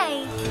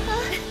today.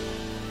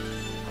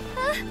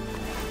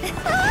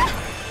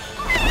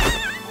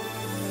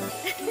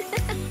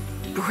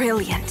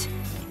 Brilliant,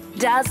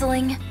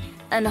 dazzling,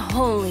 and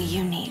wholly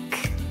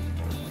unique.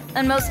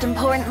 And most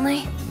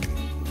importantly,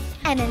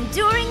 an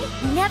enduring,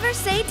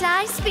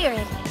 never-say-die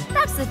spirit.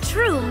 That's the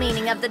true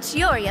meaning of the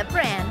Cisoria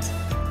brand.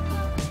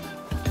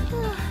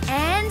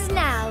 And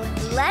now,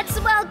 let's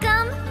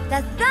welcome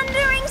the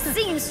thundering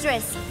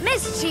seamstress,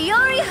 Miss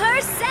Chiori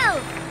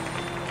herself!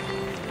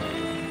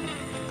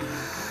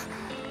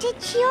 Did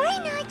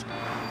Chiori not...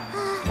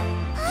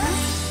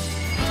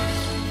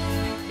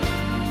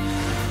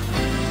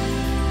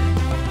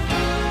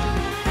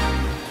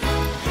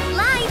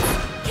 Lights!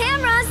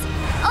 Cameras!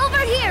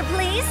 Over here,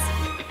 please!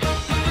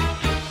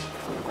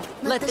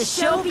 Let the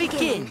show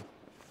begin!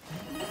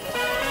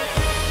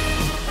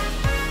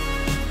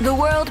 The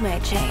world may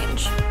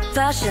change,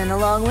 fashion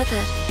along with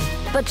it,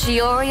 but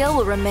Cisoria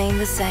will remain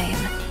the same.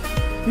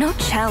 No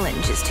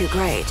challenge is too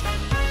great.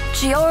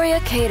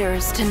 Cisoria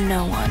caters to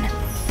no one,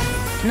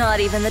 not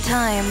even the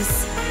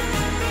times.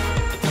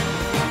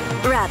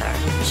 Rather,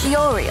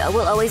 Cisoria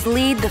will always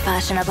lead the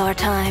fashion of our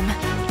time.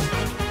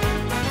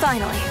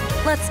 Finally,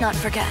 let's not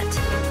forget.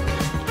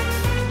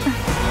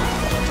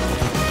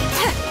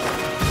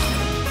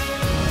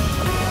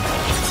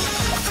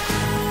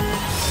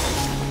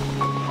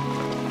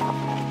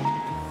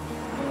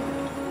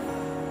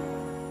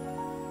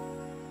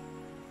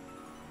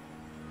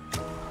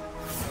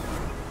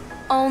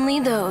 Only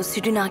those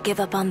who do not give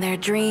up on their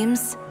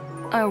dreams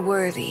are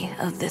worthy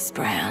of this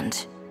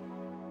brand.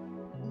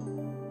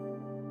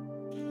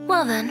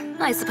 Well then,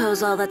 I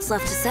suppose all that's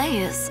left to say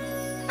is,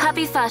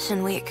 Happy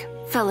Fashion Week,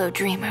 fellow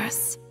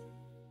dreamers.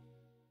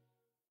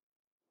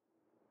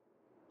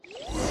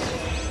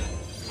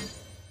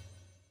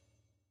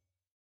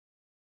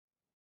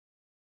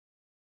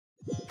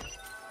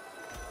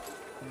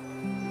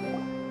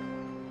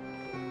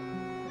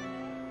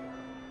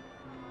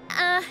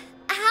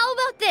 How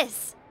about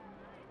this?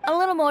 A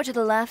little more to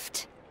the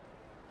left.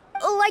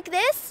 Like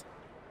this?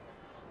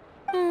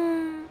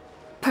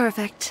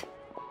 Perfect.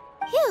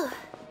 Phew.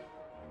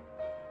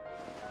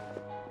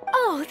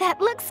 Oh, that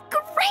looks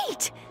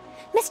great!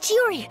 Miss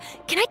Chiori,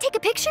 can I take a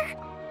picture?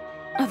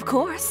 Of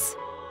course.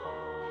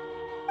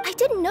 I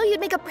didn't know you'd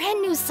make a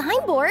brand new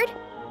signboard.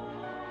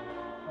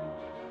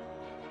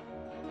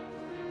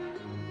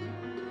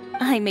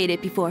 I made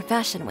it before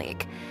Fashion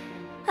Week.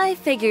 I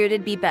figured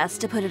it'd be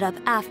best to put it up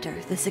after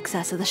the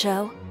success of the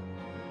show.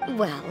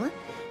 Well,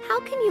 how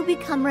can you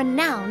become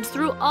renowned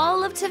through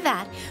all of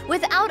Tevat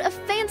without a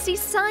fancy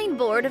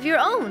signboard of your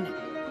own?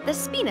 The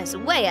Spina's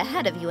way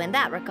ahead of you in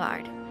that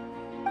regard.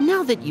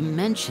 Now that you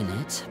mention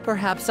it,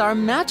 perhaps our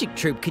magic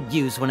troupe could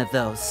use one of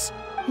those.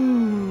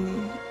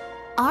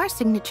 Our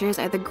signatures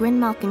are the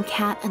Grinmalkin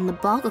cat and the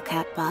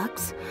Bogglecat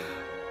box.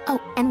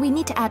 Oh, and we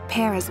need to add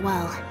Pear as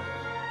well.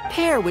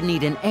 Pear would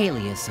need an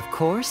alias, of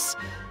course.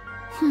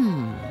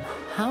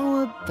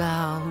 How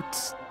about...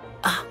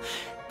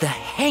 the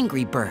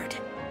Hangry Bird.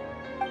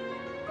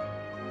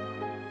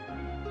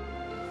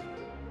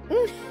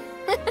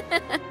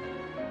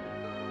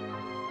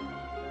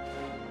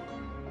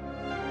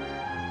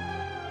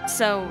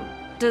 So,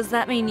 does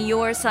that mean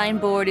your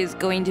signboard is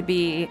going to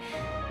be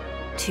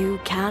 2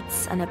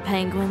 cats and a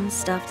penguin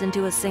stuffed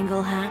into a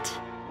single hat?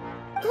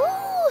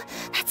 Ooh,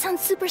 that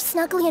sounds super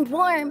snuggly and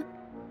warm.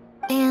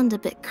 And a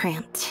bit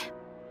cramped.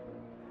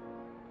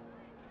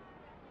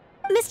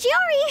 Miss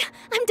Chiori!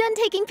 I'm done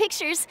taking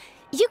pictures.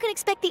 You can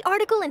expect the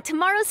article in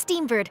tomorrow's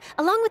Steambird,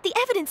 along with the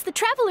evidence the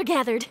Traveler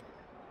gathered.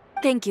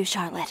 Thank you,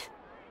 Charlotte.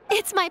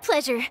 It's my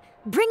pleasure.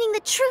 Bringing the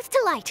truth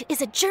to light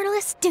is a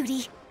journalist's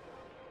duty.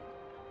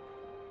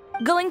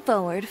 Going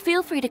forward,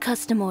 feel free to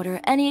custom order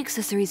any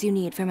accessories you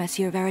need for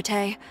Monsieur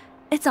Verite.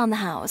 It's on the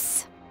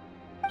house.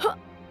 Huh?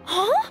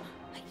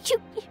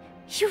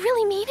 You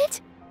really mean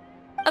it?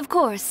 Of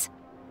course.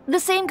 The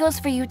same goes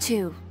for you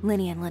too,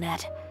 Linny and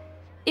Lynette.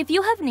 If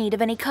you have need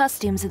of any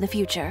costumes in the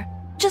future,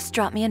 just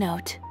drop me a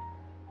note.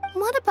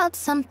 What about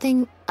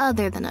something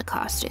other than a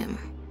costume?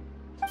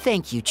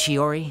 Thank you,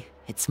 Chiori.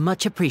 It's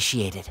much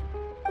appreciated.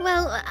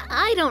 Well,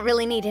 I don't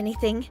really need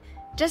anything.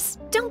 Just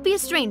don't be a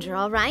stranger,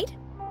 all right?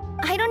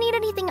 I don't need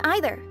anything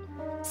either.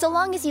 So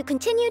long as you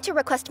continue to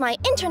request my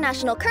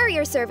international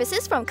courier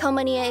services from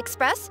Komania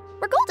Express,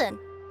 we're golden.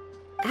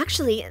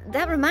 Actually,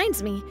 that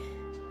reminds me.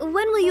 When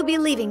will you be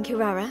leaving,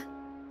 Kirara?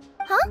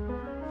 Huh?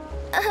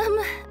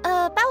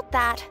 About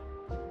that.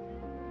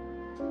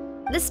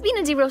 The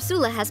Spina di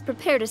Rosula has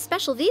prepared a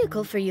special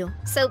vehicle for you,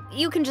 so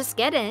you can just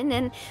get in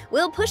and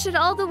we'll push it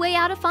all the way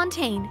out of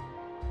Fontaine.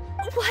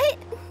 What?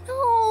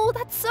 No,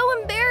 that's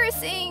so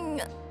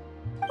embarrassing.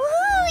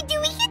 Ooh, do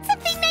we get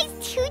something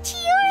nice too,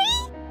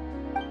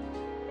 Chiori?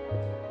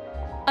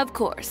 Of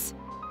course.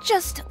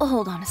 Just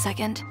hold on a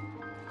second.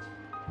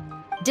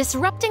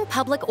 Disrupting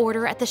public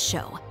order at the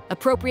show,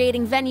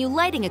 appropriating venue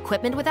lighting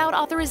equipment without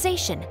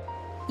authorization,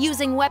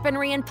 using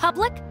weaponry in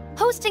public,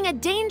 hosting a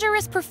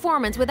dangerous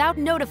performance without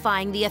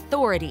notifying the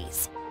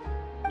authorities.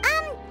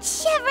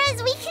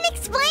 Chevrolet, we can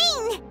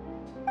explain!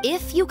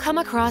 If you come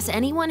across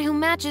anyone who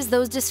matches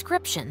those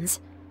descriptions,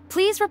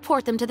 please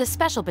report them to the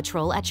Special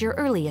Patrol at your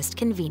earliest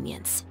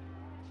convenience.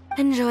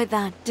 Enjoyed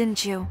that,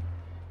 didn't you?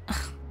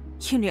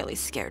 You nearly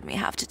scared me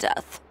half to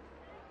death.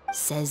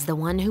 Says the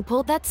one who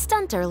pulled that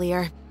stunt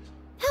earlier.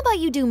 How about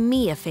you do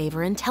me a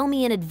favor and tell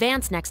me in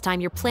advance next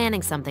time you're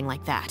planning something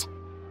like that?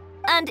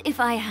 And if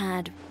I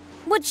had,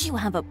 would you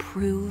have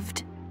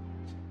approved?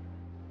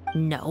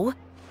 No,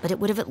 but it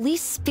would have at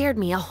least spared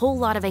me a whole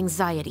lot of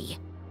anxiety.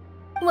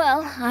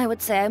 Well, I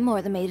would say I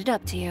more than made it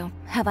up to you,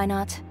 have I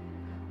not?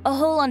 A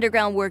whole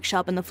underground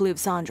workshop in the Fleuve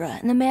Cendra,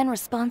 and the man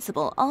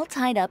responsible all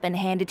tied up and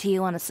handed to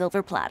you on a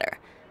silver platter.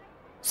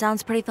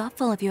 Sounds pretty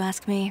thoughtful if you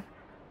ask me.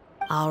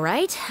 All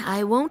right,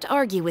 I won't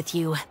argue with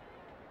you.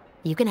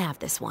 You can have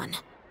this one.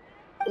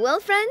 Well,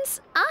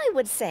 friends, I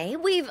would say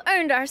we've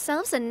earned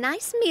ourselves a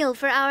nice meal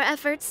for our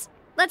efforts.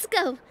 Let's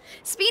go.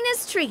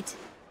 Spina's treat.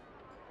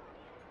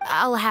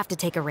 I'll have to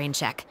take a rain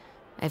check.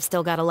 I've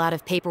still got a lot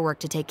of paperwork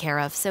to take care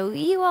of, so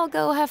you all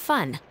go have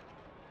fun.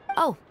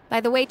 Oh,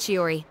 by the way,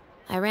 Chiori,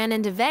 I ran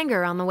into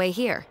Vanger on the way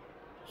here.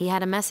 He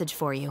had a message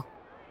for you.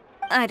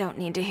 I don't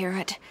need to hear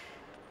it.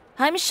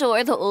 I'm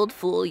sure the old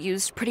fool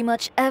used pretty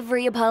much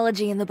every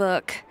apology in the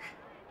book.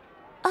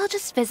 I'll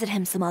just visit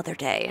him some other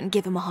day and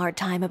give him a hard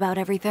time about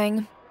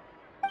everything.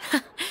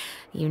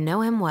 You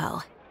know him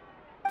well.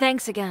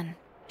 Thanks again,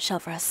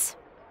 Chevrolet.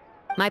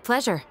 My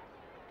pleasure.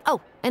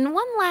 Oh, and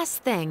one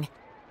last thing.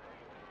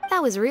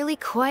 That was really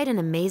quite an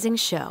amazing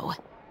show.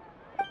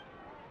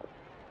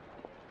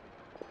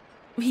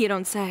 You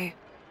don't say.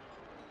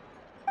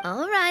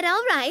 All right,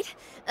 all right.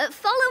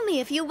 Follow me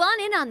if you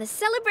want in on the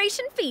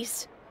celebration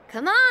feast.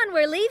 Come on,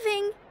 we're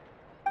leaving.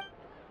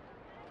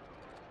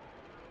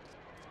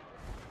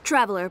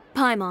 Traveler,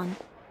 Paimon,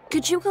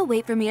 could you go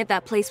wait for me at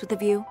that place with the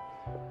view?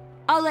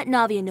 I'll let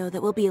Navia know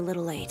that we'll be a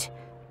little late.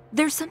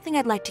 There's something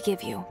I'd like to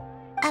give you.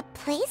 A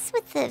place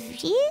with a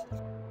view?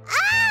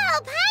 Oh,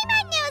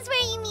 Paimon knows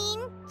where you mean.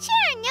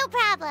 Sure, no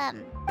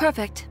problem.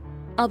 Perfect.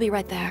 I'll be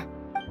right there.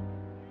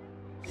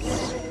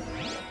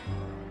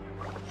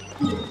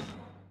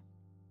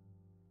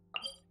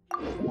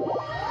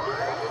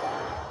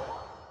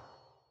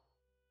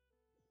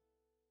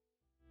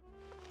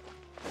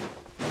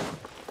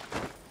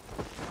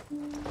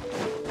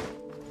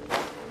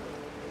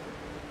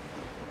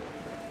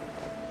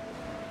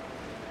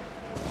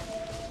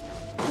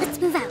 Let's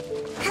move out.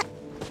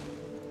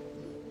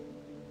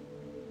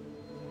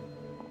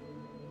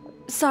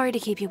 Sorry to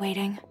keep you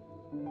waiting.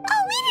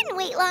 Oh, we didn't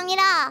wait long at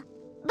all.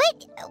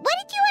 But what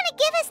did you want to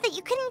give us that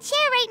you couldn't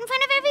share right in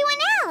front of everyone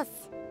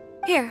else?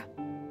 Here,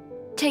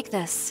 take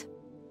this.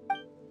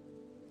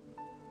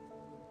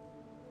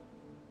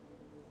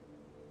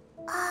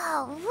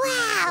 Oh,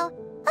 wow!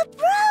 A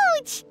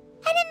brooch!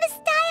 And in the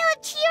style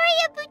of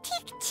Cisoria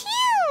Boutique,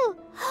 too!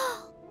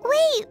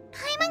 Wait,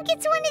 Paimon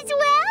gets one as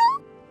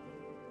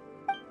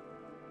well?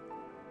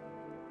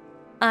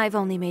 I've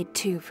only made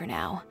 2 for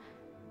now.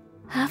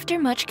 After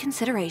much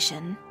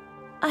consideration,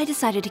 I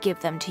decided to give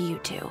them to you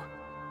two.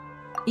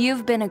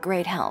 You've been a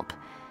great help.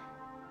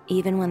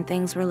 Even when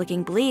things were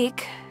looking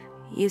bleak,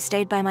 you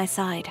stayed by my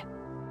side.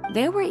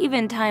 There were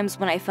even times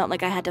when I felt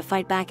like I had to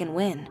fight back and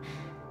win,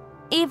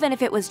 even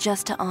if it was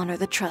just to honor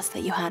the trust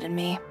that you had in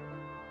me.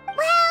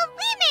 Well,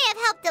 we may have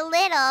helped a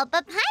little,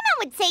 but Paimon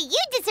would say you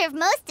deserve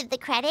most of the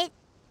credit.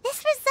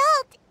 This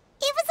result,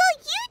 it was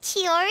all you,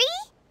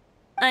 Chiori.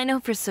 I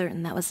know for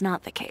certain that was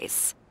not the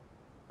case.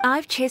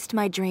 I've chased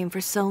my dream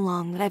for so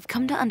long that I've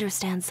come to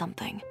understand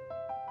something.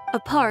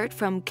 Apart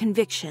from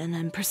conviction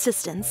and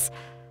persistence,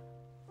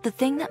 the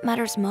thing that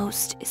matters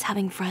most is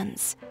having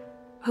friends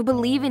who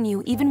believe in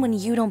you even when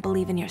you don't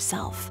believe in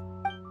yourself.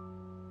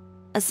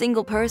 A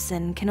single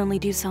person can only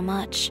do so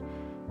much.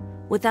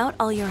 Without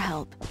all your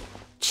help,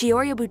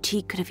 Cisoria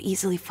Boutique could have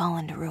easily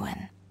fallen to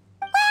ruin.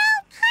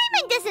 Well,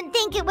 Paimon doesn't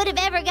think it would have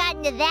ever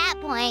gotten to that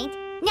point.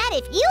 Not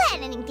if you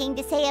had anything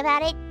to say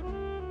about it.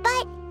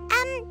 But,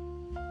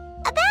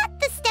 about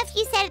the stuff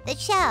you said at the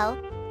show,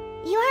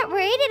 you aren't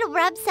worried it'll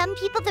rub some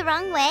people the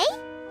wrong way?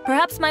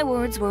 Perhaps my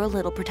words were a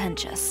little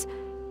pretentious,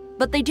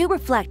 but they do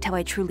reflect how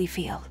I truly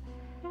feel.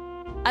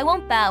 I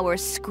won't bow or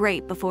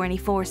scrape before any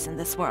force in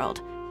this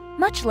world,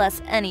 much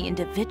less any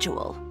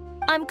individual.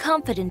 I'm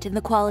confident in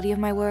the quality of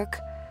my work.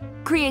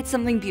 Create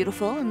something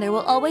beautiful, and there will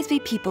always be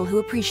people who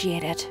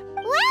appreciate it.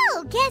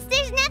 Well, guess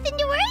there's nothing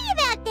to worry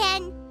about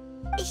then.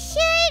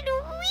 Should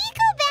we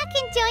go back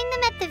and join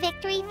them at the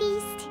victory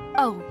feast?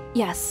 Oh,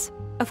 yes,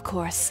 of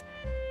course.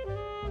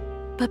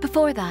 But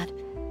before that,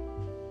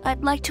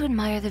 I'd like to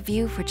admire the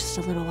view for just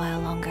a little while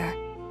longer.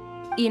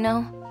 You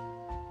know,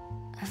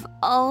 of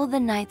all the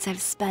nights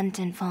I've spent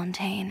in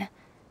Fontaine,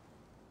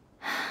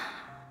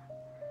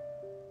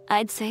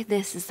 I'd say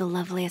this is the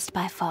loveliest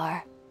by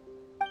far.